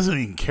 oh, he doesn't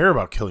even care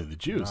about killing the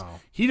Jews. No.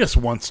 He just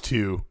wants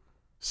to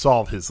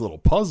solve his little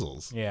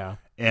puzzles. Yeah,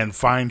 and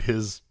find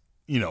his,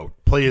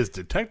 play his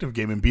detective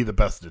game and be the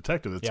best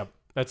detective.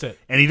 That's it.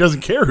 And he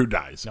doesn't care who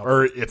dies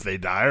or if they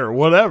die or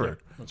whatever.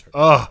 That's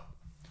right.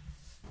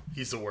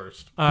 He's the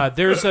worst.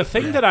 There's a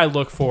thing that I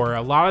look for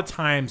a lot of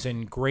times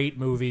in great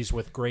movies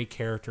with great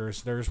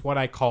characters. There's what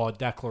I call a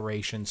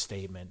declaration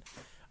statement.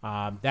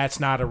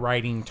 That's not a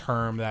writing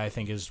term that I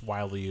think is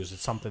widely used.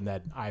 It's something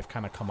that I've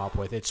kind of come up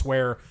with. It's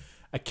where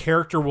a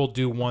character will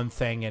do one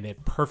thing and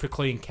it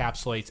perfectly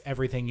encapsulates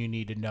everything you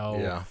need to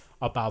know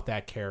about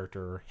that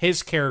character.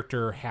 His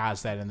character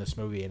has that in this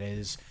movie. It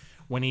is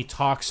when he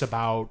talks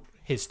about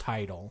his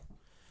title.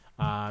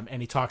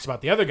 And he talks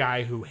about the other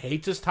guy who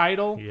hates his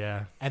title.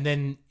 Yeah. And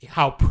then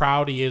how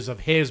proud he is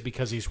of his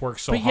because he's worked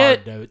so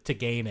hard to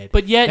gain it.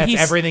 But yet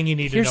that's everything you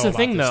need to know about this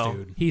dude. Here's the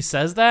thing, though. He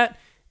says that.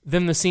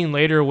 Then the scene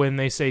later when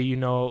they say,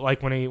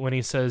 like when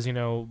he says,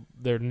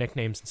 their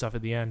nicknames and stuff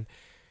at the end,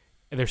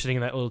 and they're sitting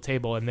at that little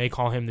table and they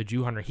call him the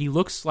Jew Hunter, he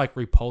looks like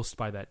repulsed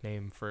by that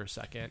name for a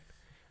second.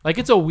 Like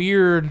it's a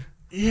weird...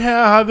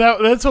 Yeah,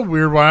 that's a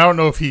weird one. I don't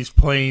know if he's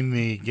playing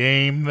the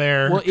game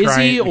there. Well, is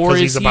he, or is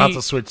he's he about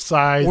to switch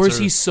sides, or is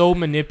he so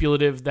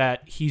manipulative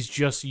that he's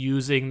just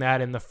using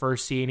that in the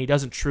first scene? He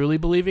doesn't truly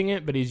believing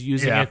it, but he's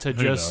using it to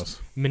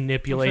just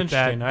manipulate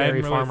that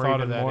dairy farmer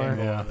even more.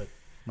 Yeah.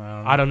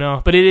 I don't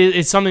know, but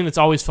it's something that's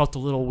always felt a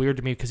little weird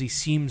to me because he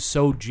seems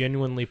so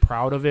genuinely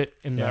proud of it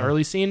in the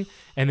early scene,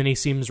 and then he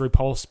seems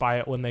repulsed by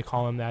it when they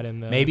call him that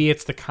in the... Maybe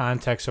it's the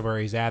context of where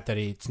he's at that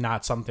it's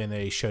not something that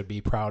he should be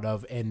proud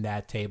of in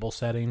that table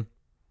setting.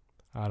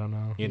 I don't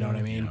know. You know what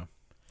I mean? Yeah.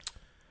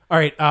 All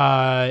right,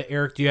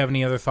 Eric, do you have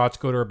any other thoughts,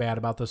 good or bad,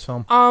 about this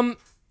film?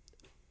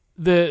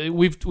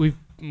 We've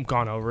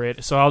gone over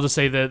it, so I'll just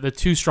say the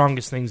two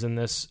strongest things in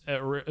this,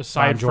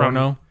 aside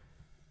from...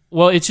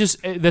 Well, it's just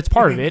that's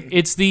part of it.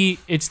 It's the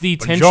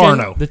tension.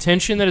 Buongiorno. The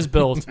tension that is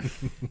built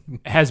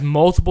has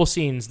multiple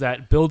scenes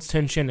that builds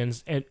tension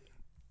and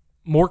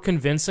more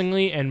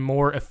convincingly and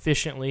more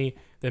efficiently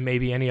than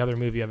maybe any other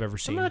movie I've ever I'm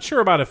seen. not sure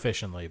about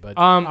efficiently, but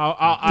No,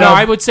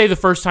 I would say the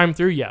first time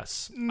through,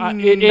 yes. not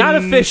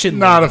efficiently.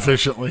 Not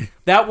efficiently.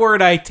 That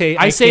word I take.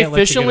 I say can't let you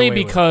get efficiently away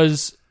with.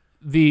 because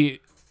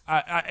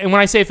and when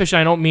I say efficient,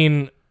 I don't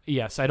mean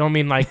I don't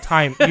mean like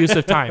time use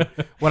of time.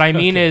 What I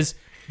mean is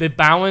the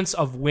balance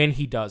of when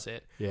he does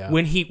it. Yeah.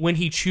 When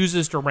he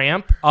chooses to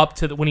ramp up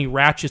to when he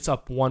ratchets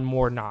up one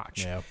more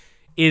notch. Yeah.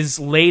 Is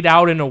laid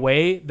out in a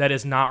way that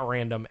is not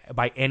random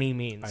by any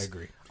means. I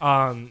agree.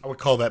 I would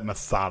call that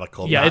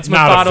methodical. Yeah, not, it's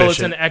not methodical. It's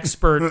efficient. an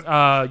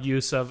expert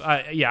use of.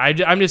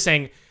 I'm just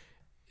saying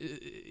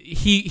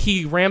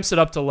he ramps it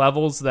up to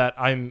levels that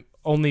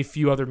only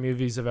few other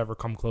movies have ever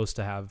come close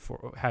to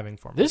having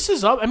for me. This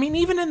is up. I mean,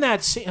 even in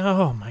that scene.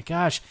 Oh my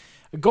gosh,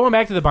 going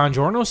back to the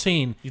Bongiorno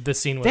scene. The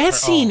scene with That her,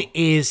 scene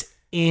is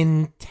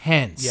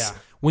intense. Yeah.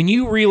 When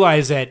you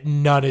realize that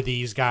none of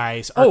these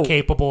guys are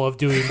capable of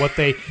doing what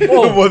they,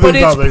 What but they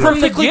it's thought they were.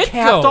 perfectly From the capped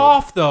get-go.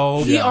 off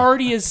though. He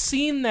already has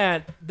seen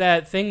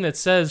that thing that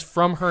says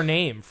from her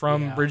name,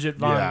 from Bridget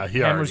von Yeah,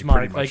 he already Hammersmark.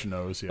 pretty much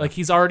knows, yeah. Like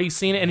he's already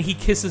seen it, and he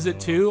kisses it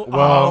too.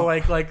 Well-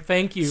 like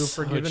thank you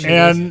for giving me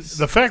And this.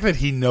 the fact that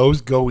he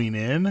knows going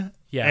in,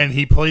 Yeah. and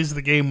he plays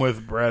the game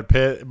with Brad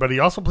Pitt, but he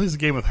also plays the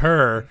game with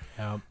her,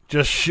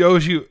 just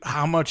shows you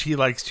how much he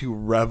likes to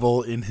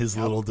revel in his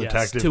little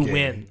detective to game.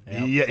 win.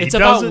 Yeah, It's he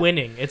about does it-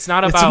 winning. It's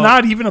not It's about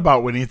not even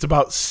about winning. It's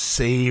about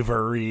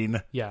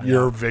savoring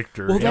your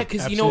victory. Well, that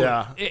because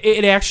Yeah.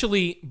 it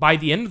actually by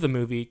the end of the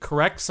movie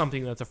corrects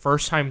something that the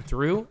first time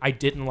through I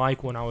didn't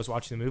like when I was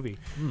watching the movie.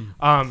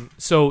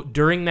 So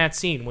during that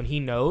scene when he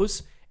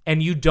knows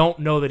and you don't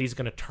know that he's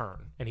going to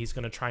turn and he's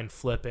going to try and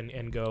flip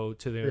and go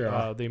to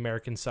the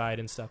American side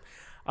and stuff.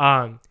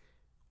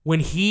 When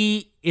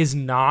he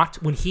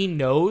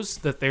knows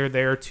that they're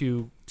there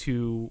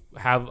to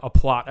have a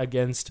plot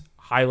against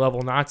high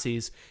level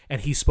Nazis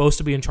and he's supposed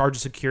to be in charge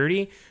of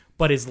security,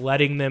 but is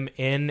letting them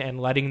in and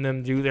letting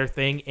them do their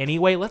thing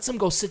anyway, lets them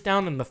go sit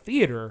down in the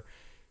theater.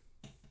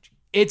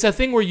 It's a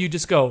thing where you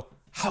just go,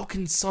 how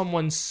can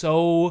someone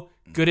so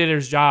good at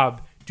his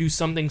job do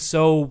something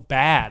so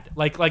bad?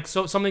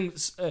 Something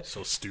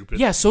so stupid.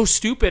 yeah, so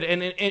stupid,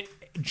 and it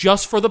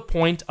just for the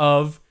point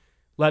of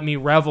let me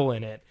revel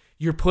in it.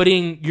 You're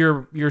putting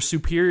your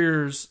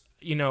superiors,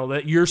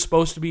 that you're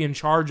supposed to be in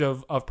charge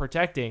of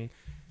protecting,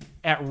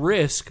 at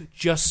risk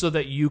just so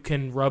that you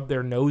can rub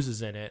their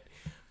noses in it,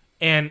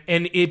 and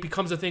it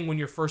becomes a thing when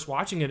you're first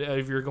watching it.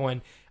 If you're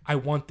going, I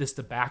want this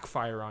to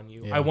backfire on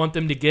you. I want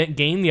them to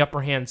gain the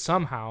upper hand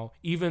somehow,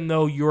 even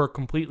though you're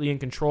completely in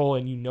control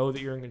and you know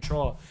that you're in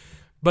control.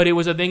 But it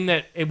was a thing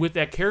that with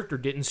that character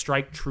didn't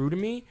strike true to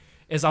me.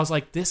 Is I was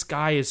like, this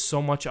guy is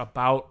so much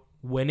about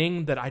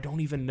winning that I don't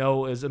even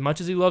know, as much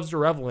as he loves to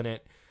revel in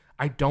it,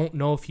 I don't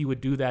know if he would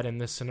do that in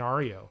this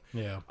scenario.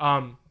 Yeah.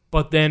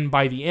 But then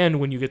by the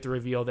end, when you get the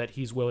reveal that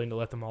he's willing to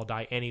let them all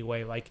die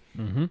anyway,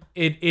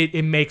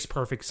 it makes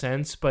perfect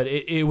sense. But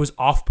it was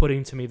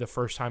off-putting to me the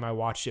first time I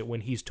watched it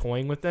when he's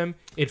toying with them.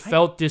 It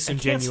felt I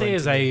disingenuous.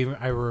 can't say as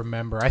I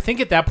remember. I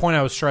think at that point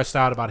I was stressed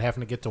out about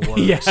having to get to work.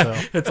 Yeah, So.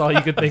 that's all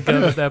you could think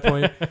of at that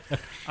point.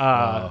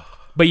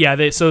 But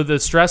yeah, so the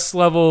stress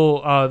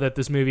level that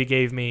this movie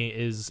gave me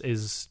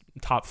is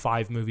top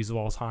 5 movies of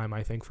all time,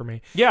 I think, for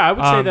me. Yeah, I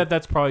would say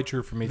that's probably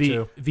true for me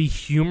too. The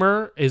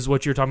humor is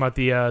what you're talking about,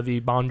 the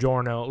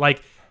Bongiorno.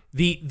 Like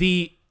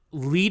the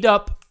lead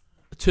up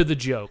to the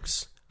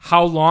jokes,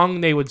 how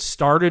long they would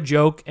start a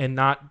joke and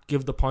not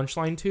give the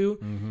punchline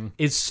to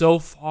is so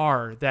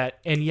far that,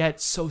 and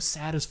yet so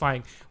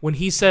satisfying. When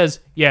he says,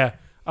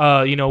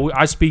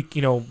 I speak,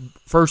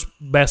 first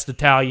best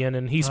Italian,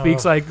 and he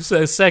speaks like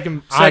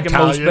second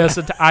most best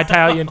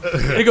Italian.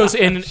 He goes,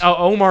 and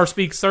Omar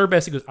speaks third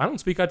best. He goes, I don't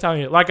speak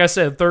Italian. Like I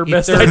said, third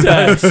best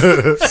Italian.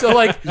 So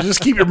like, Just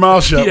keep your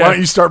mouth shut. Yeah. Why don't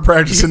you start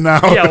practicing now?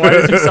 yeah, why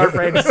don't you start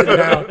practicing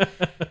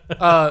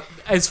now?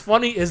 As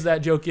funny as that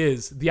joke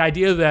is, the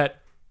idea that,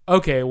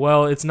 okay,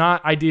 well, it's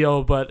not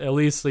ideal, but at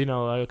least,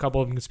 a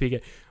couple of them can speak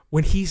it.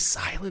 When he's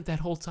silent that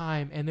whole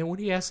time, and then when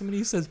he asks him and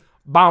he says,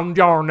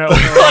 Bongiorno.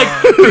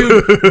 Like,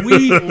 dude,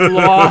 we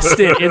lost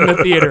it in the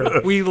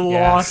theater. We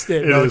lost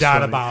it. No is doubt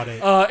funny. about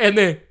it. And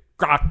then,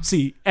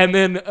 grazie. And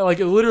then, it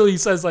literally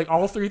says,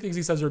 all 3 things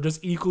he says are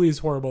just equally as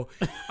horrible.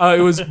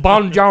 It was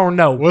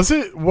Bongiorno. Was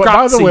it? What,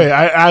 by the Grazie. way,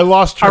 I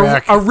lost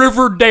track.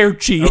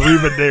 Arrivederci.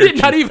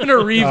 Arrivederci. Not even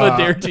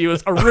Arrivederci. It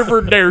was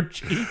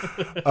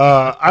Arrivederci.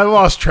 I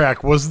lost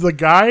track. Was the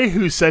guy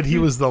who said he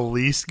was the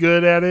least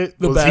good at it?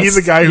 Was he best.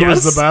 the guy who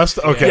was Yes. the best?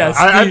 Okay, Yes.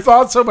 I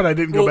thought so, but I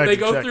didn't go Well, back they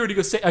to go check. through and he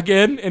goes, say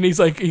again, and he's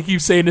like, he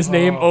keeps saying his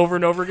name over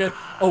and over again.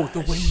 Oh,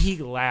 the way he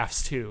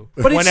laughs too.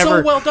 But it's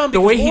so well done The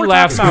because way what he we're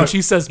laughs talking when about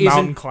she says isn't-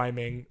 mountain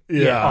climbing.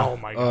 Yeah. Oh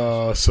my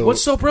gosh. So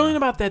What's so brilliant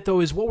about that,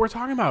 though, is what we're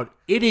talking about.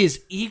 It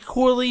is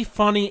equally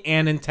funny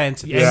and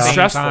intense at the And same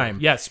stressful. time.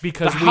 Yes,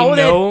 because How we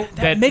that- know that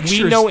that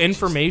mixture we is know just-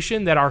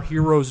 information that our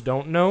heroes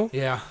don't know.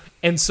 Yeah.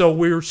 And so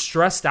we're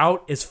stressed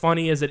out. As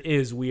funny as it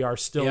is, we are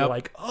still Yep.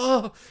 like,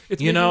 oh,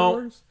 it's You making it know,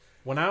 worse.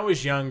 when I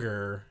was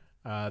younger,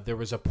 there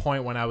was a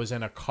point when I was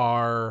in a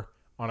car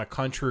on a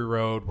country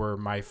road where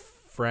my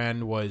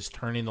friend was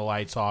turning the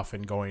lights off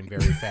and going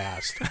very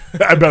fast.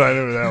 I bet I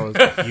know who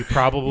that was. You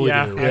probably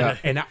Yeah, do. yeah.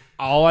 And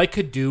all I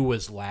could do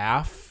was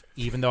laugh,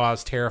 even though I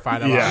was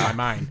terrified out Yeah. of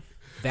my mind.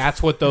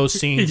 That's what those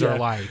scenes Yeah. are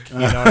like. You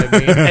know what I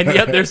mean? And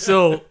yet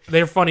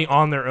they're funny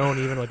on their own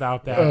even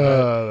without that.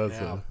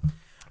 That's Yeah.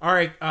 All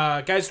right,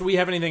 guys, do we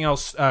have anything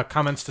else,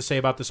 comments to say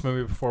about this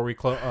movie before we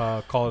call it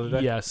a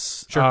day?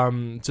 Yes. Sure.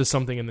 Just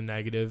something in the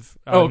negative.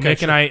 Oh, okay,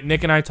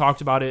 Nick and I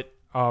talked about it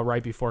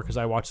right before, because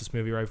I watched this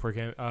movie right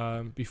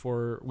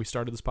before we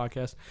started this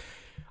podcast.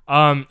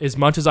 As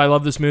much as I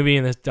love this movie,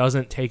 and this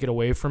doesn't take it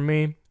away from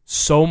me,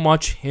 so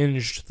much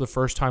hinged the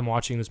first time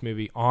watching this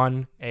movie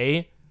on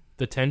A,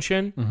 the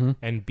tension,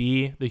 and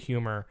B, the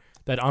humor.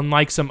 That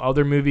unlike some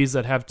other movies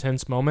that have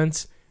tense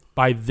moments,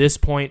 by this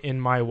point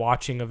in my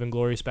watching of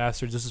Inglourious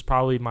Bastards, this is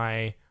probably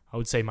my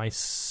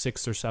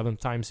 6th or 7th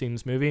time seeing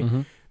this movie.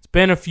 It's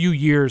been a few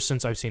years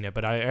since I've seen it,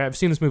 but I've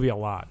seen this movie a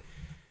lot.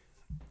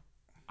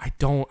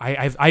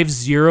 I have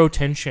zero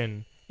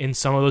tension in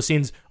some of those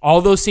scenes.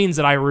 All those scenes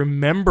that I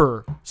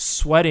remember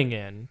sweating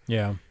in.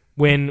 Yeah.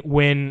 When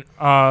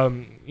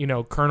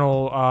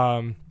Colonel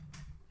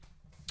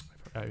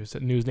I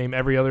knew his name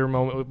every other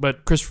moment,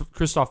 but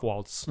Christoph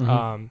Waltz,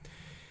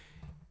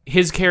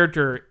 his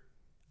character,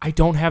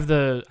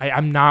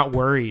 I'm not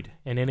worried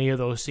in any of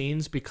those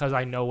scenes because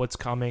I know what's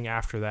coming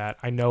after that.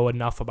 I know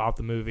enough about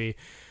the movie.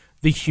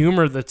 The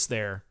humor that's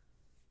there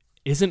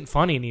isn't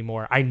funny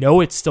anymore. I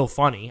know it's still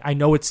funny. I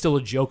know it's still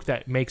a joke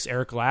that makes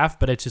Eric laugh,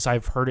 but it's just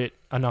I've heard it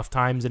enough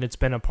times, and it's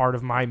been a part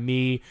of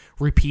me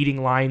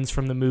repeating lines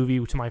from the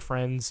movie to my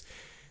friends,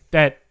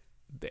 that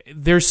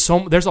there's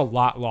a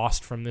lot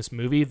lost from this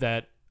movie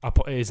that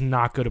is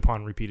not good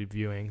upon repeated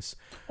viewings.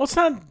 Well, it's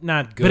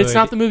not good. But it's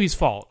not the movie's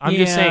fault. I'm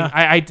just saying. Yeah.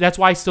 I that's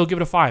why I still give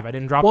it a 5. I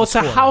didn't drop. Well, the it's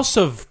score. a House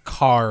of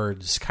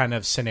Cards kind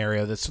of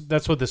scenario.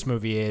 That's what this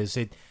movie is.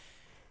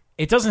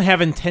 It doesn't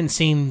have intense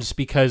scenes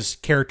because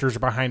characters are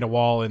behind a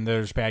wall and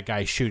there's bad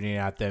guys shooting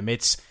at them.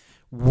 It's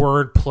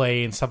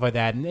wordplay and stuff like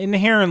that. And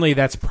inherently,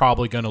 that's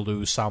probably going to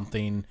lose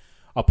something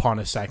upon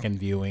a second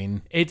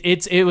viewing.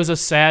 It was a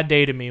sad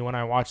day to me when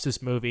I watched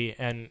this movie,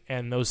 and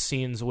those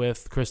scenes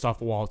with Christoph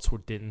Waltz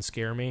didn't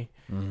scare me,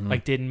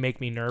 like didn't make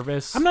me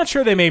nervous. I'm not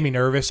sure they made me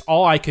nervous.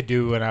 All I could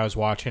do when I was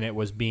watching it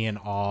was be in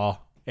awe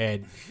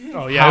at it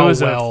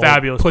was well a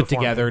fabulous put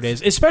together it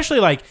is. Especially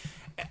like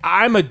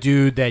I'm a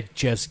dude that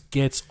just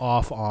gets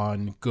off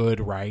on good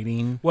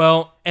writing.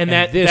 Well, and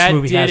that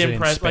movie did has it in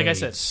impress. Like I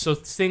said, spades. so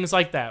things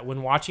like that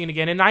when watching it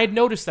again, and I had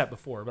noticed that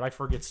before, but I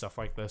forget stuff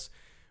like this.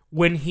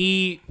 When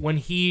he,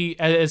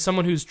 as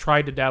someone who's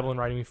tried to dabble in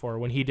writing before,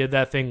 when he did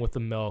that thing with the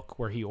milk,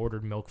 where he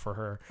ordered milk for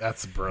her,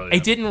 That's brilliant.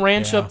 it didn't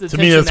ranch up the to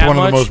tension me, that's that one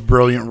much. of the most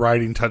brilliant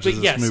writing touches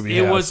But yes, this movie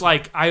it has. was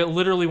like I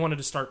literally wanted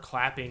to start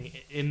clapping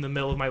in the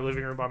middle of my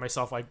living room by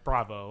myself, like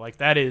bravo! Like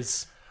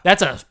that's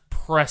a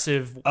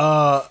impressive,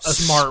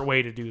 smart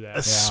way to do that.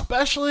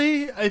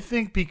 Especially, I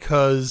think,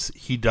 because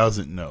he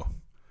doesn't know,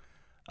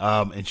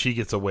 and she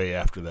gets away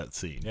after that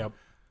scene. Yep.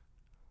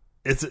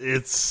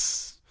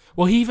 It's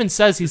Well, he even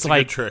says he's a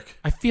like, good trick.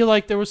 I feel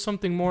like there was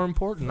something more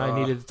important I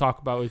needed to talk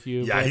about with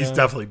you. Yeah, but, he's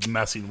definitely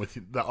messing with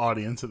the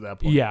audience at that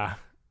point. Yeah.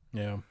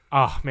 Yeah.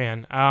 Oh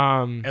man.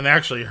 And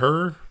actually,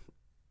 her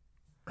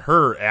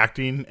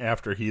acting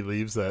after he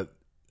leaves that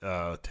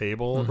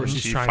table, where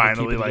She's she trying to keep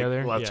finally it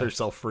together. lets Yeah.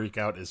 herself freak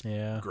out, is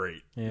Yeah.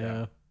 great.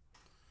 Yeah.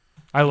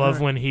 I love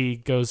when she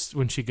goes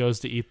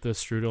to eat the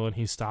strudel and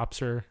he stops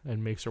her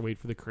and makes her wait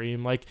for the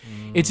cream. Like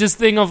it's this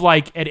thing of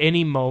like at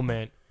any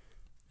moment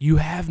you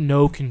have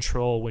no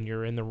control when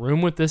you're in the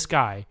room with this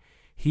guy.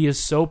 He is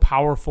so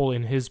powerful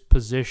in his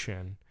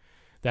position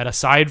that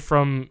aside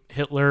from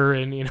Hitler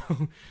and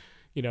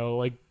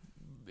like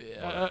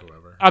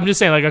Whoever. I'm just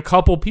saying like a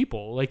couple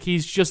people, like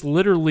he's just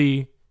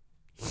literally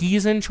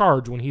he's in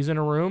charge when he's in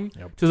a room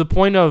to the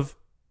point of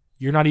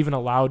you're not even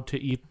allowed to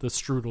eat the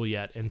strudel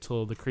yet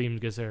until the cream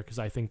gets there because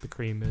I think the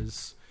cream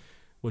is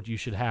what you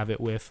should have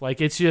it with. Like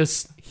he's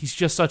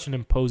just such an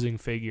imposing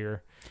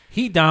figure.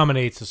 He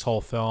dominates this whole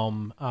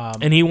film,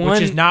 And he won-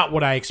 which is not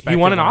what I expected.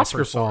 He won an when I Oscar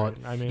first saw for it.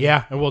 I mean,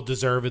 yeah, and well,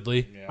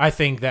 deservedly. Yeah. I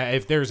think that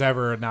if there's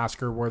ever an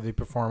Oscar-worthy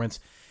performance,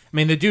 I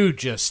mean, the dude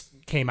just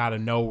came out of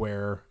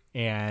nowhere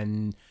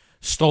and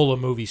stole a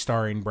movie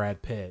starring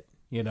Brad Pitt.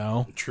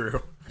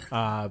 True.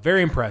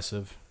 Very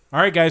impressive. All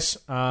right, guys.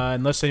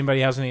 Unless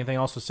anybody has anything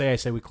else to say, I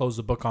say we close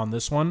the book on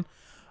this one.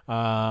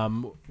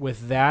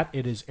 With that,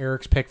 it is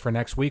Eric's pick for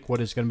next week.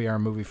 What is going to be our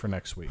movie for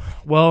next week?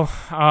 Well,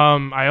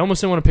 I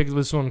almost didn't want to pick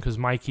this one because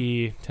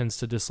Mikey tends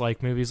to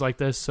dislike movies like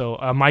this. So,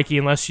 Mikey,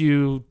 unless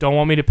you don't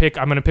want me to pick,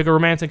 I'm going to pick a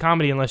romantic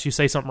comedy unless you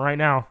say something right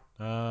now.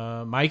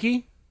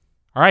 Mikey?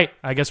 All right,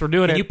 I guess we're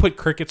doing Can it. you put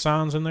cricket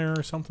sounds in there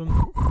or something?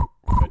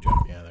 Good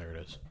job. Yeah, there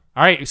it is.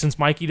 All right, since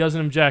Mikey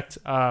doesn't object,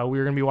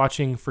 we're going to be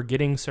watching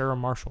Forgetting Sarah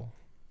Marshall.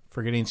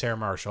 Forgetting Sarah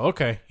Marshall.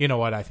 Okay. You know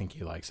what? I think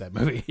he likes that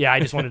movie. Yeah,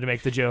 I just wanted to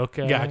make the joke.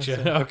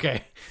 Gotcha.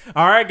 Okay.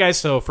 All right, guys.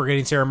 So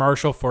Forgetting Sarah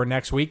Marshall for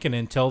next week. And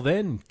until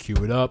then, cue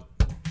it up.